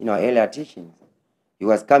in our earlier teachings. He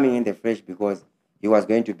was coming in the flesh because he was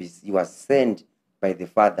sent by the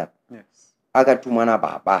Father. Yes. Akatumwa na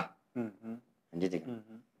Baba. And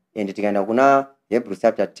tikaenda kuna Hebrews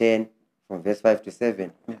chapter 10 from verse 5 to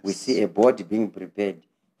 7, we see a body being prepared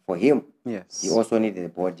for him. Yes. He also needed a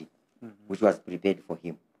body which was prepared for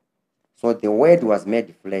him. So the Word was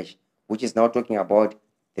made flesh, which is now talking about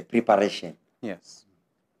the preparation Yes.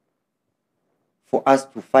 for us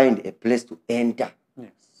to find a place to enter.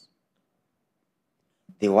 Yes.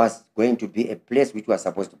 There was going to be a place which was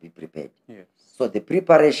supposed to be prepared. Yes. So the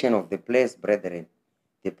preparation of the place, brethren,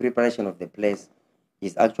 the preparation of the place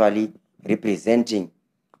is actually representing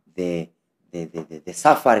the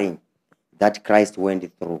suffering that Christ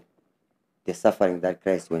went through. The suffering that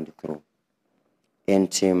Christ went through. And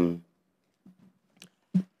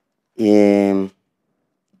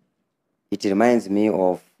it reminds me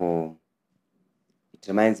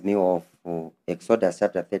of Exodus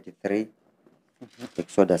chapter 33.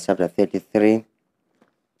 Exodus chapter 33.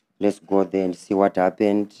 Let's go there and see what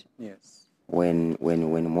happened. Yes. When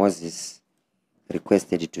Moses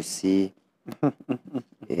requested to see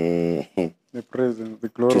The presence, the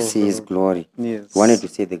glory to of see the his Lord. glory. Yes. He wanted to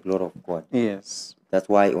see the glory of God. Yes. That's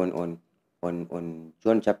why on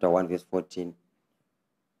John chapter 1 verse 14,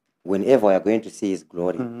 whenever we are going to see his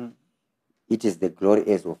glory, it is the glory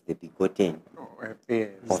as of the begotten Yes.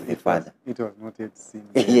 of the Father. It was not yet seen.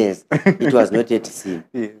 Yes, it was not yet seen.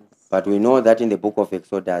 Yes. But we know that in the book of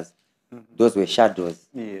Exodus, those were shadows.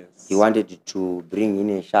 Yes. He wanted to bring in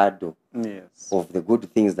a shadow Yes. of the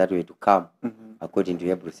good things that were to come, according to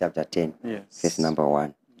Hebrews chapter 10, Yes. verse number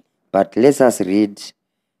 1. But let us read,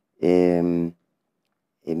 because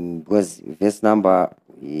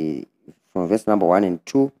from verse number 1 and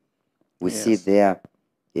 2, we see Yes. there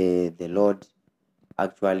the Lord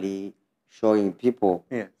actually showing people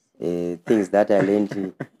Yes. things that I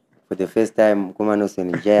learned for the first time in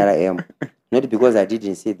JRM. Not because I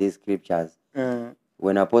didn't see these scriptures.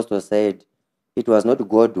 When Apostle said, it was not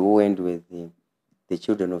God who went with the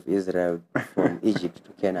children of Israel from Egypt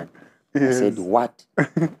to Canaan. I said, what?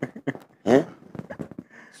 Eh?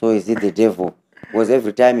 So is it the devil? Because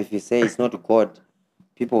every time if you say it's not God,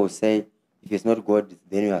 people will say, if it's not God,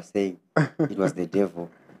 then you are saying it was the devil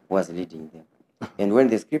who was leading them. And when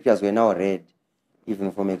the scriptures were now read,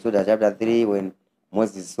 even from Exodus chapter 3, when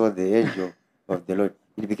Moses saw the angel of the Lord,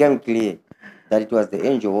 it became clear that it was the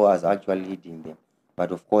angel who was actually leading them.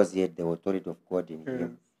 But of course, he had the authority of God in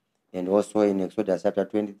him. And also in Exodus chapter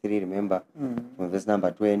 23, remember, from verse number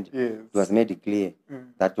 20, it was made clear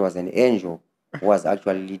that it was an angel who was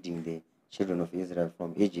actually leading the children of Israel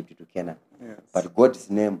from Egypt to Canaan. Yes. But God's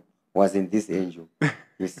name was in this angel.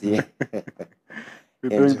 You see? We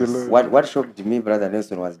thank the And Lord. what shocked me, Brother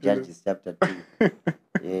Nelson, was Judges chapter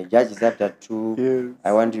 2. Judges chapter 2, Yes.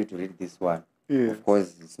 I want you to read this one. Yes. Of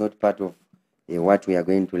course, it's not part of what we are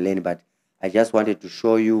going to learn, but I just wanted to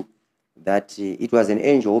show you that it was an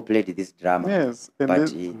angel who played this drama. Yes. And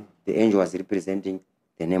But the angel was representing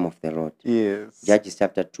the name of the Lord. yes. Judges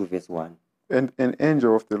chapter 2, verse 1. And an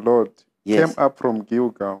angel of the Lord Yes. came up from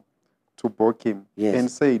Gilgal to Bochim Yes.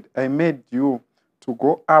 and said, I made you to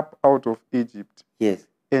go up out of Egypt, Yes,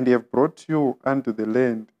 and have brought you unto the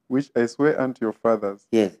land which I swear unto your fathers.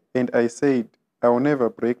 yes. And I said, I will never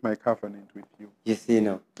break my covenant with you. You see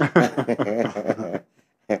now.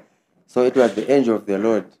 So it was the angel of the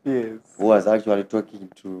Lord Yes. who was actually talking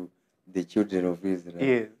to the children of Israel.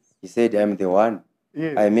 Yes. He said, I'm the one.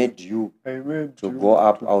 Yes. I made you I made to you go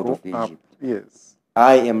up to out go of up. Egypt. Yes.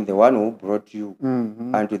 I am the one who brought you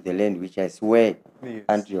Mhm. unto the land which I swear Yes.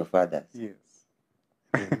 unto your fathers. Yes.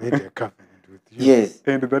 He made a covenant with you. Yes,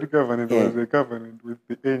 And that covenant Yeah. was a covenant with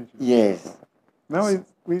the angel. yes, Now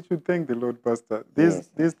we should thank the Lord, Pastor. These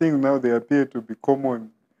Yes. things now they appear to be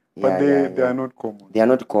common, but Yeah, they yeah. are not common. They are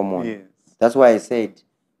not common. Yes. That's why I said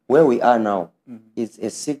where we are now Mhm. is a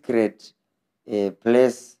secret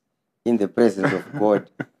place in the presence of God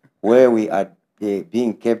where we are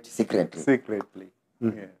being kept secretly. Secretly.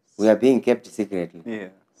 Mm. Yes. We are being kept secretly.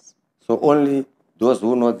 Yes. So only those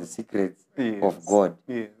who know the secrets Yes. of God,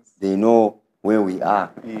 Yes. they know where we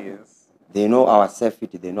are. Yes. They know our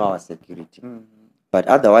safety, they know our security. Mhm. But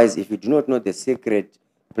otherwise, if you do not know the secret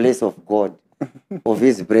place of God, of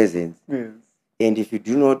His presence, Yes. and if you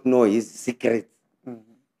do not know His secrets, Mhm.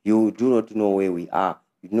 you do not know where we are.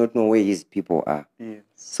 You do not know where His people are. Yes.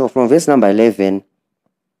 So from verse number 11,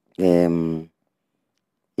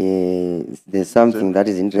 there's something that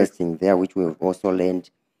is interesting there, which we've also learned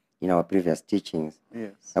in our previous teachings.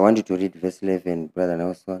 Yes. I want you to read verse 11, Brother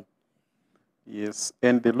Nelson. Yes.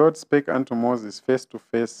 And the Lord spake unto Moses face to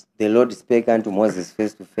face, The Lord spake unto Moses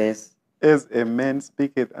face to face. as a man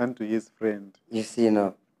speaketh unto his friend. You see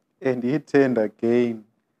now, And he turned again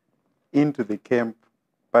into the camp.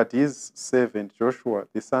 But his servant Joshua,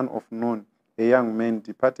 the son of Nun, a young man,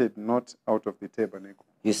 departed not out of the tabernacle.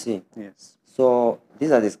 you see. Yes. So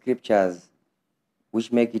these are the scriptures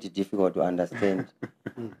which make it difficult to understand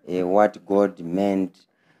what God meant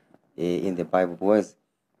in the Bible, because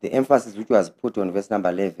the emphasis which was put on verse number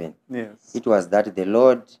 11, Yes. it was that the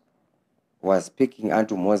Lord was speaking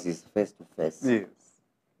unto Moses face to face, Yes.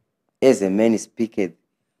 as a man speaketh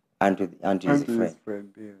unto his Unto his friend.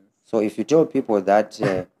 friend. Yes. So if you tell people that,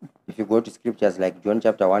 if you go to scriptures like John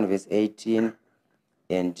chapter 1 verse 18,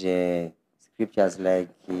 and scriptures like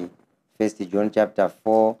 1 John chapter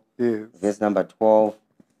 4 Yes. verse number 12,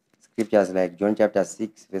 scriptures like John chapter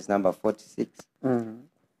 6 verse number 46, Mhm.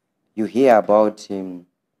 you hear about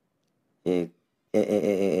a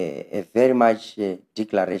very much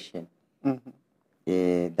declaration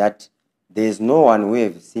Mhm. that there is no one who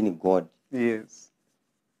have seen God. Yes.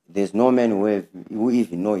 There's no man who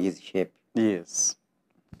even know His shape, Yes.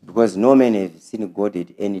 because no man have seen God at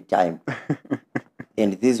any time.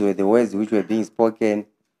 And these were the words which were being spoken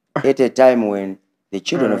at a time when the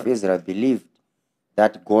children of Israel believed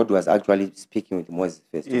that God was actually speaking with Moses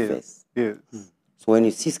face to face. Yes. Yes. So when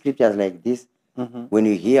you see scriptures like this, Mhm. when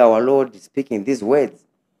you hear our Lord speaking these words,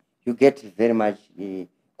 you get very much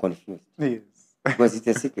confused, Yes. because it's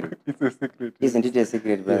a secret. It's a secret. Isn't it a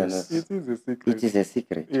secret, brother? Yes. It is a secret. It is a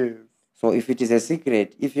secret. Yes. So if it is a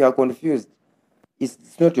secret, if you are confused,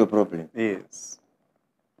 it's not your problem. Yes.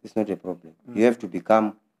 It's not a problem. You have to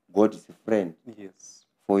become God's friend. Yes.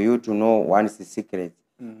 For you to know one's secret,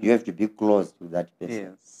 Mhm. you have to be close to that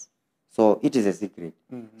person. Yes. So it is a secret.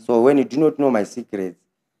 Mhm. So when you do not know my secrets,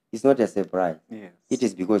 it's not a surprise. Yes. It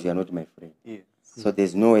is because you are not my friend. Yes. So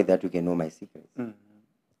there's no way that you can know my secrets. Mhm.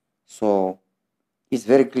 So it's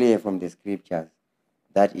very clear from the scriptures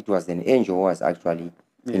that it was an angel who was actually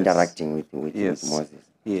Yes. interacting with Yes. Moses.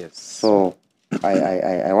 Yes. So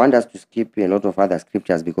I want us to skip a lot of other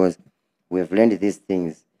scriptures, because we have learned these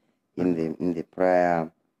things in the prior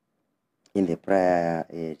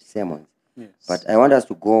sermons. Yes. But I want us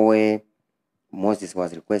to go where Moses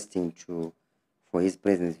was requesting for his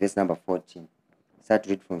presence. Verse number 14. Start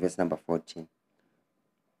read from verse number 14.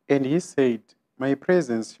 And he said, my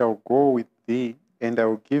presence shall go with thee, and I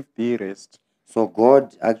will give thee rest. So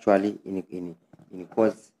God actually, in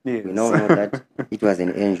quotes, Yes. we now know that it was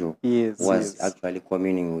an angel Yes. who was Yes. actually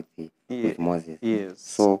communing with Ye- Moses. Yes.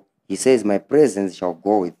 So he says, my presence shall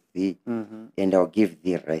go with thee, Mhm. and I'll give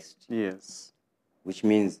thee rest. Yes. Which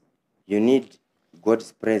means you need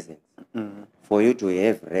God's presence. Mhm. For you to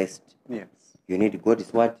have rest, Yes. you need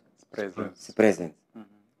God's what? Presence. Presence. Mhm.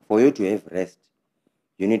 For you to have rest,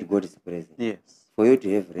 you need God's presence. Yes. For you to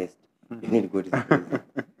have rest, you need God's presence.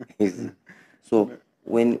 You see? So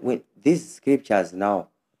when these scriptures now,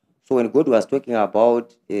 so when God was talking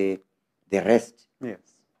about the rest, Yes.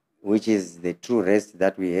 which is the true rest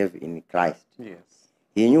that we have in Christ, Yes.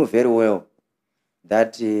 He knew very well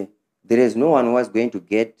that there is no one who was going to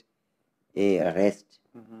get a rest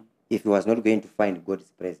Mhm. if he was not going to find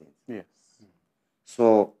God's presence. Yes.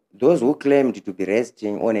 So those who claimed to be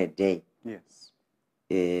resting on a day, Yes.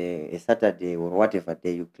 a Saturday or whatever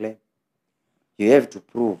day you claim, you have to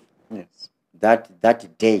prove Yes. that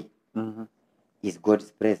that day Mhm. is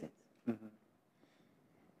God's presence. Mhm.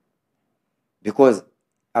 Because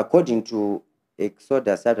according to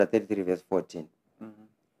Exodus chapter 33 verse 14,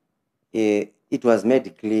 Mhm. it was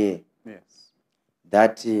made clear Yes.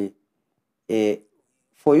 that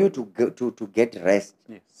for you to get rest,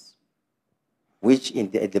 Yes. which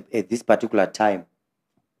at this particular time,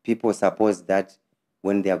 people suppose that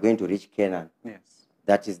when they are going to reach Canaan, Yes.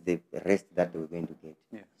 that is the rest that they were going to get.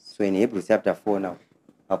 Yes. So in Hebrews chapter 4 now,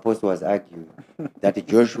 Apostle was arguing that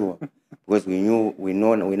Joshua, because we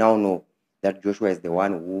now know that Joshua is the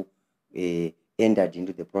one who entered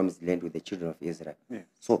into the promised land with the children of Israel. Yes.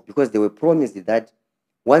 So because they were promised that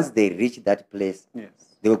once they reached that place, Yes.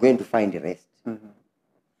 they were going to find rest. Mm-hmm.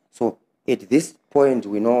 So at this point,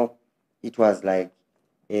 we know it was like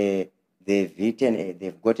they've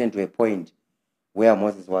gotten to a point where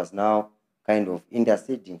Moses was now kind of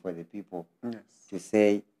interceding for the people Yes. to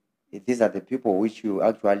say, these are the people which you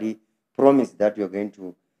actually promised that you're going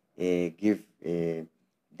to give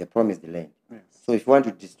the promised land. Yes. So if you want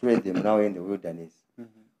to destroy them now in the wilderness,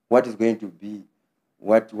 Mm-hmm. what is going to be,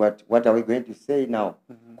 what are we going to say now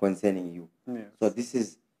Mm-hmm. concerning you? Yes. So this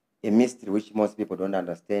is a mystery which most people don't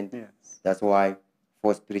understand. Yes. That's why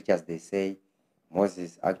false preachers, they say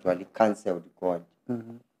Moses actually cancelled God.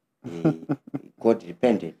 Mm-hmm. God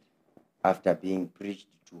repented after being preached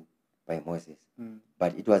to by Moses. Mm.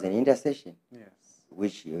 But it was an intercession Yes.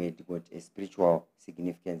 which it got a spiritual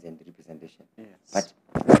significance and representation. Yes.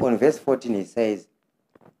 But on verse 14 it says,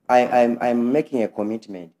 I'm making a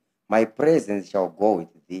commitment. My presence shall go with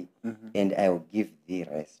thee, Mm-hmm. and I will give thee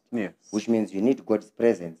rest. Yes. Which means you need God's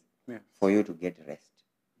presence Yes. for you to get rest.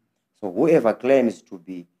 So whoever claims to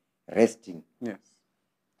be resting, Yes.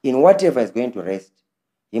 in whatever is going to rest,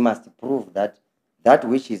 he must prove that that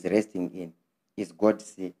which is resting in is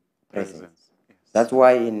God's presence. Yes. That's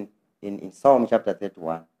why in Psalm chapter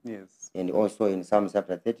 31, Yes. and also in Psalm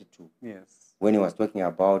chapter 32, Yes. when he was talking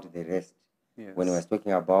about the rest, Yes. when he was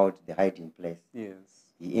talking about the hiding place, Yes.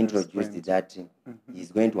 he introduced Verse 20. that Mhm.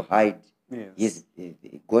 he's going to hide Yes. his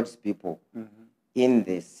God's people Mm-hmm. in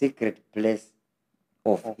the secret place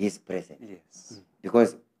of Oh. his presence. Yes.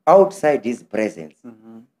 Because outside his presence,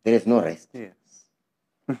 Mm-hmm. there is no rest. Yes.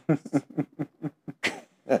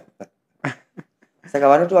 Saka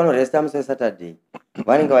vanoti vanoresta musi weSaturday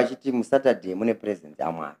vanenge vachiti muSaturday mune presence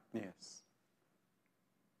yaMwari, Yes.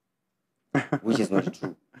 which is not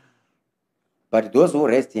true. But those who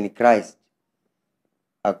rest in Christ,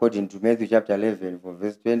 according to Matthew chapter 11 from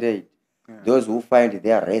verse 28, Yeah. those who find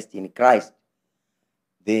their rest in Christ,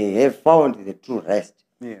 they have found the true rest.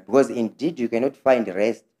 Yeah. Because indeed you cannot find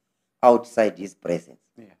rest outside his presence.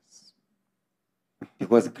 Yes.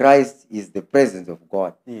 Because Christ is the presence of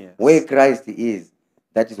God. Yes. Where Christ is,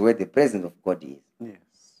 that is where the presence of God is.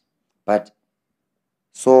 Yes. But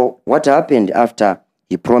so what happened after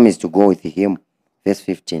he promised to go with him? Verse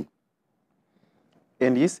 15.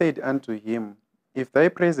 And he said unto him, If thy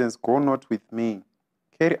presence go not with me,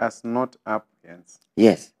 carry us not up hence.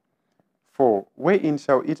 Yes. For wherein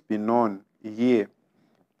shall it be known here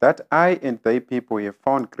that I and thy people have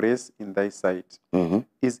found grace in thy sight? Mm-hmm.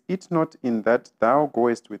 Is it not in that thou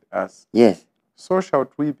goest with us? Yes. So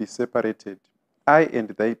shalt we be separated, I and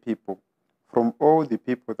thy people, from all the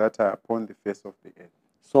people that are upon the face of the earth.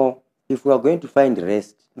 So if we are going to find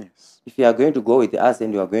rest, Yes. if you are going to go with us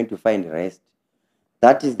and you are going to find rest,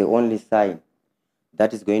 that is the only sign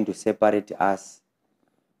that is going to separate us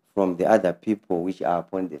from the other people which are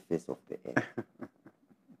upon the face of the earth.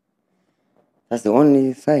 That's the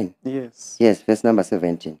only sign. Yes. Yes, verse number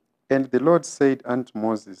 17. And the Lord said unto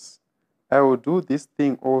Moses, I will do this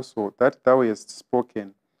thing also that thou hast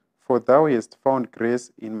spoken, for thou hast found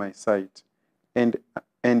grace in my sight, and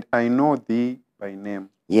I know thee by name.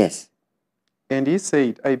 Yes. And he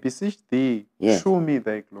said, I beseech thee, Yes. show me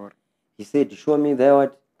thy glory. He said, show me thy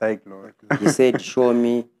what? Thy glory. He said, show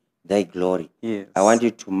me thy glory. Yes. I want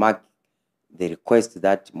you to mark the request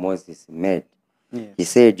that Moses made. Yes. He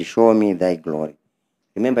said, show me thy glory.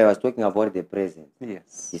 Remember, I was talking about the presence.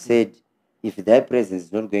 Yes. He said, if thy presence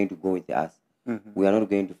is not going to go with us, Mm-hmm. we are not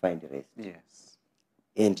going to find rest. Yes.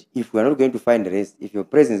 And if we are not going to find rest, if your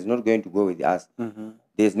presence is not going to go with us, Mm-hmm.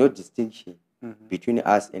 there is no distinction Mm-hmm. between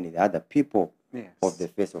us and the other people Yes. of the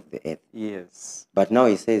face of the earth. Yes. But now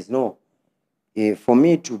he says, no, for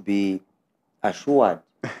me to be assured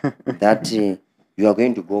that you are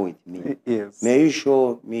going to go with me, Yes. may you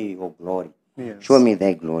show me your glory. Yes. Show me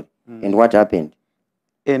thy glory. Mm. And what happened?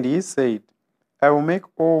 And he said, I will make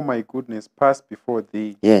all my goodness pass before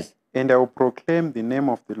thee, Yes. and I will proclaim the name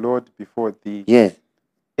of the Lord before thee, Yes.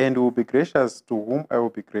 and will be gracious to whom I will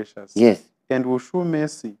be gracious, Yes. and will show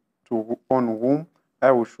mercy to on whom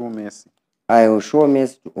I will show mercy. I will show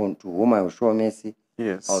mercy to whom I will show mercy.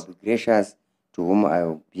 Yes. I will be gracious to whom I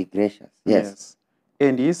will be gracious. Yes.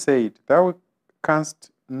 And he said, Thou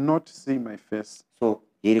canst not see my face. So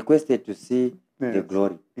he requested to see the Yes.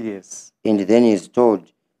 glory. Yes. And then he is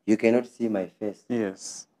told, you cannot see my face.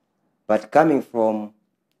 Yes. But coming from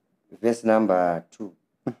verse number 2,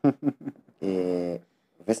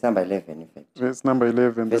 verse number 11, in fact. Verse number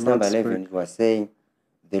 11. Verse the Lord number 11, it was saying,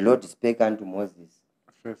 the Lord spake unto Moses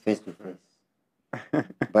face to face.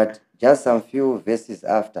 But just some few verses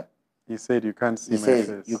after, He said, you can't see he my says,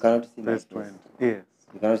 face. you cannot see my Verse face. 20. Yes.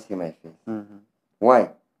 You cannot see my face. Mhm. Why?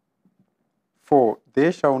 For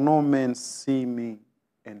there shall no man see me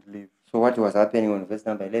and live. So what was happening on verse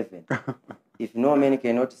number 11? If no man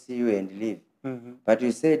cannot see you and live. Mhm. But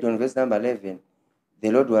you said on verse number 11,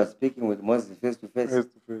 the Lord was speaking with Moses face to face, Face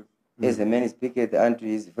to face. as a man speaketh unto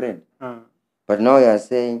his friend. Uh, But now you are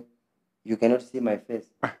saying, you cannot see my face.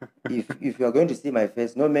 If you are going to see my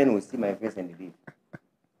face, no man will see my face and live.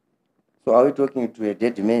 So are we talking to a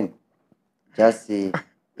dead man? Just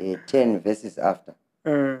 10 verses after.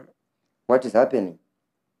 What is happening?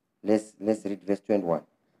 Let's read verse 21.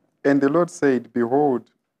 And the Lord said, behold,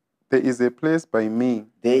 there is a place by me.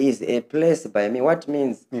 There is a place by me. What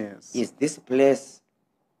means Yes. is this place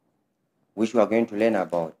which we are going to learn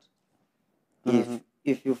about?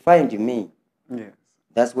 If you find me, Yes.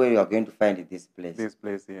 that's where you are going to find this place. This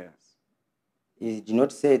place, yes. He did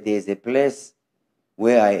not say there is a place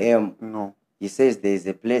where I am. No. He says there is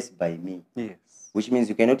a place by me, Yes. which means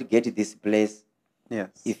you cannot get this place Yes.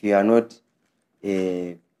 if you are not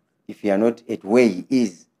at where he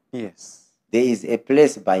is. Yes. There is a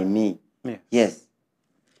place by me. Yes. Yes.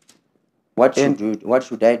 What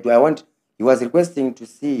should I do? He was requesting to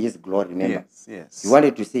see his glory, remember? Yes. Yes. He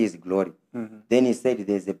wanted to see his glory. Mhm. Then he said,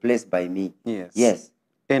 there is a place by me. Yes. Yes.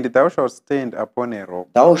 And thou shalt stand upon a rock.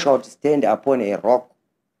 Thou shalt stand upon a rock.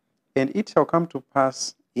 And it shall come to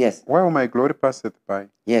pass, Yes. while my glory passeth by,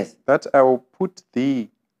 Yes. that I will put thee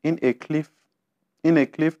in a cleft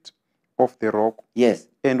of the rock, Yes.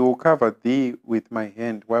 and will cover thee with my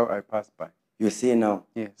hand while I pass by. You see now.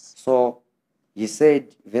 Yes. So he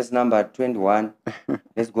said, verse number 21.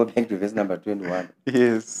 Let's go back to verse number 21.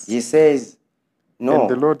 Yes. He says, no. And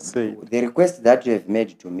the Lord said, the request that you have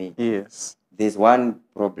made to me, yes. there's one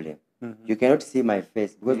problem. Mhm. You cannot see my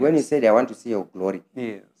face. Because when you Yes. said, I want to see your glory,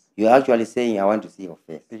 Yes. you're actually saying, I want to see your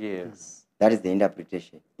face. Yes. That is the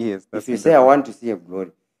interpretation. Yes. If you say, I want to see your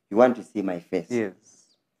glory, you want to see my face. Yes.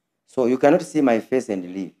 So you cannot see my face and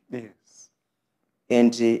live. Yes.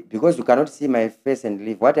 And because you cannot see my face and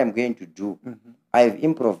live, what I'm going to do, I've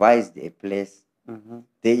improvised a place.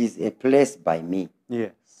 There is a place by me.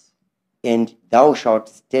 Yes. And thou shalt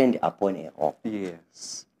stand upon a rock.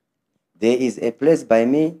 Yes. There is a place by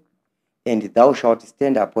me, and thou shalt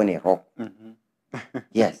stand upon a rock.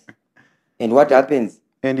 Yes. And what happens?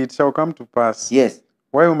 And it shall come to pass, Yes.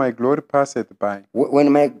 while my glory passeth by,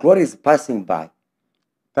 When my glory is passing by,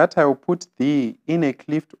 that I will put thee in a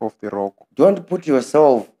cleft of the rock. don't put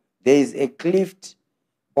yourself, there is a cleft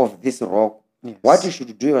of this rock. Yes. What you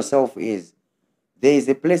should do yourself is, there is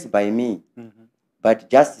a place by me, but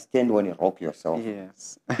just stand on a rock yourself.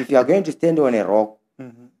 Yes. If you are going to stand on a rock,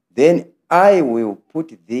 then I will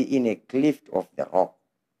put thee in a cleft of the rock.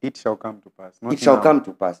 It shall come to pass. Not It shall now. come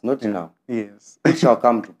to pass, not now. Yes. It shall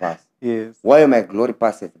come to pass, Yes. while my glory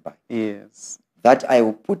passeth by, Yes. that I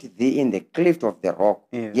will put thee in the cleft of the rock.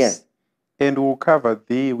 Yes. Yes. And will cover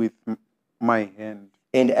thee with my hand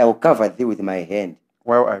And I will cover thee with my hand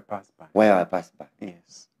while I pass by. while I pass by.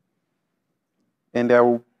 Yes. And I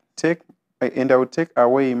will take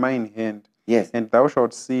away mine hand, Yes. and thou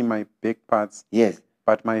shalt see my back parts, Yes.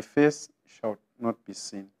 but my face shall not be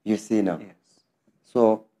seen. You see now. Yes.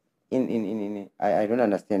 So, I don't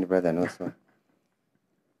understand, brother Nelson.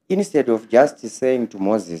 Instead of just saying to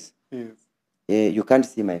Moses, Yes. you can't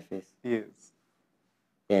see my face, Yes.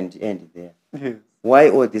 and end there. Yes. Why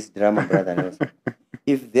all this drama, brother Nelson?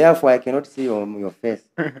 If therefore I cannot see your face,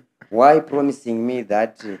 why promising me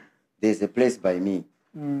that there's a place by me?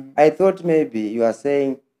 I thought maybe you are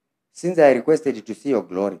saying, since I requested to see your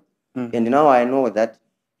glory, and now I know that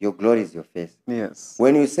your glory is your face. Yes.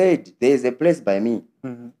 When you said there is a place by me,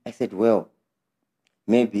 I said, well,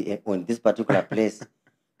 maybe on this particular place,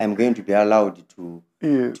 I'm going to be allowed to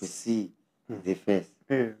see the face.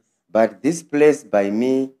 Yes. But this place by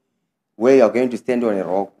me, where you are going to stand on a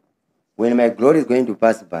rock, when my glory is going to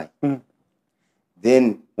pass by,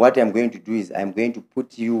 then what I'm going to do is I'm going to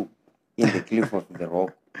put you in the cliff of the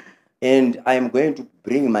rock, and I'm going to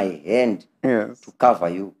bring my hand Yes. to cover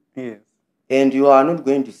you. Yes. And you are not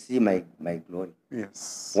going to see my glory.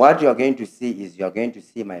 Yes. What you are going to see is you are going to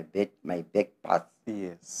see my back parts,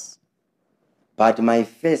 Yes. but my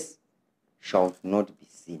face shall not be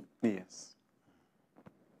seen. Yes.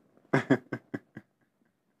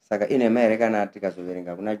 Saka ine maereka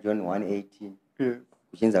tikazverenga kuna John 1:18. Yes.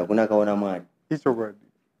 Kuchinzi hakuna akaona Mwari. Ichokwadi.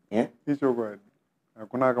 Yeah? Ichokwadi.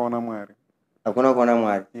 Hakuna akaona Mwari. Hakuna kuona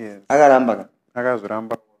Mwari. Yes. Akaramba ka.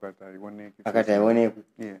 Akazoramba akati haioneki. Akati haionekwi.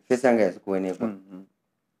 Yes. Face anga haisi kuonekwa. Mhm.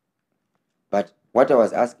 But what I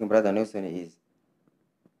was asking Brother Nelson is,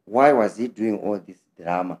 why was he doing all this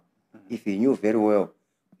drama if he knew very well?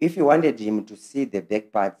 If he wanted him to see the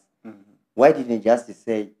back parts, why didn't he just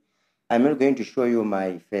say, I'm not going to show you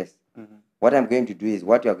my face. What I'm going to do is,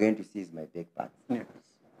 what you are going to see is my back parts. Yes.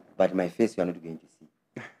 But my face you are not going to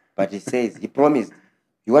see. But he says, he promised,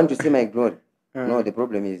 you want to see my glory? No, the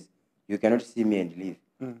problem is, you cannot see me and live.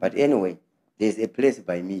 But anyway, there's a place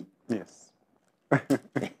by me. Yes.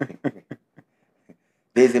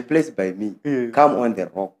 There's a place by me. Yes. Come on the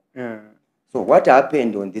rock. Yeah. So what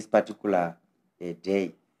happened on this particular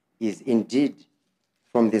day is indeed,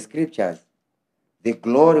 from the scriptures, the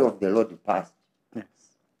glory of the Lord passed. Yes.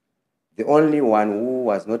 The only one who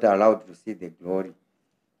was not allowed to see the glory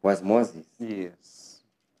was Moses, Yes.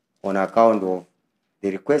 on account of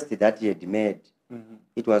the request that he had made.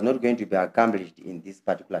 It was not going to be accomplished in this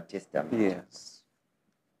particular testament. Yes.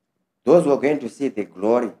 Those who are going to see the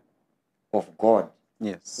glory of God,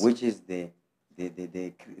 Yes. which is the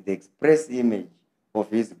express image of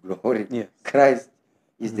his glory. Yes. Christ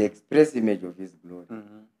is the express image of his glory.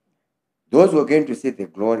 Those who are going to see the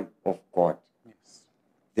glory of God, Yes.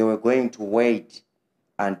 they were going to wait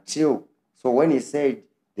until, so when he said,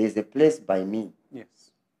 there's a place by me,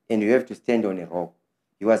 Yes. and you have to stand on a rock,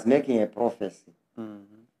 he was making a prophecy.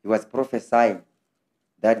 He was prophesying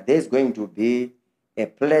that there's going to be a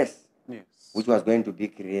place Yes. which was going to be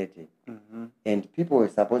created. And people were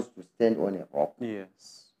supposed to stand on a rock.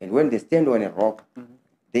 Yes. And when they stand on a rock,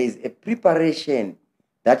 there is a preparation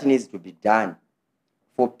that needs to be done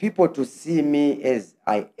for people to see me as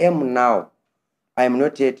I am now. I am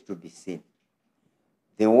not yet to be seen.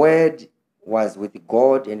 The Word was with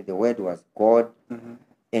God, and the Word was God,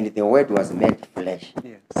 and the Word was made flesh.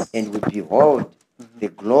 Yes. And we behold the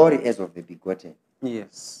glory as of the begotten.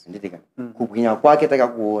 Yes. Nditeka kubwinya kwake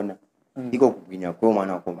takakuona iko kubwinya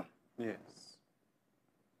kwemwana wakomana. Yes.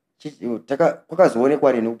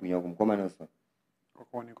 Kwakazoonekwa rini kubwinya kwomukomana usoni?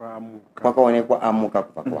 Kwakaonekwa amuka. Kwakaonekwa amuka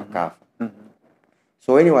kubva kuvakafa.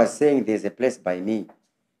 So when he was saying there's a place by me,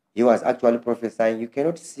 he was actually prophesying you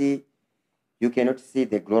cannot see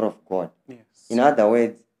the glory of God. Yes. In other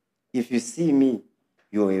words, if you see me,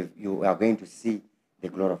 you are going to see the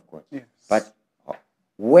glory of God. Yes. But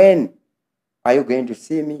when are you going to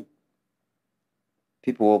see me?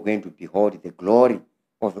 People are going to behold the glory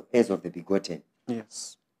as of the begotten.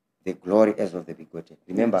 Yes. The glory as of the begotten.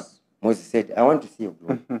 Remember, Yes. Moses said, I want to see your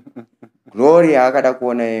glory. Glory yaakada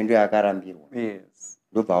kuona yeye ndio yakarambirwa. Yes.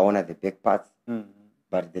 Ndobva aona the back parts.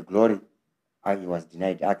 But the glory, he was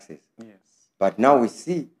denied access. Yes. But now we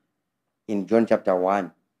see in John chapter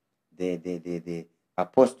 1, the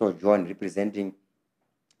Apostle John representing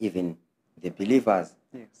even the believers,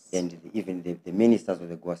 Yes. and even the ministers of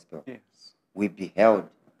the gospel. Yes. We beheld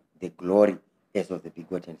the glory as of the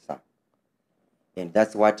begotten Son. And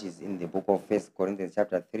that's what is in the book of 1 Corinthians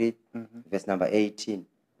chapter 3, verse number 18.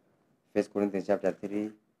 1 Corinthians chapter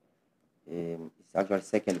 3, it's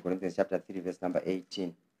actually 2 Corinthians chapter 3, verse number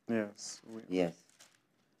 18. Yes. Yes.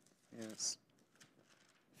 Yes.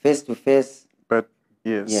 Face to face. But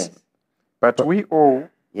yes. Yes. But we all,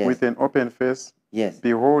 Yes. with an open face, Yes.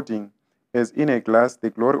 beholding as in a glass the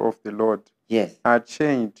glory of the Lord, Yes. are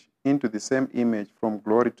changed into the same image from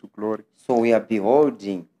glory to glory. So we are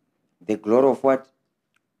beholding the glory of what?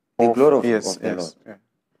 The glory of yes, the yes, Lord. yeah.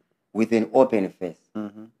 With an open face.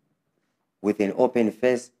 With an open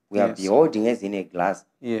face, we are Yes. beholding as in a glass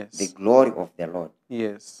Yes. the glory of the Lord.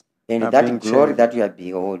 Yes. And Are that being glory changed. that we are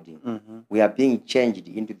beholding, we are being changed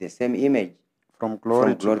into the same image From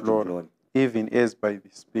glory, from glory to glory, to glory, even as by the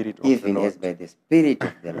Spirit of even the Lord. as by the Spirit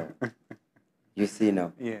of the Lord. You see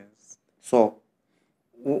now? Yes. So,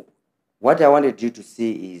 what I wanted you to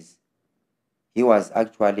see is he was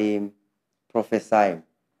actually prophesying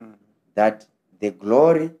that the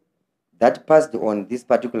glory that passed on this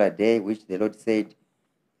particular day, which the Lord said,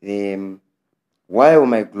 while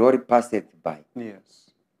my glory passeth by,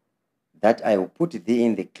 Yes. that I will put thee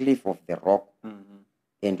in the cliff of the rock,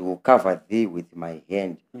 and will cover thee with my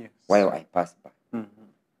hand Yes. while I pass by.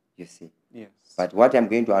 You see? Yes. But what I'm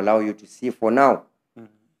going to allow you to see for now,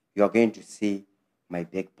 you are going to see my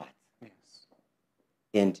back part. Yes.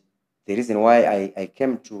 And the reason why I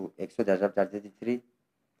came to Exodus chapter 33,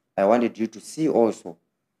 I wanted you to see also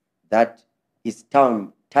that it's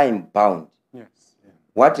time bound. Yes.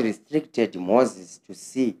 What restricted Moses to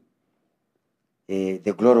see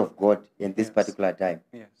the glory of God in this Yes. particular time?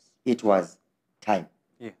 Yes. It was time.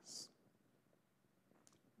 Yes.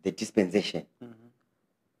 the dispensation.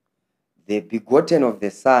 The begotten of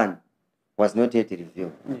the Son was not yet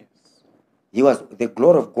revealed. Yes. The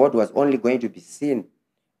glory of God was only going to be seen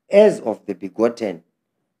as of the begotten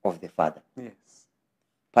of the Father. Yes.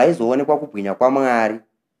 Paizoonekwa kubwinya kwaMwari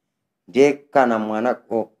ndekana mwana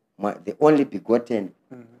the only begotten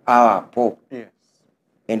avapo. Yes.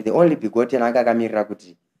 And the only begotten akakamirira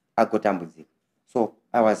kuti agotambudzika. So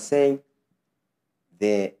I was saying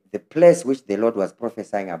the place which the Lord was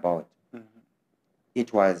prophesying about,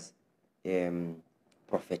 it was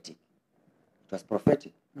prophetic. It was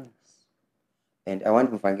prophetic. Yes. And I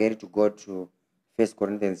want Mfangeri to go to 1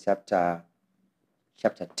 Corinthians chapter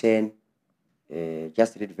 10.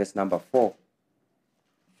 Just read verse number 4.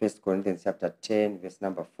 1 Corinthians chapter 10, verse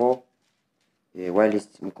number 4. While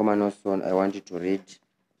it's Mkomanoson, I want you to read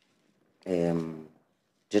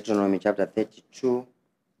Deuteronomy chapter 32.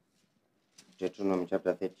 Deuteronomy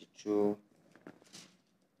chapter 32.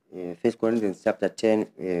 1 Corinthians chapter 10,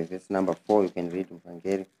 verse number 4. You can read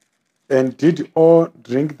Mfangeri. And did all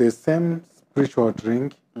drink the same spiritual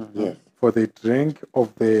drink? Yes. For they drank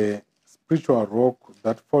of the spiritual rock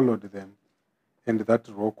that followed them, and that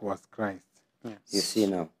rock was Christ. Yes. You see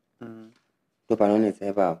now.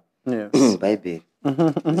 Topanonetsa ipapo. Yes. Bible.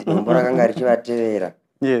 Zidombo rakanga richivatevera.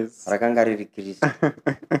 Yes. Rakanga riri Kristu.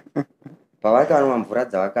 Pavakanwa mvura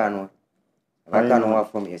dzavakanwa, vakanwa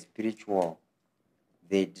from a spiritual.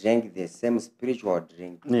 They drank the same spiritual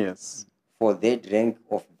drink. Yes. For they drank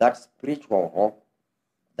of that spiritual rock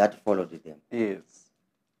that followed them. Yes.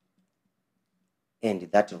 And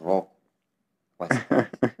that rock was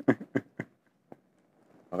Christ.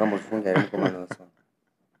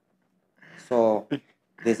 So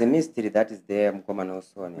there's a mystery that is there,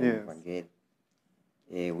 Mkomanoson and Yes.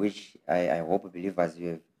 Mfangeri, which I hope believers you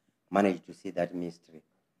have managed to see that mystery.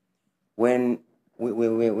 When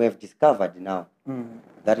we have discovered now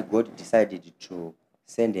that God decided to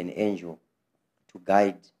send an angel to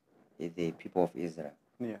guide the people of Israel.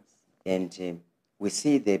 Yes. And we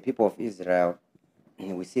see the people of Israel,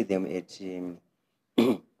 we see them at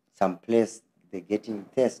some place, they're getting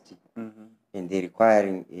thirsty and they're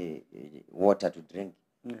requiring water to drink.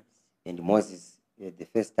 Yes. And Moses, the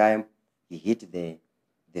first time, he hit the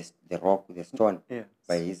rock, the stone, Yes.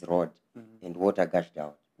 by his rod, and water gushed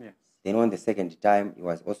out. Yes. Then on the second time, he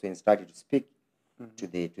was also instructed to speak to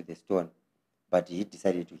the stone, but he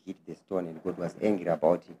decided to hit the stone, and God was angry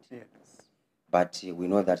about it. Yes. But we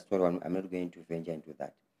know that story. I'm not going to venture into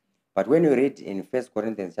that. But when we read in 1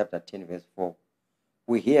 Corinthians chapter 10, verse 4,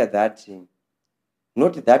 we hear that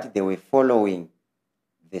not that they were following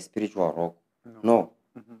the spiritual rock. No.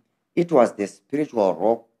 It was the spiritual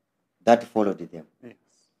rock that followed them. Yes.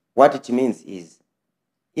 What it means is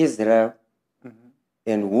Israel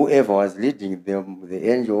and whoever was leading them, the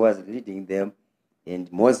angel was leading them, and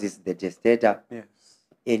Moses, the testator.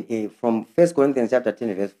 Yes. From 1 Corinthians chapter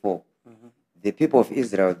 10, verse 4, the people of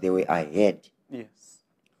Israel, they were ahead Yes.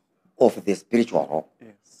 of the spiritual rock.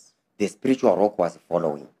 Yes. The spiritual rock was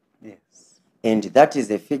following. Yes. And that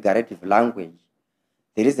is a figurative language.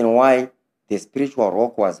 The reason why the spiritual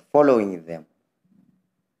rock was following them,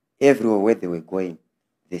 everywhere where they were going,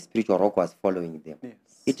 the spiritual rock was following them.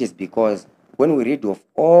 Yes. It is because when we read of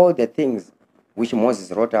all the things which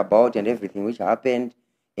Moses wrote about and everything which happened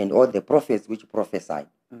and all the prophets which prophesied,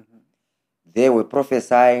 they were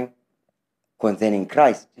prophesying concerning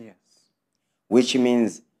Christ. Yes. Which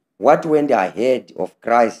means what went ahead of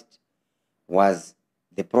Christ was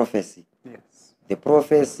the prophecy. Yes. The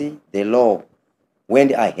prophecy, the law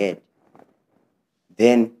went ahead.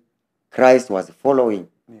 Then Christ was following.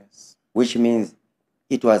 Yes. Which means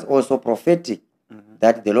it was also prophetic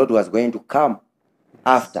that the Lord was going to come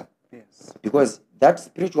after. Yes. Because that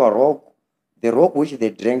spiritual rock, the rock which they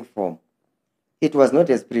drank from, it was not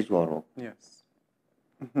a spiritual rock. Yes.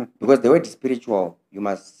 Because the word spiritual, you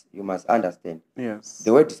must understand. Yes.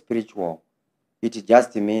 The word spiritual, it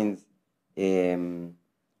just means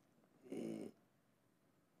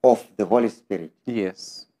of the Holy Spirit.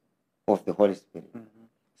 Yes. Of the Holy Spirit.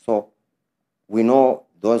 So we know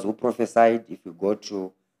those who prophesied. If you go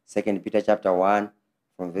to 2 Peter chapter 1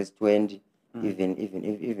 from verse 20,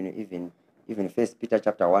 even 1 Peter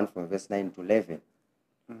chapter 1 from verse 9 to 11,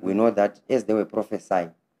 we know that as they were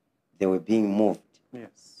prophesying, they were being moved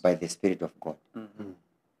by the Spirit of God.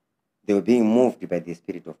 They were being moved by the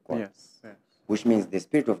Spirit of God. Yes. Yes. Which means the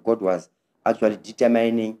Spirit of God was actually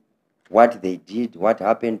determining what they did, what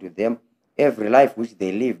happened to them, every life which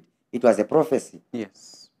they lived. It was a prophecy.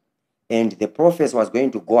 Yes. And the prophet was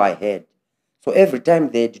going to go ahead. So every time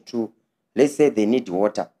they had to, let's say they need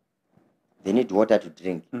water to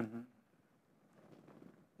drink.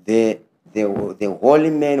 the holy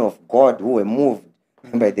men of God who were moved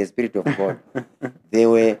by the Spirit of God, they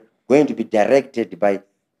were going to be directed by,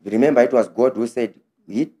 remember it was God who said,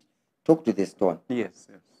 he talked to the stone. Yes.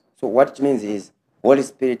 So what it means is Holy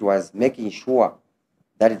Spirit was making sure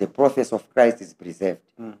that the process of Christ is preserved.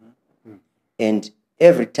 And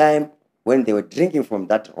every time when they were drinking from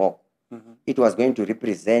that rock, it was going to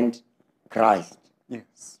represent Christ,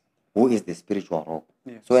 Yes. who is the spiritual rock.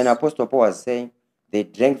 Yes. So when Apostle Paul was saying they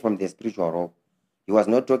drank from the spiritual rock, he was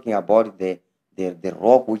not talking about the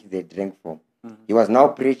rock which they drank from. He was now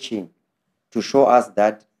preaching to show us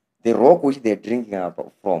that the rock which they're drinking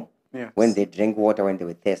from, Yes. when they drank water, when they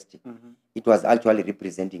were thirsty, it was actually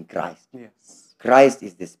representing Christ. Yes. Christ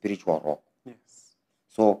is the spiritual rock. Yes.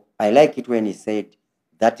 So I like it when he said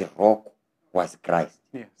that the rock was Christ.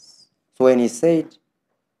 Yes. So when he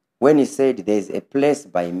said there's a place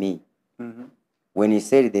by me, when he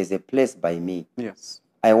said there's a place by me, Yes.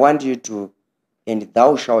 I want you to, and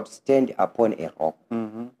thou shalt stand upon a rock.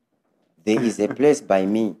 There is a place by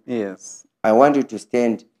me. Yes. I want you to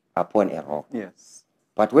stand upon a rock. Yes.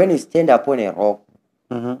 But when you stand upon a rock,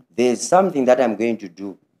 there's something that I'm going to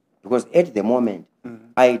do. Because at the moment,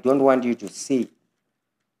 I don't want you to see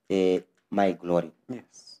my glory.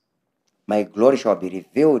 Yes. My glory shall be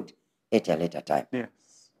revealed at a later time. Yes.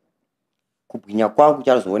 Kubwinya kwangu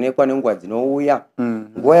kuchazoonekwa nenguva dzinouya.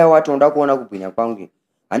 Nguva yawati unoda kuona kubwinya kwangu,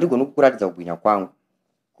 handigoni kukuratidza kubwinya kwangu.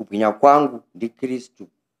 Kubwinya kwangu ndiKristu.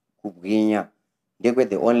 Kubwinya ndekwe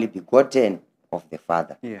the only begotten of the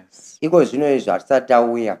Father. Yes. Iko zvino izvi hatisati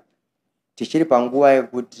tauya, tichiri panguva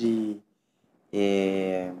yekuti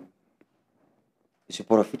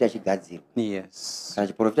chiprofita chigadzirwa. Yes. Kana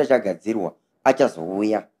chiprofita chagadzirwa,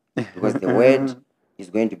 achazouya, because the word is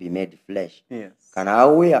going to be made flesh. Yes. Kana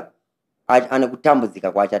auya, ane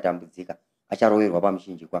kutambudzika kwaachatambudzika, acharoverwa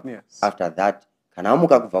pamuchinjikwa. Yes. After that, kana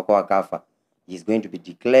amuka kubva kwawakafa, he is going to be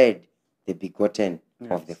declared the begotten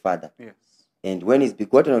of the Father. Yes. And when he's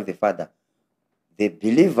begotten of the Father, the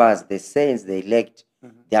believers, the saints, the elect,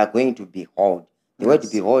 they are going to behold. The word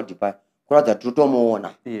behold, kuratidza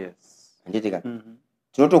totomuona. Yes. Handitika?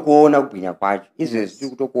 Tinotokuona kubwinya kwacho. Izvezvi tiri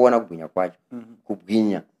kutokuona kubwinya kwacho.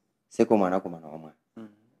 Kubwinya sekomwanakomana wamwari.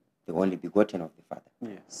 The only begotten of the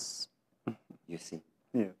Father. Yes. You see?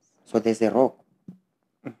 Yes. So there's a rock.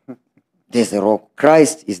 There's a rock.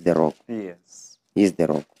 Christ is the rock. Yes. He is the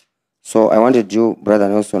rock. So I wanted you, Brother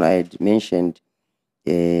Nelson, I had mentioned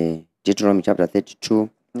Deuteronomy chapter 32.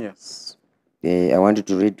 Yes. I wanted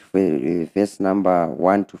to read verse number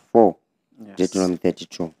 1 to 4. Yes. Deuteronomy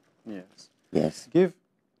 32. Yes. Yes.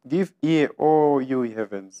 Give ear, O you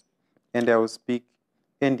heavens, and I will speak,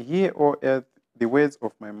 and hear, O earth, the words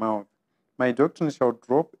of my mouth. My doctrine shall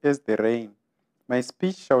drop as the rain, my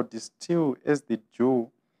speech shall distill as the dew,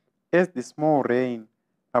 as the small rain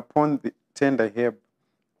upon the tender herb,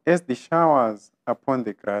 as the showers upon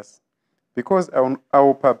the grass. Because I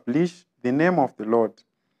will publish the name of the Lord.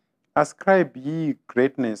 Ascribe ye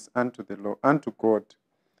greatness unto the Lord, unto God.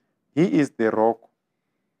 He is the rock.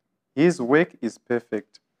 His work is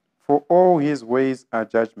perfect, for all his ways are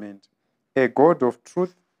judgment. A God of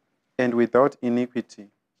truth and without iniquity,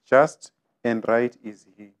 just and right is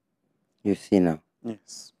he. You see now.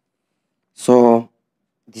 Yes. So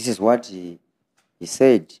this is what he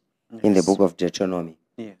said in the Yes. book of Deuteronomy.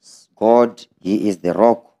 Yes. God, he is the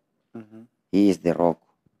rock. He is the rock.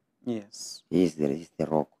 Yes. He is the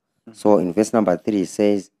rock. So in verse number 3, it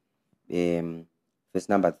says, verse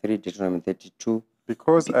number 3, Deuteronomy 32.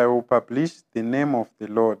 Because I will publish the name of the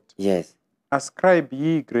Lord. Yes. Ascribe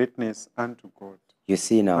ye greatness unto God. You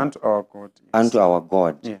see now. Unto our God. Yes. Unto our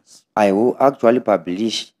God. Yes. I will actually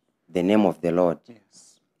publish the name of the Lord.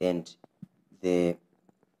 Yes. And the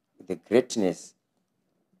greatness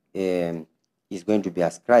is going to be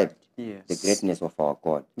ascribed. Yes. The greatness of our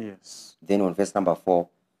God. Yes. Then on verse number 4,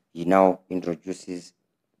 he now introduces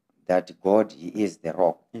that God, he is the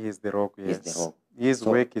rock. He is the rock, yes. He is the rock. His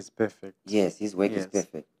work is perfect. Yes, his work is Yes.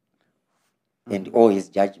 perfect. And all his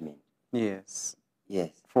judgment. Yes. Yes.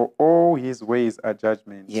 For all his ways are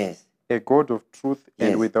judgment. Yes. A God of truth and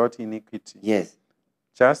Yes. without iniquity. Yes.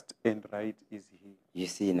 Just and right is he. You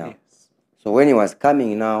see now. Yes. So when he was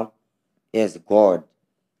coming now as God,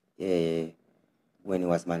 when he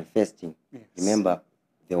was manifesting, Yes. remember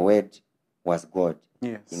the word was God.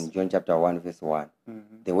 Yes. In John chapter 1 verse 1.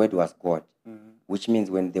 Mhm. The word was God. Mhm. Which means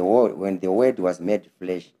when the word was made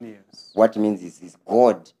flesh, Yes. what means is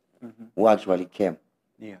God Mhm. who actually came.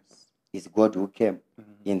 Yes. It's God who came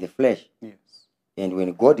in the flesh. Yes. And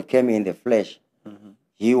when God came in the flesh,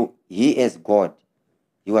 he as God,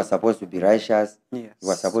 he was supposed to be righteous, Yes. he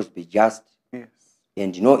was supposed to be just, Yes.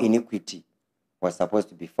 and no iniquity was supposed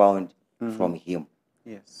to be found from him.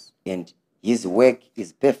 Yes. And his work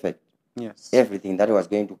is perfect. Yes. Everything that was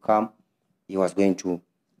going to come, he was going to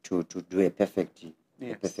do a perfect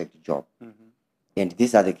job. And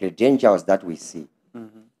these are the credentials that we see.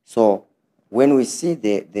 So when we see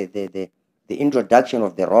the introduction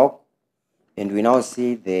of the rock, and we now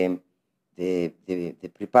see the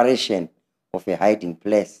preparation of a hiding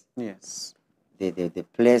place, Yes. the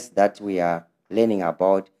place that we are learning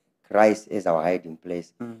about, Christ as our hiding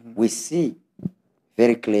place, we see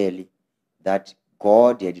very clearly that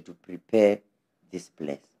God had to prepare this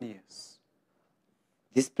place. Yes.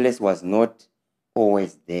 This place was not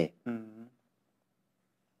always there.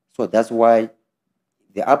 So that's why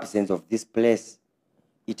the absence of this place,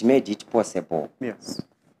 it made it possible Yes.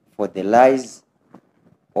 for the lies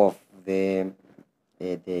of the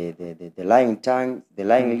lying tongues, the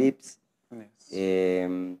lying lips, Yes.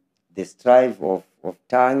 the strife of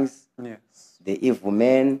tongues, Yes. the evil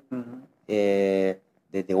men, the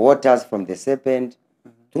waters from the serpent.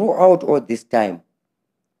 Throughout all this time,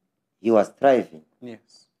 he was thriving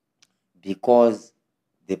Yes. because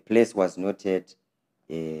the place was not yet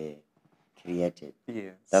created.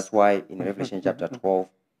 Yes. That's why in Revelation chapter 12,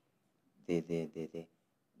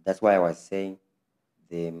 that's why I was saying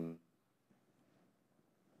the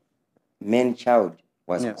man child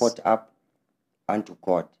was Yes. caught up unto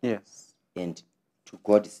God Yes. and to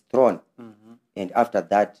God's throne. And after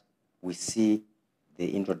that, we see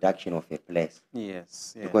the introduction of a place.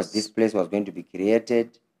 Yes. Because this place was going to be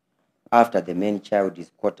created after the man child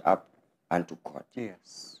is caught up unto God.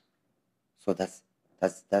 Yes. So that's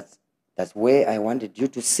where I wanted you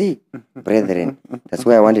to see, brethren. That's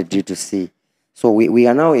where I wanted you to see. So we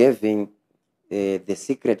are now having the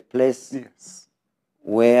secret place Yes.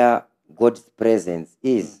 where God's presence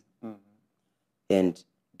is. And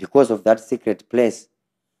because of that secret place,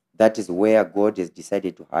 that is where God has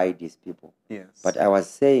decided to hide his people. Yes. But I was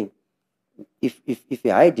saying, if a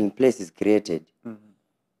hiding place is created,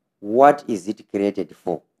 what is it created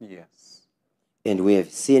for? Yes. And we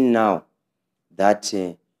have seen now that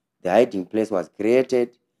the hiding place was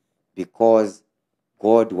created because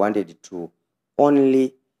God wanted to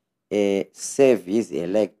only save his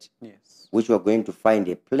elect, Yes. which were going to find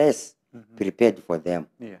a place prepared for them.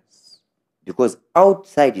 Yes. Because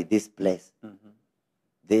outside this place,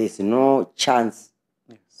 there is no chance,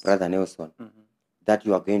 Yes. Brother Nelson, that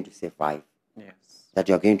you are going to survive, Yes. that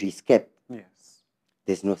you are going to escape. Yes.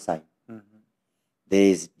 There's no sign.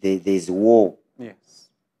 There is war. Yes.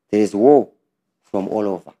 There is war from all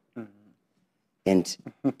over. And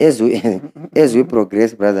as we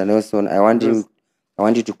progress, Brother Nelson, I want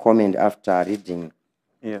you to comment after reading.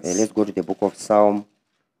 Yes. Let's go to the book of Psalm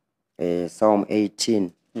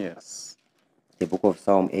 18. Yes. The book of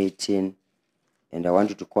Psalm 18. And I want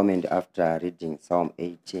you to comment after reading Psalm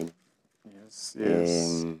 18. Yes.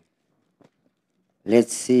 Yes.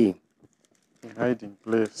 Let's see. A hiding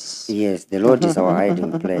place. Yes, the Lord is our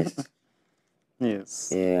hiding place.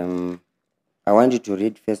 Yes. I want you to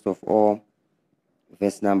read first of all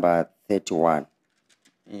verse number 31.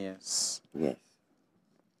 Yes. Yes.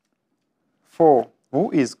 For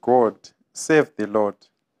who is God save the Lord?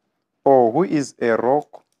 Or who is a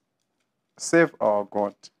rock save our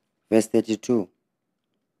God? Verse 32.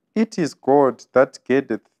 It is God that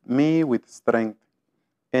guideth me with strength,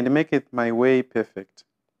 and maketh my way perfect.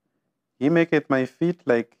 He maketh my feet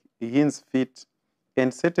like hinds' feet,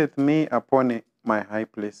 and setteth me upon my high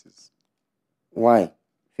places. Why?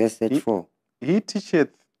 Verse 34. He teacheth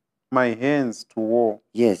my hands to war,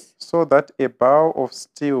 Yes. so that a bow of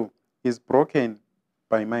steel is broken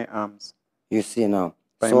by my arms. You see now.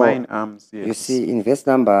 By mine arms, yes. You see, in verse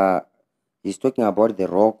number, he's talking about the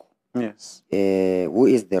rock. Yes. Who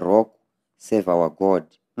is the rock? Save our God.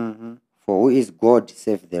 Mm-hmm. For who is God?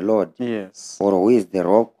 Save the Lord. Yes. Or who is the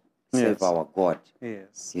rock? Save Yes. our God.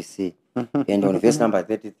 Yes. You see. And on verse number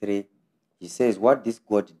 33, he says what this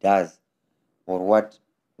God does, or what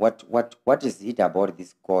is it about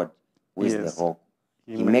this God who is Yes. the rock?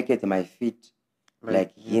 He maketh my feet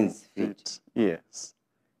like hinds' feet. Yes.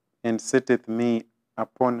 And setteth me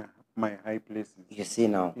upon my high places. You see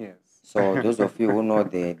now. Yes. So those of you who know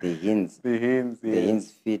the hinds, The hinds, yes. the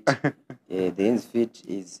hinds feet, the hinds feet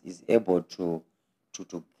is able to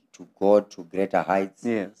go to greater heights.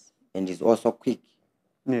 Yes. And is also quick.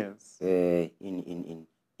 Yes. In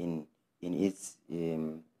its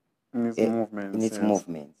movements. in its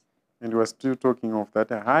movements. And we are still talking of that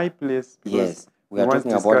high place because yes, we are once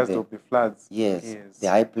talking about discussed of the floods. Yes, the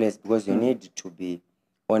high place, because you need to be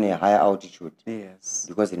on a higher altitude. Yes.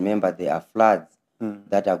 Because remember, there are floods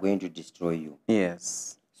that are going to destroy you.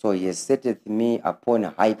 Yes. So he has setteth me upon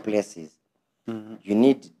high places. you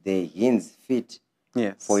need the hinds feet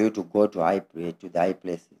Yes. for you to go to the high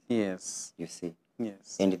places. Yes. You see.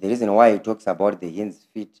 Yes. And the reason why he talks about the hinds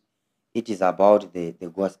feet, it is about the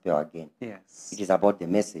gospel again. Yes. It is about the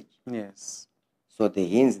message. Yes. So the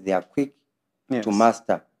hinds, they are quick Yes. to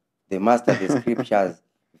master. They master the scriptures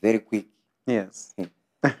very quick. Yes.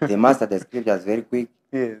 They master the scriptures very quick.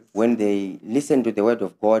 Yes. When they listen to the word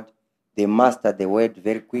of God, they master the word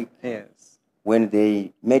very quick. Yes. When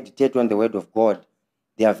they meditate on the word of God,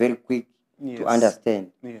 they are very quick Yes. to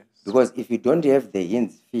understand. Yes. Because if you don't have the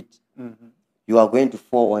hinds feet, Mm-hmm. you are going to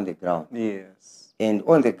fall on the ground. Yes. And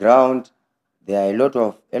on the ground, there are a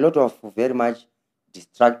lot of very much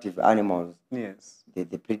destructive animals, Yes. the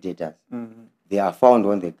predators. Mm-hmm. They are found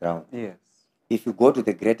on the ground. Yes. If you go to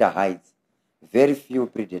the greater heights, very few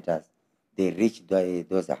predators, they reach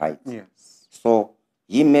those heights. Yes. So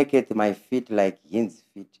he maketh my feet like hinds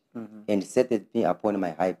feet, Mm-hmm. and setteth me upon my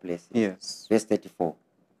high places. Yes. Verse 34.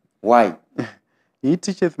 Why? He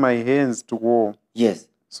teacheth my hands to war, Yes.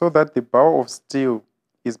 so that the bow of steel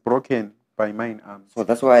is broken by mine arms. So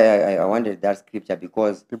that's why I wanted that scripture,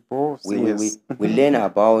 because The bow of we learn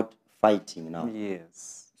about fighting now.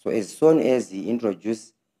 Yes. So as soon as he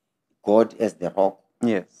introduced God as the rock,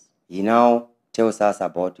 Yes. he now tells us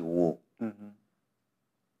about war. Mm-hmm.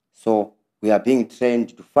 So we are being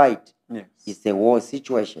trained to fight. Yes. It's a war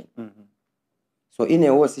situation. Mm-hmm. So in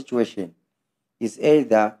a war situation, it's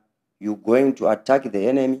either you're going to attack the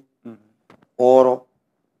enemy, Mm-hmm. or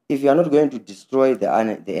if you are not going to destroy the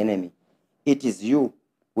enemy, it is you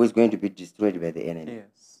who is going to be destroyed by the enemy.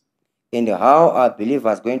 Yes. And how are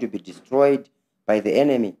believers going to be destroyed by the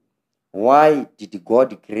enemy? Why did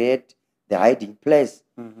God create the hiding place?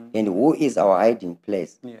 Mm-hmm. And who is our hiding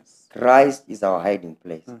place? Yes. Christ is our hiding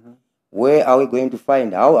place. Mm-hmm. Where are we going to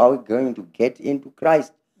find? How are we going to get into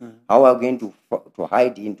Christ? Mm-hmm. How are we going to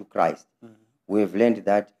hide into Christ? Mm-hmm. We have learned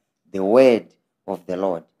that the word of the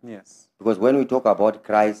Lord. Yes. Because when we talk about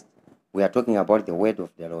Christ, we are talking about the word of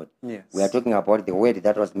the Lord. Yes. We are talking about the word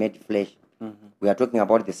that was made flesh. Mm-hmm. We are talking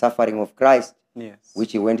about the suffering of Christ, Yes.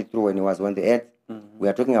 which he went through when he was on the earth. Mm-hmm. We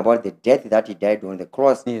are talking about the death that he died on the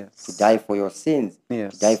cross, Yes. to die for your sins,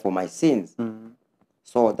 Yes. to die for my sins. Mm-hmm.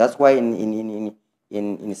 So that's why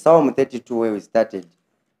in Psalm 32, where we started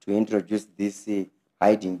to introduce this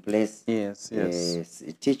hiding place Yes. Yes.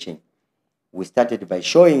 teaching, we started by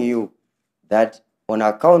showing you that on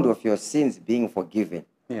account of your sins being forgiven,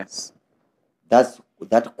 Yes.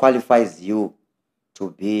 that qualifies you to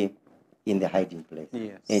be in the hiding place.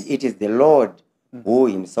 Yes. And it is the Lord Mm-hmm. who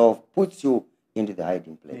himself puts you into the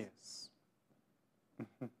hiding place. Yes.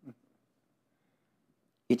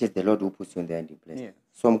 It is the Lord who puts you in the hiding place. Yes.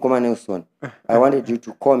 So Mkoma Nelson, I wanted you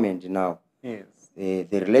to comment now Yes. the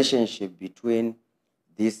relationship between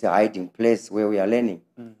this hiding place where we are learning.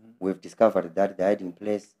 Mm-hmm. We've discovered that the hiding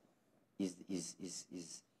place is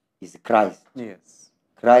Christ. Yes.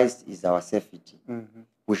 Christ is our safety. Mm-hmm.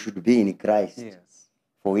 We should be in Christ Yes.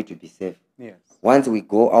 for we to be safe. Yes. Once we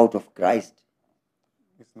go out of Christ,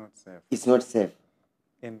 It's not safe. it's not safe.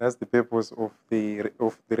 And that's the purpose of the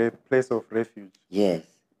place of refuge. Yes.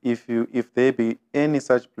 If there be any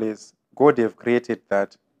such place, God have created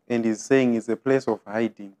that, and is saying it's a place of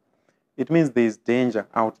hiding. It means there is danger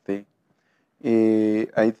out there.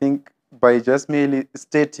 I think by just merely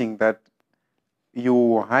stating that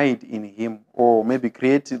you hide in Him, or maybe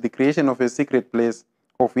create the creation of a secret place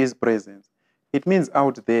of His presence, it means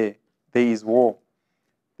out there is war,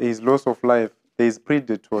 there is loss of life, there is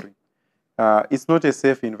predatory. It's not a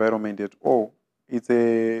safe environment at all. It's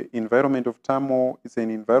an environment of turmoil. It's an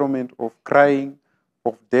environment of crying,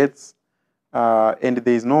 of deaths, and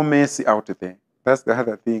there is no mercy out there. That's the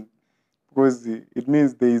other thing, because it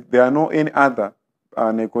means there are no any other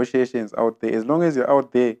negotiations out there. As long as you're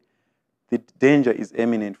out there, the danger is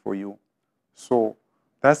imminent for you. So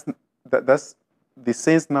that's the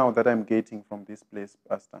sense now that I'm getting from this place,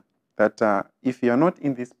 Pastor. That if you are not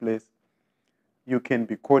in this place, you can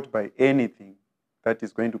be caught by anything that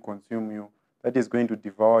is going to consume you, that is going to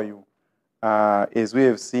devour you. As we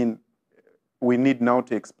have seen, we need now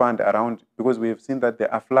to expand around, because we have seen that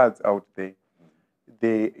there are floods out there.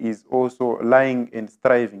 There is also lying and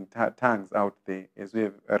striving tongues out there, as we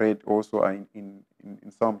have read also in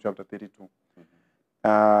Psalm chapter 32.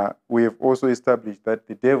 We have also established that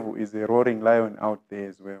the devil is a roaring lion out there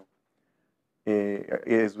as well,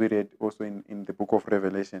 as we read also in the book of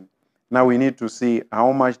Revelation. Now we need to see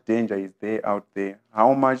how much danger is there out there.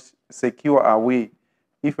 How much secure are we?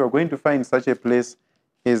 If we're going to find such a place,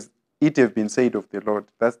 as it have been said of the Lord,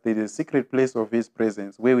 that's the secret place of His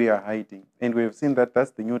presence where we are hiding. And we have seen that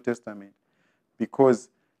that's the New Testament, because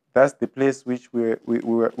That's the place which we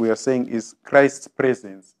are saying is Christ's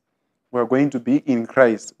presence. We are going to be in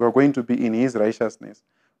Christ. We are going to be in His righteousness.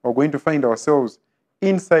 We are going to find ourselves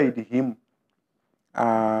inside Him.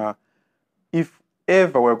 If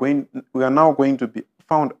ever we are now going to be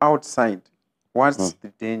found outside, what's the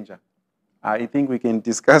danger? I think we can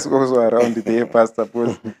discuss also around there, Pastor,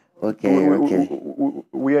 because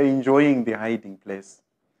we are enjoying the hiding place.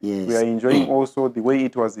 Yes. We are enjoying also the way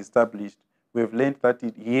it was established. We have learned that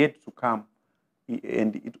it had to come,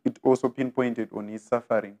 and it also pinpointed on His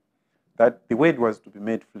suffering, that the Word was to be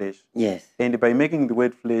made flesh. Yes. And by making the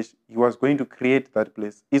Word flesh, He was going to create that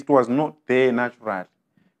place. It was not there natural,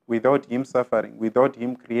 without Him suffering, without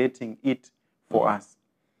Him creating it for us.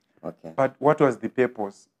 Okay. But what was the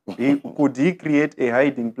purpose? Could He create a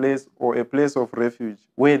hiding place or a place of refuge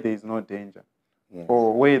where there is no danger? Yes.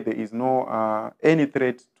 Or where there is no any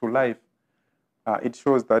threat to life? It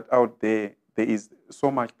shows that out there is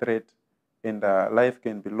so much threat, and life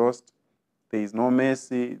can be lost. There is no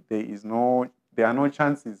mercy. There are no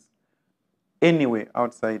chances anywhere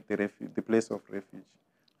outside the place of refuge.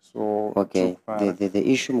 So okay, the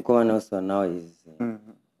issue going also now is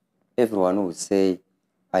everyone will say,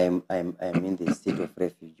 I am in the state of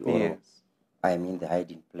refuge, or yes, I am in the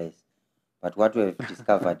hiding place. But what we have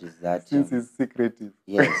discovered is that since it's secretive.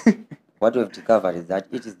 Yes. What we have discovered is that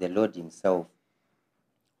it is the Lord Himself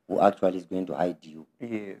who actually is going to hide you.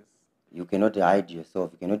 Yes. You cannot hide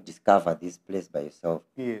yourself. You cannot discover this place by yourself.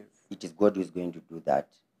 Yes. It is God who is going to do that.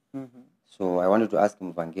 So I wanted to ask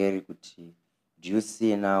Mvangeri, do you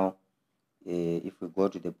see now, if we go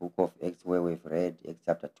to the book of Acts where we've read, Acts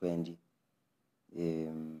chapter 20,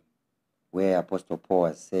 where Apostle Paul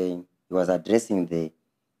was saying, he was addressing the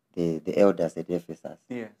elders at Ephesus.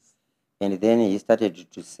 Yes. And then he started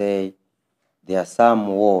to say, there are some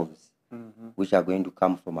wolves which are going to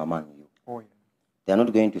come from among you. Oh, yeah. They are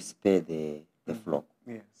not going to spare the flock.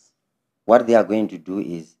 Yes. What they are going to do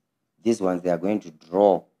is, these ones, they are going to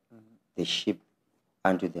draw the sheep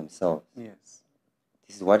unto themselves. Yes.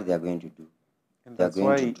 This is what they are going to do. And they are that's going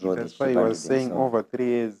why, to draw the that's sheep why he unto was saying themselves. over 3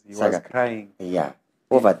 years he was crying. Yeah.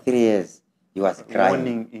 Over 3 years, he was crying.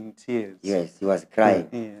 Mourning in tears. Yes, he was crying.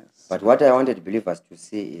 Yes. But what I wanted believers to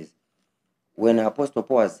see is, when Apostle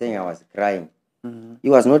Paul was saying I was crying, it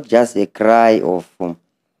was not just a cry of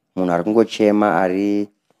munhu ari kungochema ari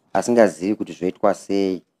asingazivi kuti zvoitwa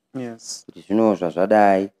sei, kuti zvinozva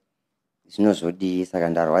zvadai zvinozodii saka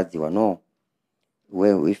ndarwadziwa. No.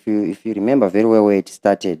 Well, if you remember very well where it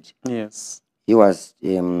started, yes, he was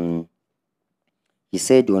he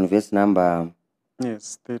said on verse number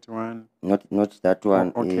 31, not that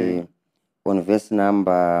one, okay, on verse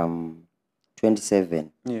number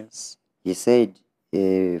 27, yes, he said,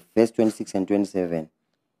 verse 26 and 27,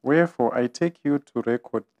 wherefore I take you to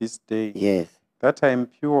record this day, yes, that I am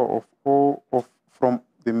pure from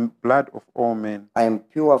the blood of all men. I am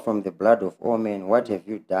pure from the blood of all men. What have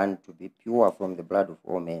you done to be pure from the blood of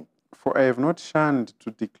all men? For I have not shunned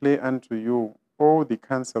to declare unto you all the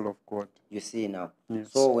counsel of God. You see now.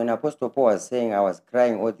 Yes. So when Apostle Paul was saying I was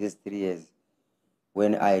crying all these 3 years,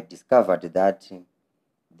 when I discovered that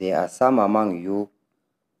there are some among you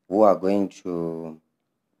who are going to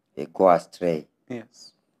go astray.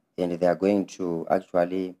 Yes. And they are going to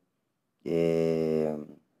actually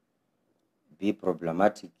be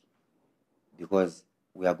problematic, because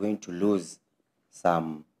we are going to lose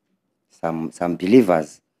some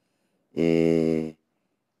believers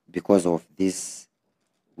because of this,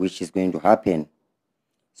 which is going to happen.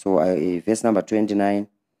 So verse number 29,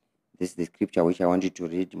 this is the scripture which I wanted to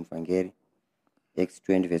read in Mfangeri. Acts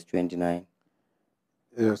 20 verse 29.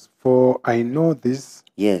 Yes, for I know this,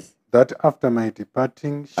 yes, that after my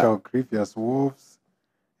departing shall grievous wolves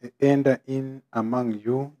enter in among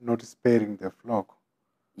you, not sparing the flock.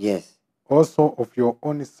 Yes. Also of your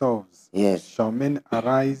own selves, yes, shall men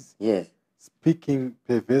arise, yes, speaking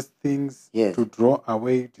perverse things, yes, to draw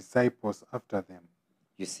away disciples after them.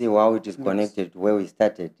 You see how it is connected to where we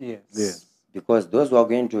started? Yes. Yes. Because those who are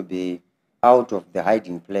going to be out of the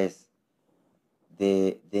hiding place,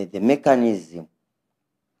 the mechanism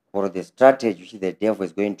or the strategy which the devil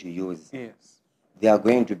is going to use, yes, they are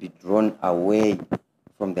going to be drawn away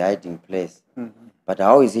from the hiding place. But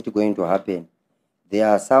how is it going to happen? There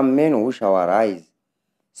are some men who shall arise,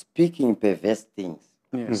 speaking perverse things.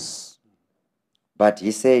 Yes. But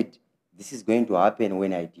he said, this is going to happen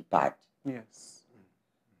when I depart. Yes.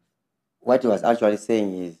 What he was actually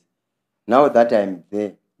saying is, now that I'm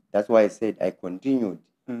there, that's why I said I continued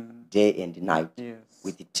day and night, yes,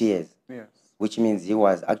 with tears, yes, which means he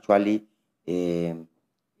was actually giving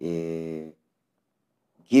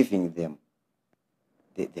them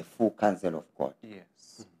the full counsel of God.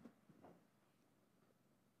 yes.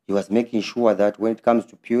 He was making sure that when it comes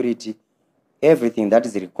to purity, everything that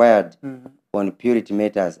is required on purity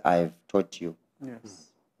matters, I've taught you.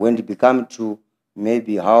 Yes. When it comes to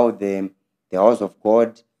maybe how the house of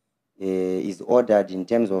God is ordered in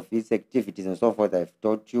terms of its activities and so forth, I've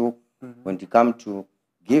taught you. When it comes to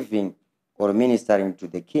giving or ministering to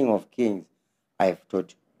the King of Kings, I've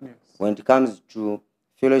taught you. Yes. When it comes to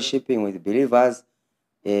fellowshipping with believers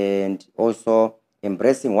and also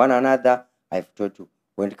embracing one another, I've taught you.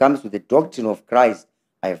 When it comes to the doctrine of Christ,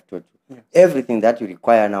 I've taught you. Yes. Everything that you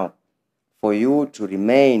require now for you to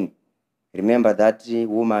remain. Remember that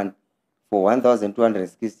woman for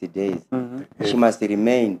 1,260 days. She must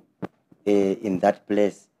remain in that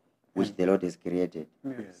place which the Lord has created.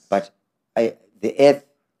 Yes. But the earth,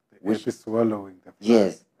 Which is swallowing the flood.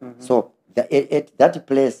 yes. So that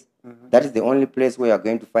place, that is the only place where you are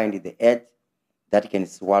going to find the earth that can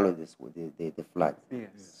swallow the flood.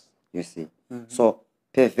 Yes. You see. So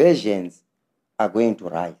perversions are going to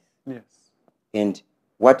rise. Yes. And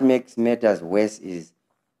what makes matters worse is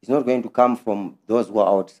it's not going to come from those who are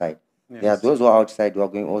outside. Yes. There are those who are outside who are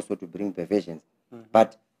going also to bring perversions.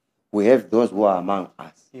 But we have those who are among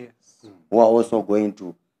us Yes. who are also going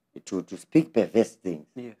to speak perverse things.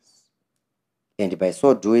 Yes. And by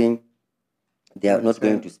so doing, they are not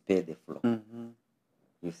going Return. to spare the flock.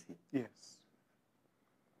 You see. Yes.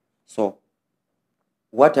 So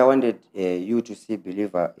what I wanted you to see,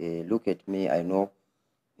 believer, look at me. I know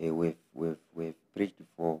we've preached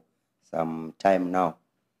for some time now.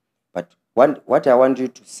 But what I want you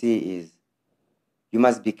to see is you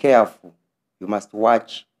must be careful. You must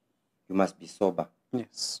watch. You must be sober.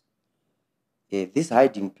 Yes. This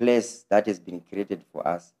hiding place that has been created for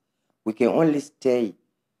us, we can only stay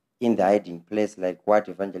in the hiding place like what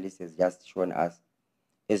Evangelist has just shown us.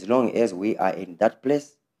 As long as we are in that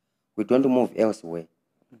place, we don't move elsewhere.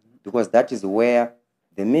 Because that is where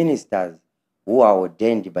the ministers who are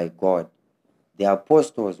ordained by God, the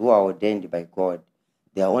apostles who are ordained by God,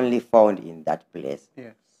 they are only found in that place.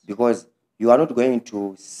 Yes. Because you are not going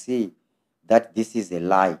to see that this is a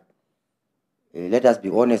lie. Let us be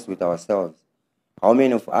honest with ourselves. How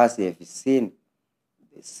many of us have seen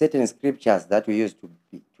certain scriptures that we used to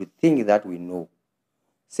think that we know,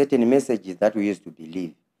 certain messages that we used to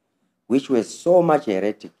believe, which were so much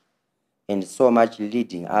heretic and so much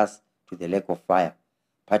leading us to the lake of fire?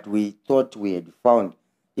 But we thought we had found,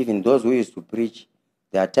 even those who used to preach,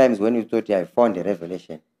 there are times when you thought you had found a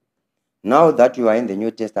revelation. Now that you are in the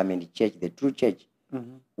New Testament church, the true church,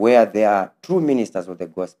 where there are true ministers of the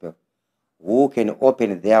gospel who can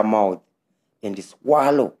open their mouth and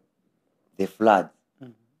swallow the flood.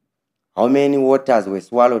 How many waters were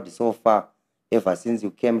swallowed so far ever since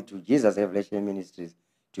you came to Jesus Revelation Ministries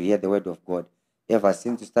to hear the word of God? Ever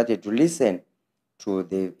since you started to listen to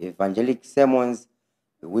the evangelic sermons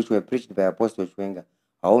which were preached by Apostle Chwenga,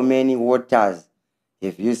 how many waters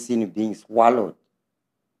have you seen being swallowed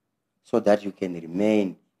so that you can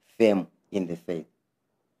remain firm in the faith?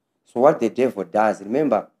 So what the devil does,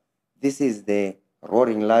 remember, this is the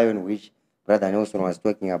roaring lion which Brother Nelson was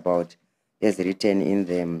talking about, as written in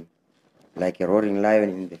the like a roaring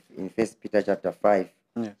lion in 1 Peter chapter 5.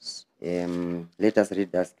 Yes. Let us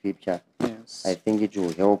read that scripture. Yes. I think it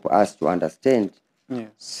will help us to understand.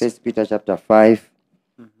 Yes. 1 Peter chapter 5,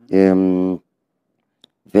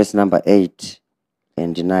 verse number 8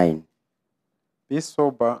 and 9. Be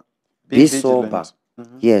sober. Be vigilant. sober.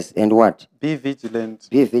 Yes, and what? Be vigilant.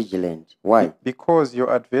 Be vigilant. Why? Because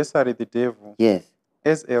your adversary, the devil, Yes,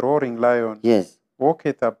 as a roaring lion, yes,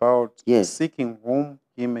 walketh about, Yes. seeking whom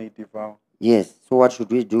he may devour. yes. So what should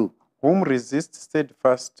we do? Whom resist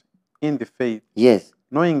steadfast in the faith, Yes,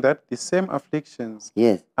 knowing that the same afflictions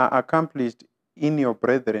yes. are accomplished in your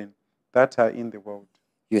brethren that are in the world.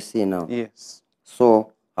 You see now. Yes.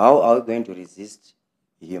 So how are we going to resist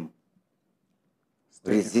him?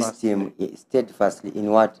 Resist him steadfastly in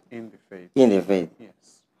what? In the faith. In the faith.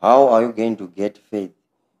 Yes. How are you going to get faith?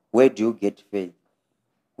 Where do you get faith?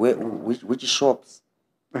 Which shops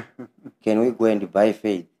can we go and buy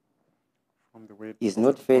faith? From the word Is of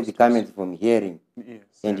not the faith apostles. coming from hearing Yes.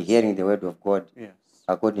 and Yes. hearing the word of God, Yes.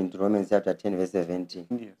 according to Romans chapter 10, verse 17?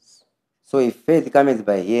 Yes. So if faith comes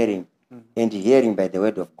by hearing and hearing by the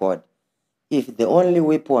word of God, if the only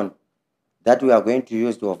weapon that we are going to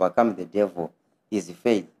use to overcome the devil is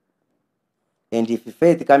faith, and if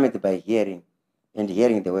faith comes by hearing and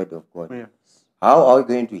hearing the word of God, Yes. how are we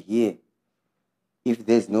going to hear if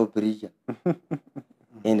there's no preacher?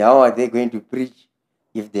 And how are they going to preach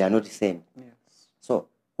if they are not sent? Yes. So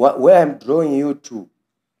where I'm drawing you to,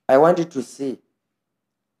 I want you to see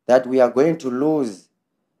that we are going to lose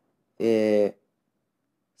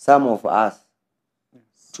some of us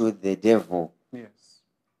to the devil. Yes.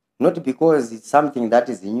 Not because it's something that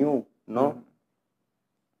is new, no.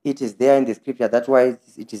 It is there in the scripture. That's why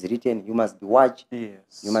it is written, you must be watch.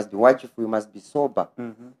 Yes. You must be watchful. You must be sober.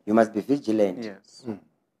 You must be vigilant. Yes.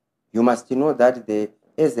 You must know that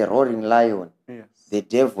as a roaring lion, Yes. the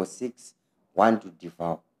devil seeks one to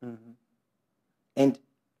devour. And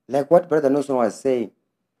like what Brother Nelson was saying,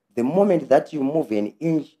 the moment that you move an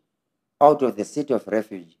inch out of the city of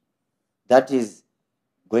refuge, that is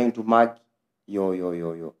going to mark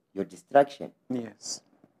your distraction. Yes.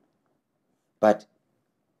 But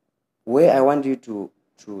where I want you to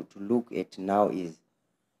look at now is,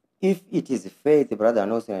 if it is faith, Brother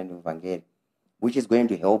Nelson and Evangel, which is going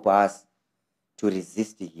to help us to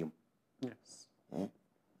resist him. Yes.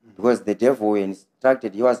 Because the devil, when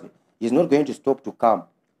instructed, he's not going to stop to come.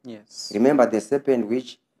 Yes. Remember the serpent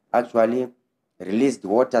which actually released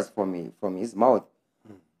waters from his mouth.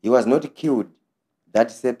 He was not killed, that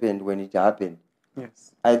serpent, when it happened.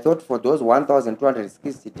 Yes. I thought for those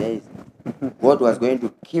 1,260 days, God was going to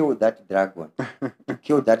kill that dragon, to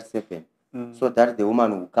kill that serpent, so that the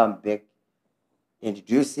woman will come back. And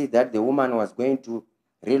do you see that the woman was going to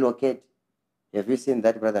relocate? Have you seen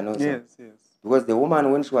that, Brother Nelson? Yes. Yes. Because the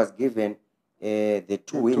woman, when she was given the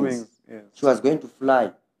two wings, Yes. she was going to fly,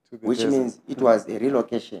 To the which desert. means it was a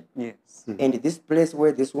relocation. Yes. And this place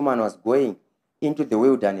where this woman was going, into the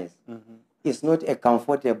wilderness, is not a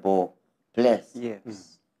comfortable place.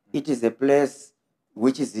 Yes. It is a place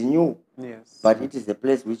which is new, Yes. but it is a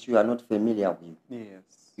place which you are not familiar with.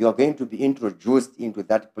 Yes. You are going to be introduced into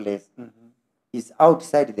that place. It's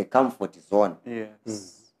outside the comfort zone.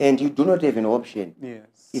 Yes. And you do not have an option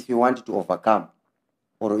Yes. if you want to overcome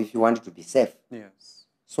or if you want to be safe. Yes.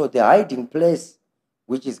 So the hiding place,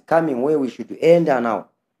 which is coming where we should enter now,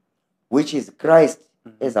 which is Christ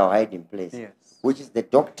as our hiding place, Yes. which is the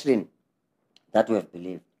doctrine that we have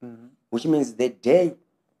believed, which means the day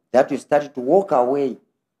that you start to walk away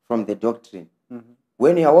from the doctrine.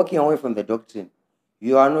 When you are walking away from the doctrine,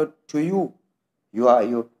 you are not to you.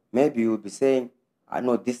 Maybe you'll be saying, I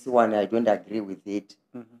know this one, I don't agree with it.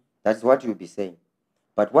 That's what you'll be saying.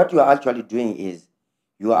 But what you are actually doing is,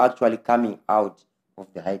 you are actually coming out of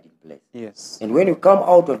the hiding place. Yes. And when you come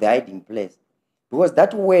out of the hiding place, because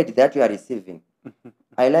that word that you are receiving,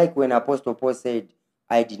 I like when Apostle Paul said,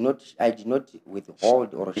 I did not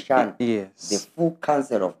withhold or shun Yes. the full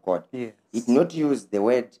counsel of God. Yes. He did not use the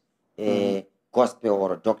word gospel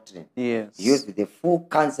or doctrine. Yes. He used the full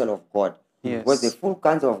counsel of God. Yes. Because the full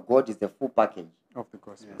counsel of God is the full package Of the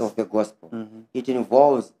gospel. of the gospel. It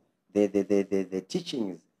involves the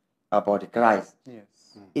teachings about Christ.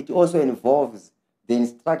 Yes. It also involves the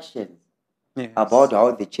instructions Yes. about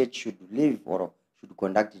how the church should live or should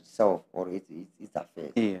conduct itself or its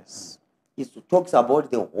affairs. Yes. It talks about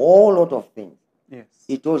the whole lot of things. Yes.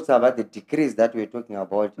 It talks about the decrees that we were talking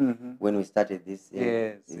about when we started this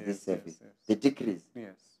service. Yes. The decrees,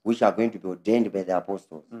 Yes. which are going to be ordained by the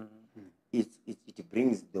apostles. It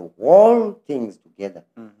brings the whole things together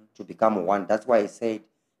to become one. That's why I said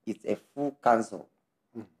it's a full counsel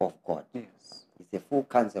of God. Yes. It's a full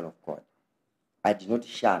counsel of God. I did not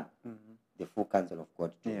shun the full counsel of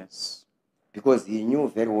God too. Yes. Because he knew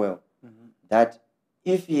very well that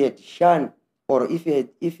if he had shunned, or if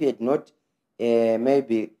he had not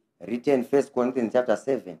maybe written 1 Corinthians chapter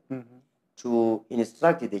 7 to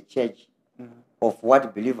instruct the church of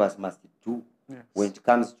what believers must do when it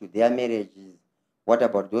comes to their marriages. What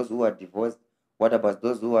about those who are divorced? What about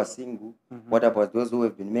those who are single? What about those who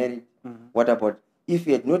have been married? What about, if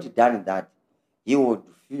he had not done that, he would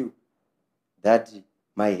feel that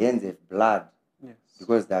my hands have blood. Yes.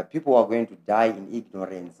 Because there are people who are going to die in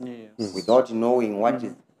ignorance Yes. without knowing what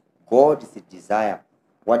is God's desire,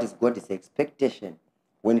 what is God's expectation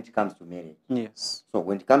when it comes to marriage. Yes. So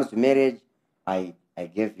when it comes to marriage, I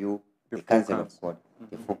gave you the full counsel of counsel. God,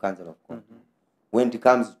 the full counsel of God. When it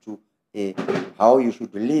comes to how you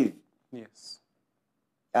should live, Yes.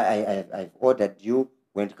 I've ordered you.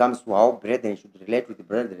 When it comes to how brethren should relate with the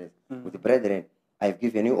brethren, I've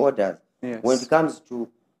given you orders. Yes. When it comes to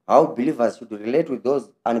how believers should relate with those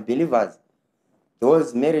unbelievers,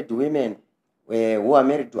 those married women who are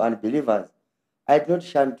married to unbelievers, I do not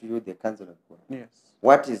shun to you the counsel of God. Yes.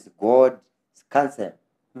 What is God's counsel?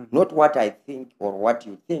 Not what I think or what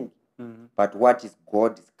you think, but what is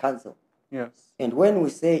God's counsel. Yes. And when we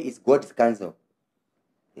say it's God's counsel,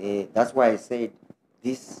 that's why I said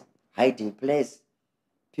this hiding place,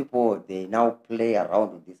 people, they now play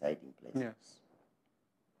around with this hiding place. Yes.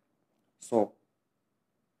 So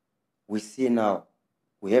we see now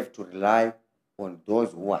we have to rely on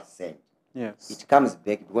those who are sent. Yes. It comes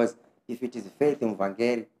back, because if it is faith in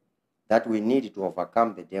Evangel that we need to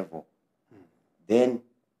overcome the devil, then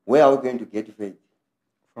where are we going to get faith?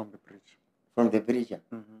 From the preacher. From the preacher.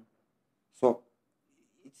 So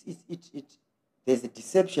there's a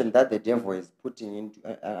deception that the devil is putting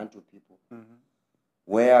onto people,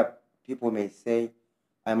 where people may say,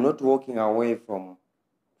 I'm not walking away from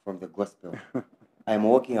the gospel. I'm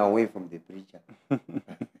walking away from the preacher.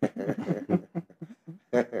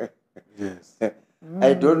 Yes.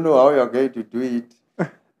 I don't know how you're going to do it.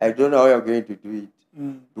 I don't know how you're going to do it.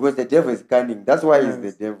 Because the devil is cunning. That's why he's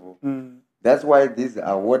the devil. That's why these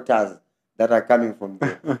are waters that are coming from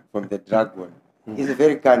the dragon. He's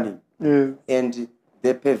very cunning. Yes. And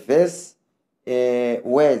the perverse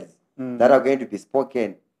words that are going to be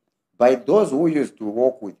spoken by those who used to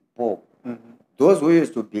walk with Paul, those who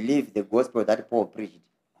used to believe the gospel that Paul preached,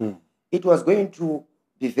 it was going to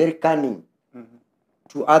be very cunning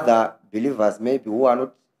to other believers, maybe who are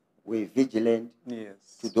not vigilant,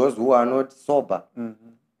 Yes. to those who are not sober.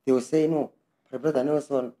 They will say, no, Brother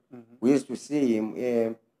Nelson, we used to see him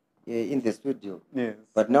in the studio. Yes.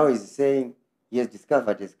 But now he's saying he has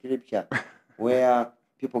discovered a scripture where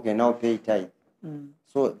people can now pay tithe.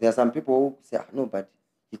 So there are some people who say, no, but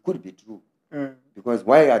it could be true. Because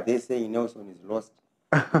why are they saying Nelson is lost?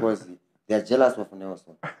 Because they are jealous of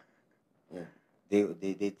Nelson. Yeah.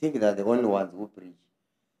 They think that the only ones who preach.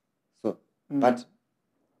 So, but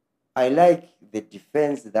I like the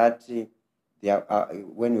defense that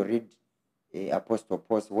when you read Apostle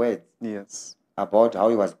Paul's words, Yes. about how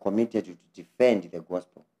he was committed to defend the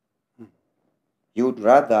gospel. He would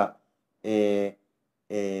rather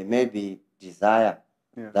maybe desire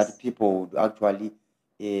that people would actually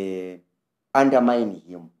undermine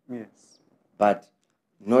him, Yes. but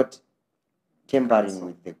not tampering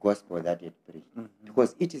with the gospel that he preached.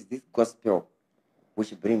 Because it is this gospel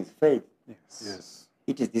which brings faith. Yes. Yes.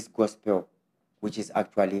 It is this gospel which is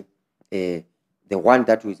actually the one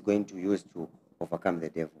that is going to use to overcome the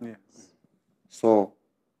devil. Yes. So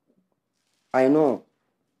I know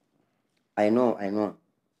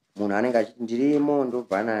munhu anenge achiti ndirimo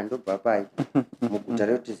ndobva pai muguta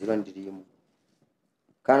reutiziro ndirimo.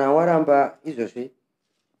 Kana waramba izvozvi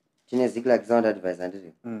tine Ziklag Sound Advisor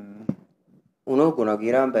ndiri unogona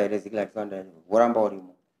kuiramba here Ziklag Sound Advisor woramba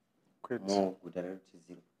urimo muguta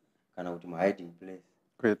reutiziro kana kuti hiding place.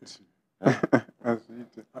 Great.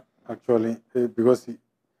 Actually, because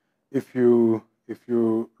if you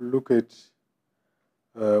look at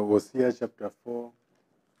Hosea chapter 4,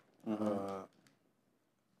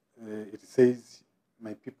 it says,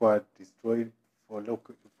 "My people are destroyed for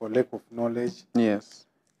lack of knowledge." Yes.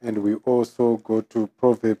 And we also go to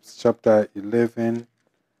Proverbs chapter 11.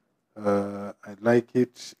 I like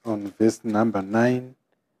it on verse number 9.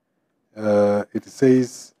 It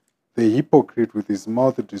says, "The hypocrite with his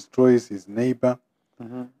mouth destroys his neighbor,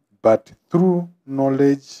 but through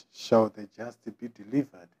knowledge shall the just be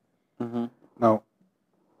delivered." Now,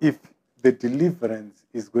 if the deliverance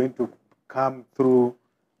is going to come through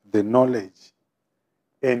the knowledge,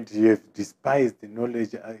 and you have despised the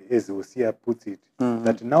knowledge, as Hosea puts it,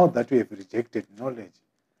 that now that we have rejected knowledge,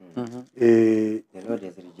 The Lord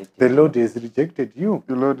has rejected. the Lord has rejected you.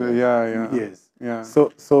 The Lord, yeah. Yes. Yeah.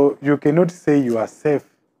 So you cannot say you are safe.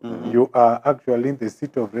 You are actually in the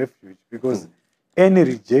seat of refuge, because any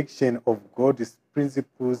rejection of God's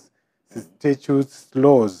principles, statutes,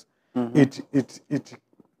 laws, it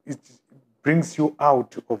brings you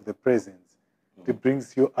out of the presence. It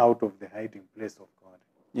brings you out of the hiding place of God.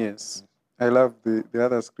 Yes. I love the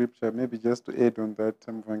other scripture, maybe just to add on that,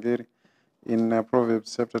 Mvangeri, in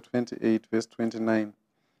Proverbs chapter 28, verse 29,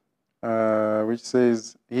 which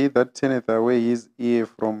says, "He that turneth away his ear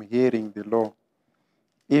from hearing the law,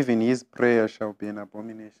 even his prayer shall be an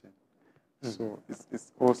abomination." So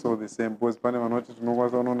it's also the same. Because pane vanoti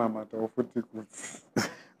tinokwanisa kunonamata futi kuti.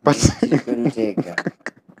 But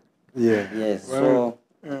Yes, so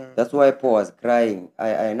that's why Paul was crying.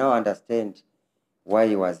 I now understand why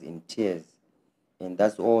he was in tears. And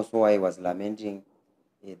that's also why he was lamenting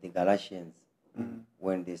the Galatians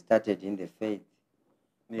when they started in the faith,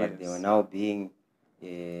 but they were now being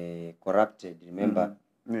corrupted. Remember,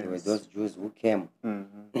 there were those Jews who came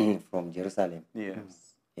from Jerusalem,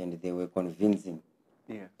 and they were convincing.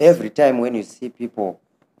 Every time when you see people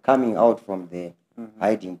coming out from the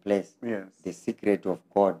hiding place, the secret of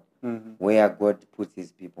God, where God puts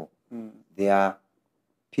his people, there are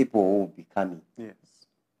people who will be coming.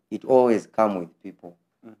 It always comes with people.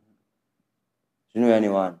 Do you know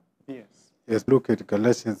anyone? Yes, look at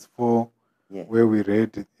Galatians 4, where we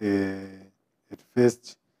read at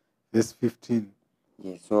first, verse 15.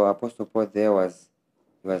 Yes, so Apostle Paul there was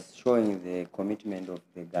he was showing the commitment of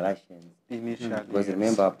the Galatians. Initially. Because yes.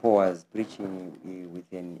 remember, Paul was preaching with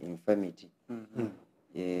an infirmity.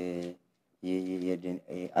 He had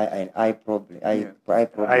an eye problem. Yeah. Eye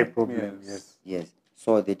problem. Eye problem, Yes. yes. Yes.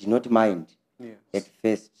 So they did not mind Yes. at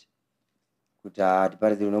first. Kuti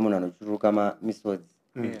hatiparidzi uno munhu anochuruka misodzi.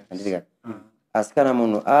 Yes. Handiti asi kana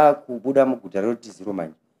munhu akubuda muguta rotiziro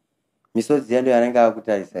manje misodzi yando yanenge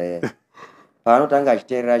akutarisa yaya paanotanga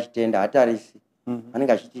achiteerera achitenda hatarisi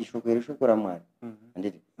anenge achiti shoko iri shoko ramwari.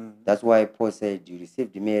 Handiti that's why Paul said you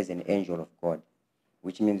received me as an angel of God,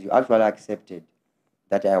 which means you actually accepted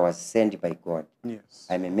that I was sent by God. Yes.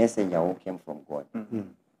 I'm a messenger who came from God.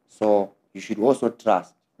 So you should also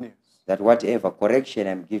trust Yes. that whatever correction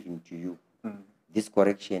I'm giving to you, this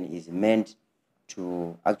correction is meant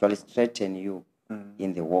to actually strengthen you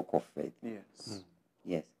in the walk of faith. Yes.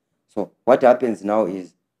 Yes. So what happens now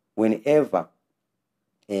is whenever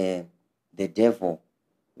the devil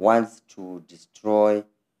wants to destroy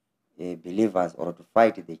believers or to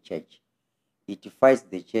fight the church, it fights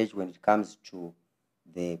the church when it comes to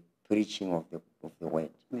the preaching of the word,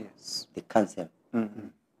 Yes. the counsel.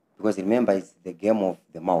 Because remember, it's the game of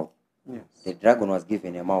the mouth. Yes. The dragon was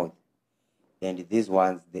given a mouth, and these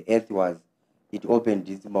ones, the earth it opened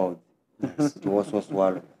its mouth to also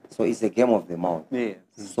swallow. So it's a game of the mouth. Yes.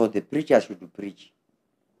 So the preacher should preach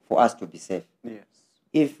for us to be safe. Yes.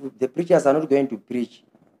 If the preachers are not going to preach,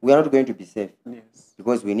 we are not going to be safe, Yes.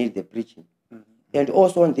 because we need the preaching. And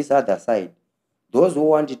also on this other side, those who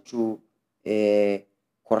want to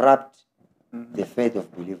corrupt the faith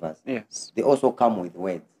of believers, Yes. they also come with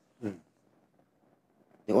words.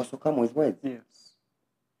 They also come with words. Yes.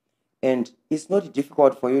 And it's not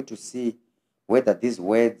difficult for you to see whether these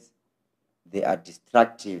words, they are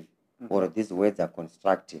destructive or these words are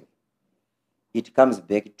constructive. It comes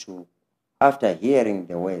back to, after hearing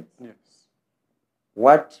the words, Yes.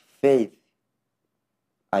 what faith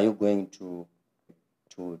are you going to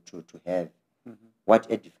have? What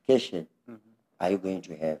edification are you going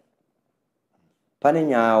to have? Pane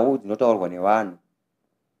nyau dzinotaurwa nevanhu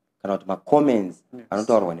kana kuti macomments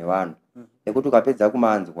anotaurwa nevanhu ekuti ukapedza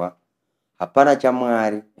kumanzwa hapana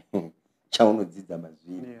chamwari chaunodzidza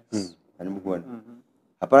mazviri. Yes. Animugona.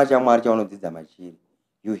 Hapana chamwari chaunodzidza machiri.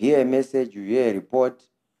 You hear a message, you hear a report,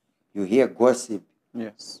 you hear gossip.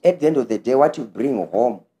 Yes. At the end of the day, what you bring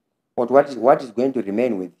home, or what is going to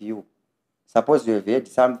remain with you. Suppose you have heard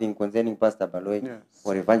something concerning Pastor Baloyi, Yes.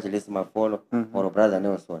 or Evangelist Mafolo, or Brother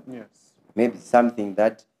Nelson. Yes. Maybe something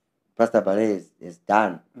that Pastor Baloyi has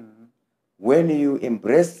done. When you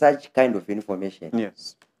embrace such kind of information,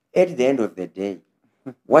 Yes. at the end of the day,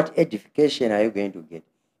 what edification are you going to get?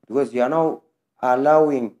 Because you are now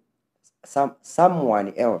allowing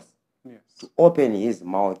someone else Yes. to open his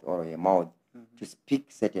mouth or her mouth to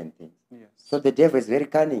speak certain things. Yes. So the devil is very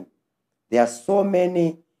cunning. There are so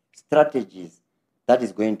many strategies that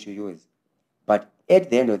is going to use. But at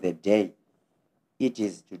the end of the day, it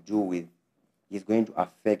is to do with, it's going to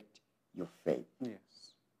affect your faith. Yes.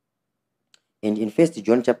 And in 1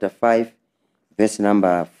 John chapter 5, verse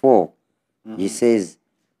number 4, he says,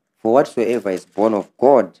 for whatsoever is born of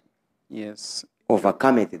God Yes.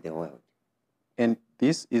 overcometh the world. And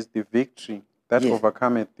this is the victory that Yes.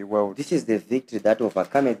 overcometh the world, This is the victory that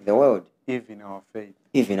overcometh the world, even our faith.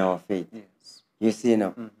 even our faith. Yes. You see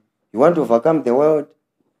now, you want to overcome the world,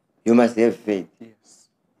 you must have faith. Yes.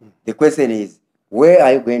 The question is, where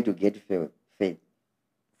are you going to get faith?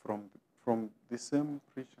 From the same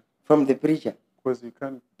preacher. From the preacher. Because you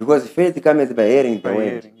can't Because faith cometh by hearing the by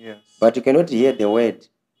word. hearing, yes. But you cannot hear the word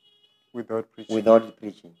without preaching. without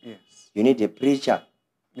preaching. Yes. You need a preacher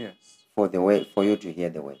Yes. for the way, for you to hear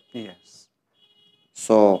the word. Yes.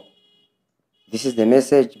 So this is the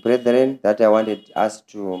message, brethren, that I wanted us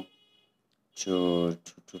to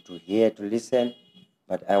hear, to listen.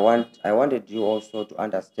 But I wanted you also to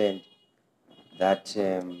understand that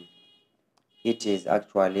it is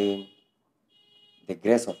actually the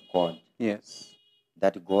grace of God, Yes.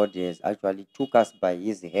 that God has actually took us by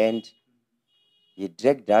his hand. He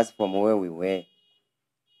dragged us from where we were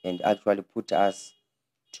and actually put us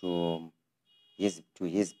to his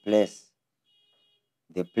place,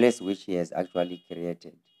 the place which he has actually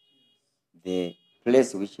created, the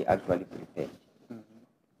place which he actually prepared.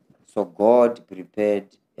 So God prepared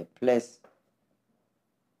a place,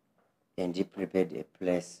 and he prepared a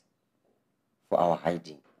place for our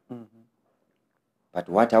hiding. But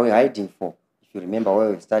what are we hiding for? If you remember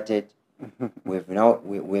where we started, we have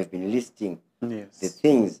been listing Yes. the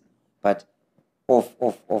things, but of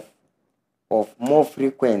more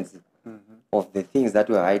frequency of the things that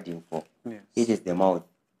we're hiding for. Yes. It is the mouth.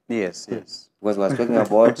 Yes. Yes. Because we was talking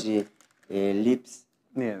about lips,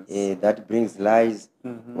 Yes. that brings lies.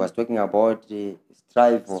 Mhm. He was talking about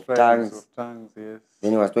strife of Strives tongues. of tongues, yes.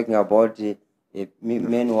 Then he was talking about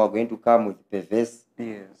men who are going to come with perverse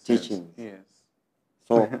Yes. teachings. Yes.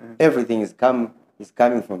 So everything is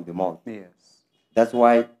coming from the mouth. Yes. That's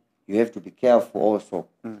why you have to be careful also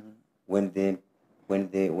Mhm. when the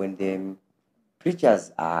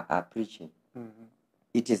preachers are preaching. Mhm.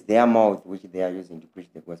 It is their mouth which they are using to preach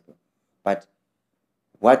the gospel. But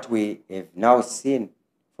what we have now seen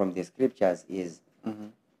from the scriptures is,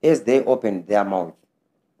 Mhm. as they open their mouth,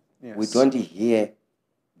 Yes. we don't hear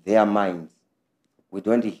their minds. We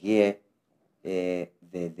don't hear the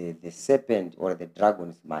serpent or the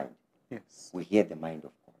dragon's mind. Yes. We hear the mind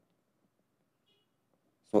of God.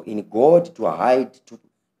 So in God to hide, to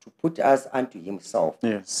put us unto himself,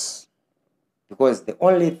 Yes. because the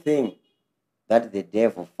only thing that the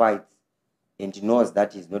devil fights and knows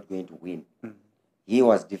that he's not going to win, Mhm. he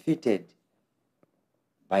was defeated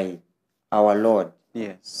by our Lord,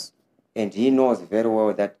 Yes. and he knows very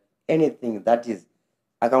well that anything that is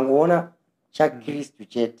akangoona cha Kristu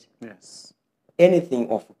chete, Yes. anything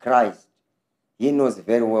of Christ, he knows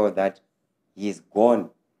very well that he is gone,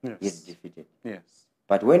 Yes. he is defeated. Yes.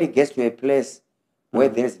 But when he gets to a place where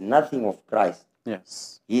there is nothing of Christ,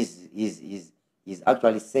 Yes. he's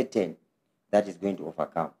actually certain that he's going to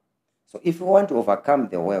overcome. So if you want to overcome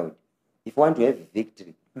the world, if you want to have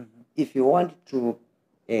victory, if you want to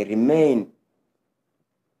remain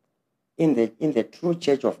in the true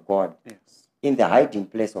church of God, Yes. in the hiding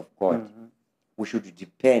place of God, we should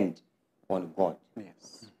depend on God.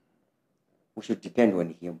 Yes. We should depend on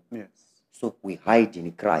him. Yes. So we hide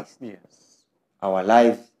in Christ. Yes. Our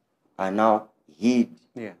lives are now hid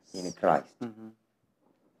Yes. in Christ. Mhm.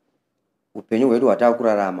 Upenyu hwedu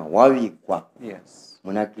hwatakurarama hwavigwa Yes.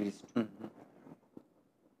 muna Kristu. Mhm.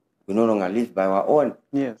 We no longer live by our own.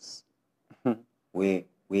 Yes. We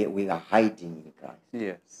are hiding in Christ.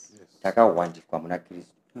 Yes. Takawandikwa muna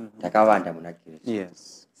Kristu. Takawanda muna Kristu.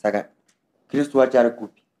 Yes. Saka Kristu wacho ari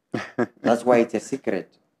kupi? That's why it's a secret.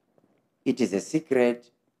 It is a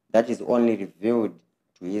secret that is only revealed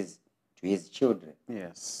to his children.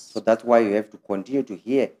 Yes. So that's why you have to continue to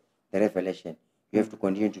hear the revelation. You have to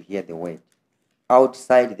continue to hear the word.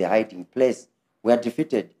 Outside the hiding place, we are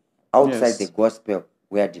defeated. Outside Yes. the gospel,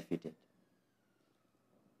 we are defeated.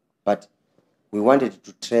 But we wanted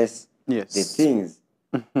to trace Yes. the things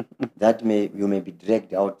that you may be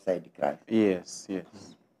dragged outside Christ. Yes. Yes.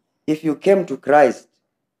 If you came to Christ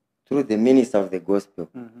through the minister of the gospel,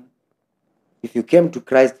 if you came to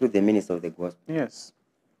Christ through the minister of the gospel, Yes.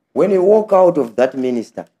 when you walk out of that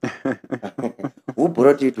minister who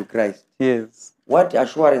brought you to Christ, Yes. what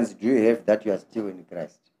assurance do you have that you are still in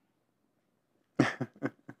Christ?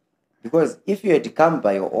 Because if you had come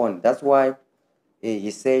by your own, that's why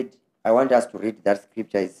he said, I want us to read that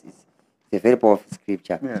scripture. It's a very powerful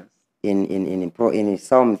scripture. Yes. In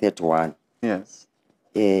Psalm 31. Yes.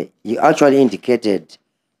 You actually indicated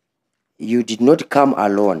you did not come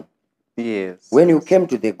alone. Yes. When you came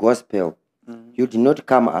to the gospel, you did not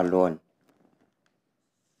come alone.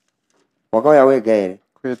 Wakauya wega here.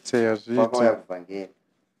 Kwete Wakauya yazviita. kuvhangeri.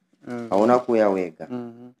 Hauna kuuya wega.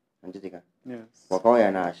 Handitika. Yes.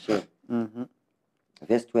 Wakauya naShe.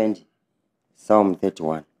 Verse 20. Psalm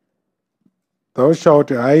 31. Thou shalt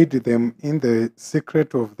hide them in the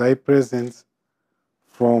secret of thy presence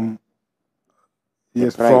from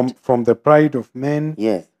pride. from the pride of men.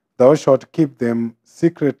 Yes. Thou shalt keep them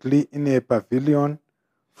secretly in a pavilion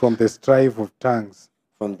from the strife of tongues.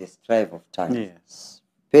 From the strife of tongues. Yes.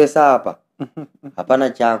 Pesa hapa.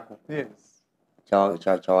 Hapana chako. Yes.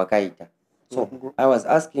 Chawakaita. So I was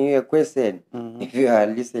asking you a question. If you are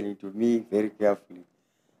listening to me very carefully,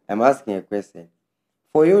 I'm asking a question.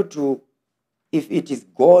 For you to, if it is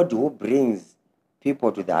God who brings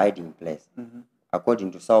people to the hiding place,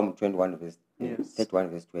 according to Psalm 21 verse 31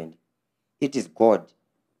 verse 20, it is God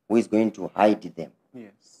who is going to hide them.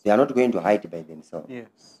 Yes. They are not going to hide by themselves.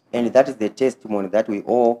 Yes. And that is the testimony that we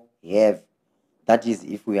all have. That is,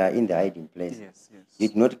 if we are in the hiding place, Yes. Yes. you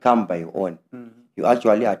did not come by your own. You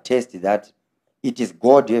actually attest that it is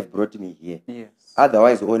God who have brought me here. Yes.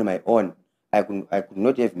 Otherwise, on my own, I could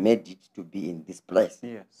not have made it to be in this place.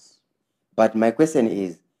 Yes. But my question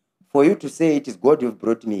is, for you to say it is God who have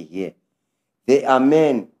brought me here, there are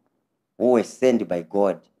men who were sent by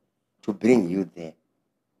God to bring you there.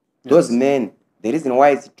 Yes. Those men, the reason why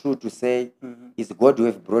it's true to say it's God who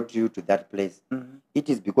have brought you to that place, it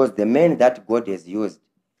is because the men that God has used,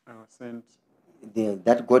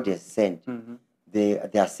 that God has sent, they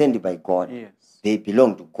are sent by God. Yes. They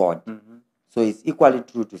belong to God. So it's equally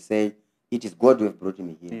true to say it is God who have brought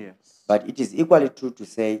me here. Yes. But it is equally true to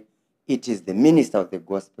say it is the minister of the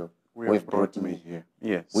gospel who who have have brought brought me me here.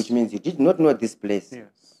 Yes. Which means you did not know this place.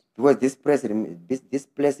 Yes. Because this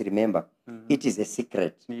place, remember, it is a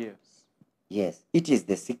secret. Yes. Yes, it is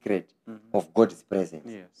the secret of God's presence.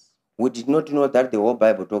 Yes. We did not know that the whole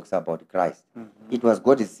Bible talks about Christ. It was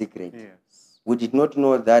God's secret. Yes. We did not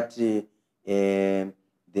know that the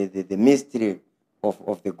mystery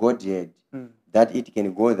of the Godhead, that it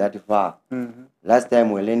can go that far. Last time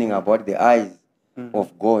we were learning about the eyes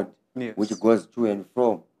of God, Yes. which goes to and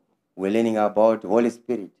from. We're learning about Holy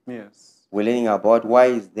Spirit. Yes. We're learning about why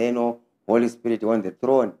is there no Holy Spirit on the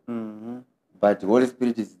throne. But the Holy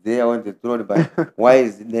Spirit is there on the throne, but why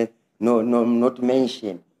is there not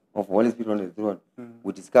mention of Holy Spirit on the throne?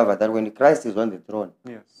 We discover that when Christ is on the throne,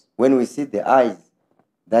 Yes. when we see the eyes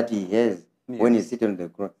that he has when he sits on the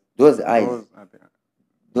throne, those eyes,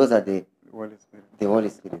 those are the Holy Spirit. the Holy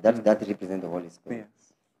Spirit. That represent the Holy Spirit.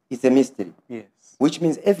 Yes. It's a mystery. Yes. Which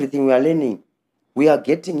means everything we are learning, we are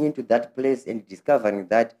getting into that place and discovering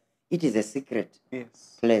that it is a secret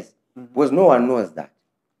Yes. place. Because no one knows that.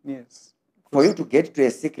 Yes. For you to get to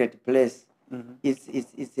a secret place,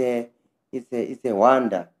 it's a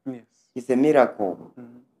wonder. Yes. It's a miracle.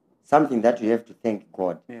 Something that you have to thank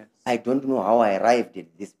God. Yes. I don't know how I arrived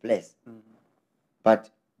at this place. But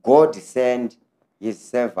God sent his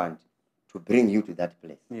servant to bring you to that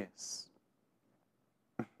place. Yes.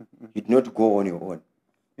 You did not go on your own.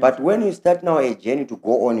 But when you start now a journey to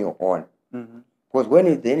go on your own, because when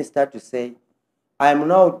you then start to say, I'm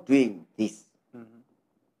now doing this.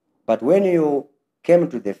 But when you came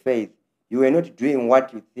to the faith, you were not doing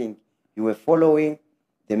what you think. You were following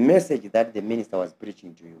the message that the minister was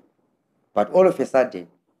preaching to you. But all of a sudden,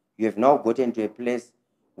 you have now gotten to a place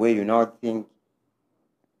where you now think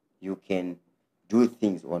you can do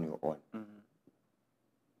things on your own.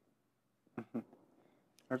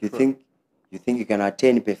 You think you can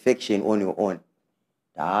attain perfection on your own.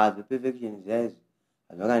 The perfection is yes.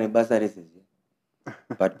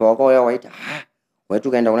 But where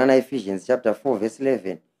to get down Ephesians chapter 4, verse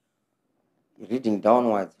 11, reading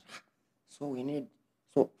downwards. So we need,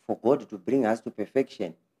 so for God to bring us to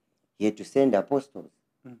perfection, he had to send apostles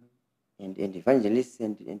and evangelists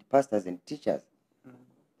and pastors and teachers.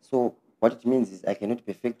 So what it means is I cannot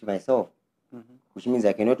perfect myself, which means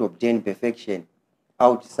I cannot obtain perfection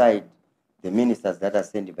outside the ministers that are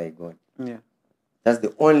sent by God. Yeah. That's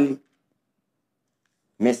the only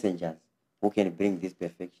messengers who can bring this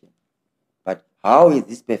perfection. But how is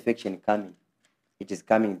this perfection coming? It is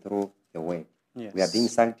coming through the word. Yes. We are being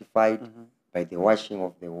sanctified by the washing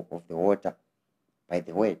of the water, by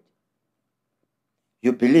the word.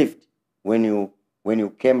 You believed when you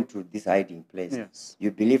came to this hiding place. Yes. You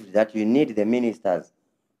believed that you need the ministers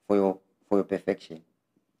for your perfection.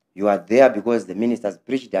 You are there because the ministers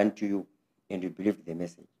preached unto you and you believed the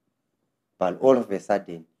message. But all of a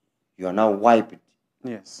sudden, you are now wiped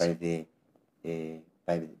Yes. by the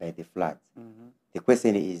floods. The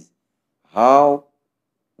question is, how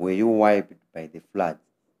were you wiped by the floods?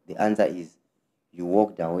 The answer is, you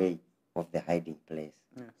walked away of the hiding place.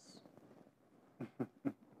 Yes.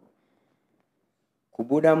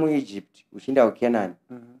 Kubuda mu Egypt, uchinda uKenani,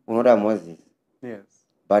 unoda Moses. Yes.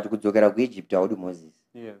 But kudzokera ku Egypt haudi Moses.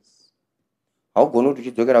 Yes. Haugoni kuti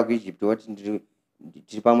uchidzokera ku Egypt woti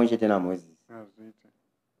tiri pamwe chete na Moses.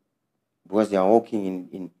 Because you are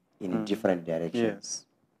walking in different directions. Yes.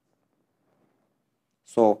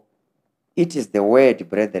 So, it is the word,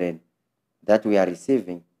 brethren, that we are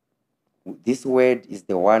receiving. This word is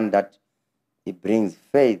the one that it brings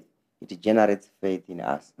faith. It generates faith in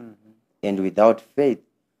us. And without faith,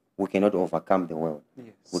 we cannot overcome the world.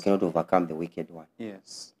 Yes. We cannot overcome the wicked one.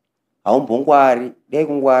 Yes. Haumbongwari, dai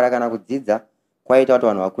kungwara kana kudzidza kwaita kuti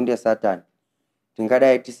vanhu vakunde Satan.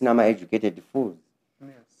 Tingadai tisina ma-educated fools.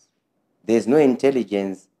 Yes. There is no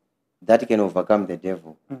intelligence that can overcome the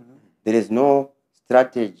devil. There is no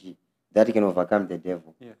strategy that can overcome the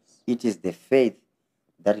devil. Yes. It is the faith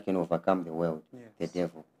that can overcome the world, the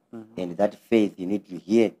devil. And that faith, you need to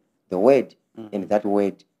hear the word, and that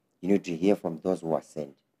word, you need to hear from those who are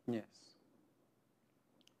sent. Yes.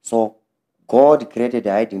 So, God created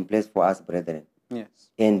a hiding place for us, brethren. Yes.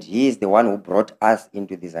 And he is the one who brought us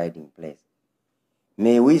into this hiding place.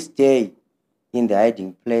 May we stay in the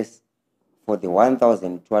hiding place for the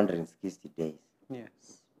 1,260 days. Yes.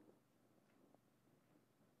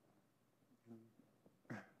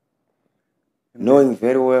 Knowing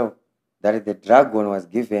very well that the dragon was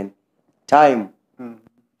given time,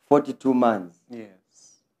 42 months,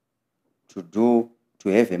 Yes. to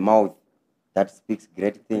have a mouth that speaks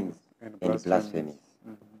great things and blasphemies.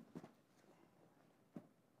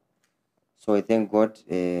 So I thank God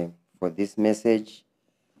for this message.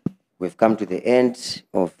 we've come to the end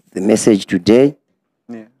of the message today.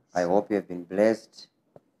 Yes. I hope you have been blessed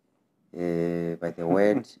by the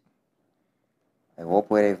word. I hope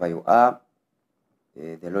wherever you are,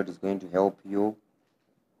 the Lord is going to help you.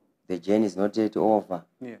 The journey is not yet over.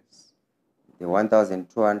 Yes. The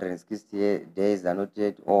 1,260 days are not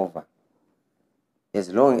yet over. As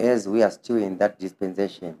long as we are still in that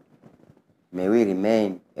dispensation, may we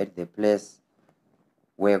remain at the place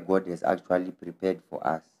where God has actually prepared for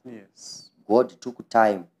us. Yes. God took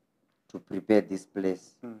time to prepare this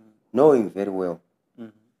place, knowing very well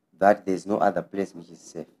that there is no other place which is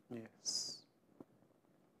safe. Yes.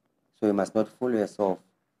 So you must not fool yourself.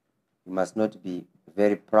 You must not be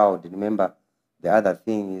very proud. Remember, the other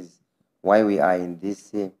thing is why we are in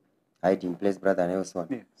this hiding place, Brother Nelson,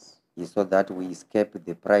 Yes. is so that we escape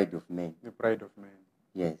the pride of men. The pride of man.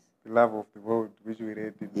 Yes. The love of the world, which we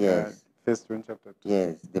read in Yes. First John chapter 2.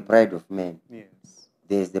 Yes, the pride of men. Yes.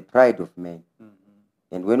 There is the pride of men.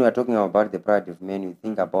 And when we are talking about the pride of men, you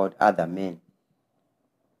think about other men.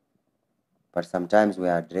 But sometimes we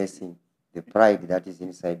are addressing the pride that is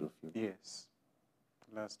inside of you. Yes.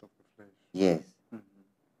 Lust of the flesh. Yes.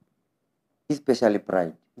 Especially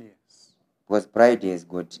pride. Yes. Because pride has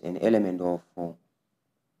got an element of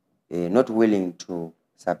not willing to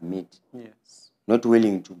submit, Yes. not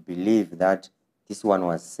willing to believe that this one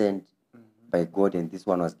was sent by God and this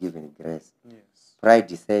one was given grace. Yes.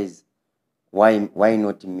 Pride says, why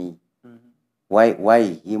not me? Why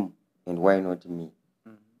him and why not me?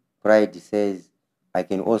 Pride says, I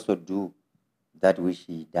can also do that which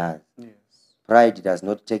he does. Yes. Pride does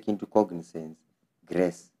not take into cognizance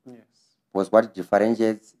grace. Yes. Because what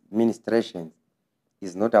differentiates ministrations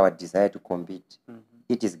is not our desire to compete.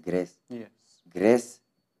 It is grace. Yes. Grace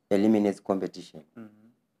eliminates competition.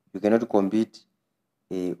 You cannot compete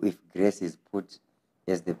if grace is put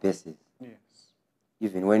as the basis. Yes.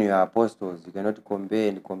 Even when you are apostles, you cannot compare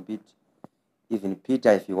and compete. Even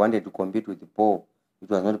Peter, if he wanted to compete with Paul, it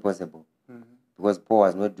was not possible. Because Paul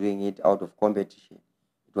was not doing it out of competition.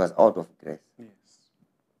 It was out of grace. Yes.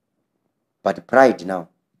 But pride now,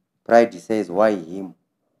 pride says, why him?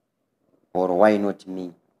 Or why not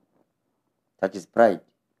me? That is pride.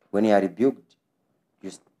 When you are rebuked,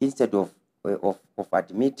 instead of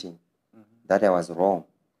admitting that I was wrong,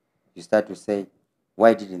 you start to say,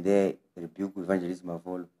 why didn't they rebuke Evangelist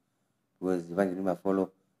Mafolo? Because Evangelist Mafolo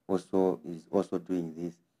is also doing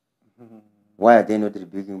this. Why are they not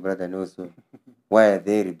rebuking Brother Nelson? Why are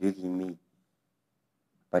they rebuking me?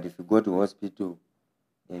 But if you go to hospital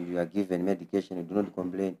and you are given medication, you do not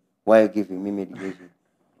complain. Why are you giving me medication?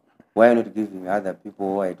 Why are you not giving other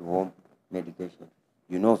people who are at home medication?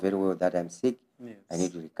 You know very well that I'm sick. Yes. I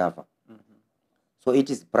need to recover. So it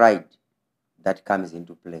is pride that comes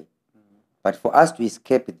into play. But for us to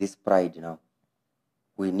escape this pride now,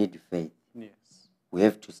 we need faith. Yes. We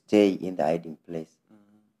have to stay in the hiding place.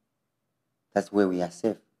 That's where we are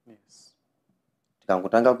safe. Yes.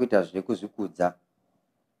 Tikangotanga kuita zvekuzvikudza,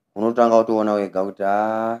 unotanga kutoona wega kuti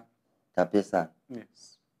tapesana.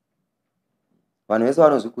 Yes. Vanhu vese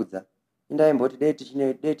vanozvikudza, indaimboti dei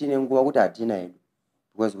tine nguva kuti hatina hedu,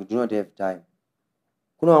 because we do not have time.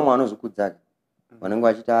 Kuna vamwe vanozvikudza vanenge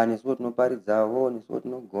vachiti nesuwo tinoparidzawo, nesuwo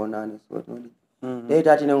tinogona, nesuwo tinodi. Dei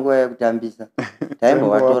tatine nguva yekutambisa,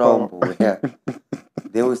 taimbovatorawo mbouya.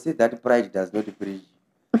 They will see that pride does not preach.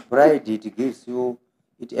 Pride, it gives you,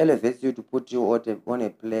 it elevates you to put you on a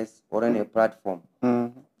place or on a platform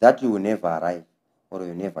that you will never arrive or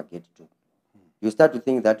you never get to. You start to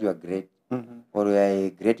think that you are great or you are a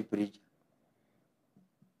great preacher.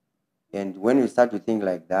 And when you start to think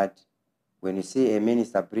like that, when you see a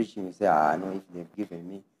minister preaching, you say, no, if they've given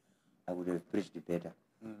me, I would have preached better.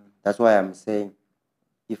 That's why I'm saying,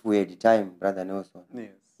 if we had time, Brother Nelson, Yes.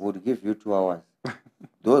 we would give you 2 hours.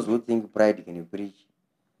 Those who think pride can preach,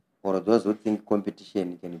 or those who think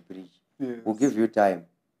competition can preach, Yes. we'll give you time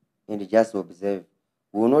and just observe.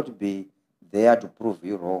 We will not be there to prove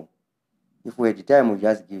you wrong. If we had time, we'll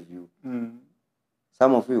just give you.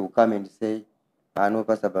 Some of you will come and say, no,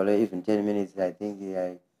 Pastor Baloyi, even 10 minutes, I think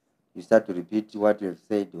you start to repeat what you have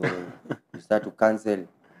said, or you start to cancel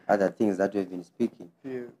other things that you have been speaking.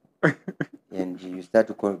 Yeah. And you start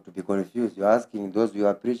to be confused. You're asking those you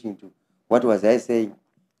are preaching to, what was I saying?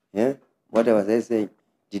 Yeah? What was I saying?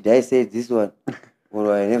 Did I say this one?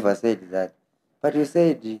 Or I never said that? But you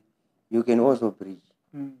said you can also preach.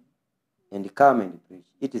 And come and preach.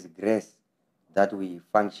 It is grace that we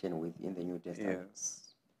function with in the New Testament.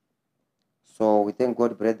 Yes. So we thank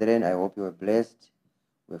God, brethren. I hope you are blessed.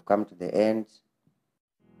 We've come to the end.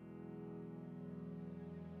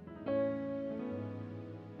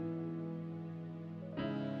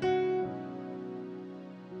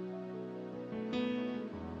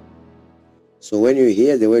 So when you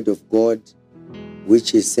hear the word of God,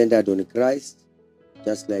 which is centered on Christ,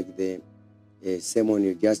 just like the sermon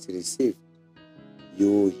you just received,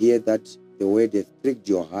 you hear that the word has pricked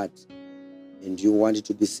your heart and you want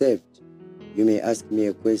to be saved. You may ask me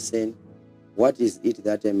a question, what is it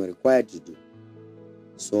that I'm required to do?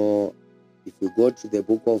 So if we go to the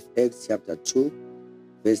book of Acts chapter 2,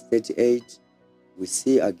 verse 38, we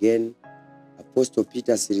see again Apostle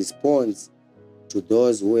Peter's response to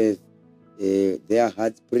those who have their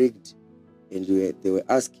hearts pricked, and they were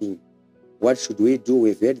asking, what should we do?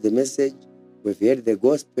 We've heard the message, we've heard the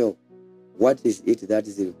gospel. What is it that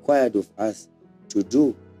is required of us to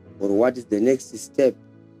do? Or what is the next step?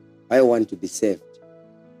 I want to be saved.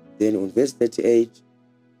 Then on verse 38,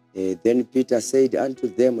 then Peter said unto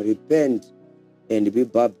them, repent and be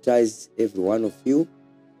baptized, every one of you,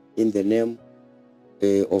 in the name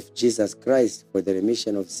of Jesus Christ for the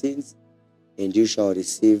remission of sins, and you shall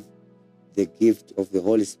receive the gift of the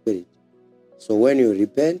Holy Spirit. So when you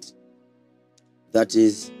repent, that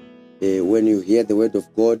is when you hear the word of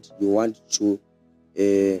God, you want to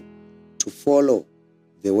follow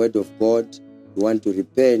the word of God, you want to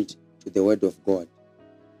repent to the word of God.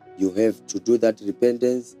 You have to do that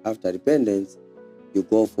repentance. After repentance, you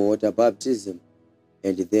go for water baptism,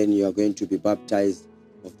 and then you are going to be baptized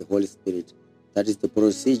of the Holy Spirit. That is the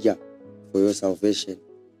procedure for your salvation.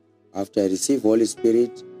 After you receive Holy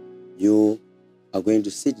Spirit, you are going to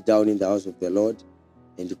sit down in the house of the Lord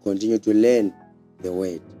and continue to learn the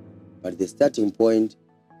word. But the starting point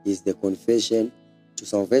is the confession to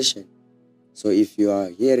salvation. So if you are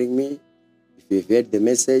hearing me, if you've heard the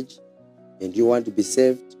message and you want to be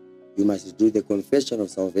saved, you must do the confession of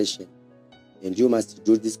salvation. And you must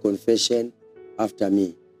do this confession after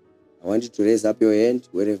me. I want you to raise up your hand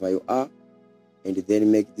wherever you are and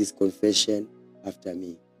then make this confession after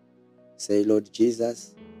me. Say, Lord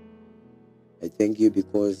Jesus, I thank you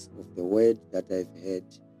because of the word that I've heard.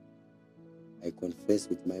 I confess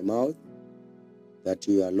with my mouth that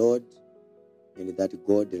you are Lord and that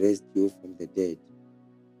God raised you from the dead.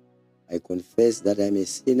 I confess that I'm a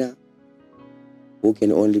sinner who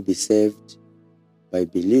can only be saved by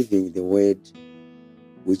believing the word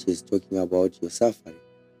which is talking about your suffering.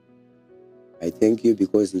 I thank you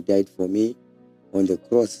because you died for me on the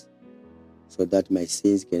cross so that my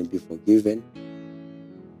sins can be forgiven.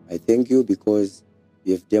 I thank you because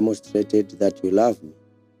you have demonstrated that you love me,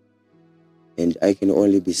 and I can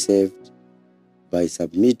only be saved by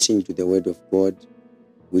submitting to the word of God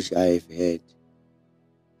which I have heard.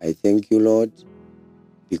 I thank you, Lord,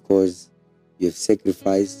 because you have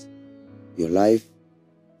sacrificed your life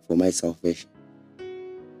for my salvation.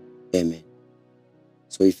 Amen.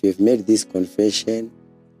 So if you have made this confession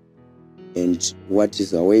and what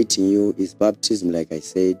is awaiting you is baptism, like I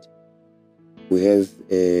said, we have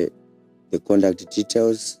the contact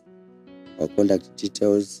details, or contact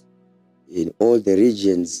details in all the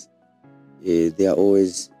regions. They are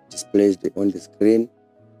always displayed on the screen.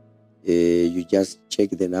 You just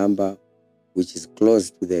check the number which is close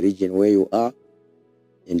to the region where you are,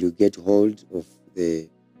 and you get hold of the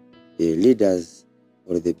leaders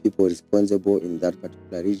or the people responsible in that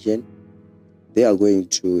particular region. They are going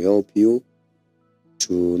to help you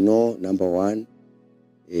to know, number one,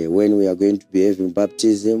 when we are going to be having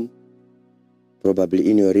baptism, probably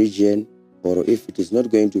in your region, or if it is not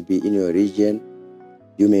going to be in your region,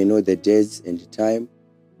 you may know the dates and the time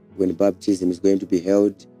when baptism is going to be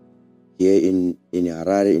held here in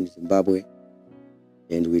Harare, in Zimbabwe.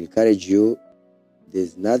 And we encourage you,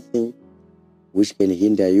 there's nothing which can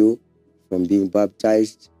hinder you from being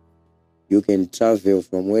baptized. You can travel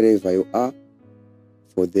from wherever you are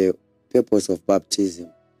for the purpose of baptism.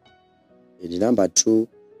 And number two,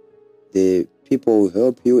 the people will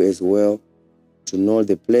help you as well to know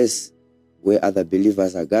the place where other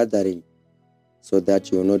believers are gathering, so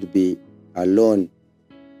that you will not be alone.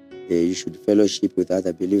 You should fellowship with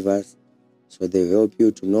other believers, so they will help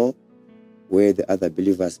you to know where the other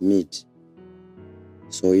believers meet.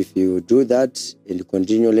 So if you do that and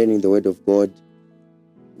continue learning the word of God,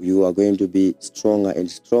 you are going to be stronger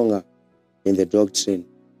and stronger in the doctrine.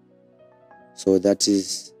 So that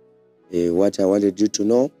is what I wanted you to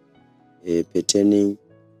know pertaining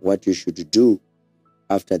what you should do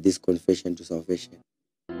after this confession to salvation.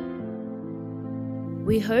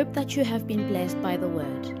 We hope that you have been blessed by the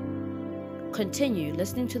word. Continue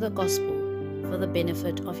listening to the gospel for the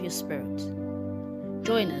benefit of your spirit.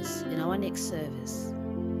 Join us in our next service.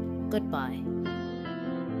 Goodbye.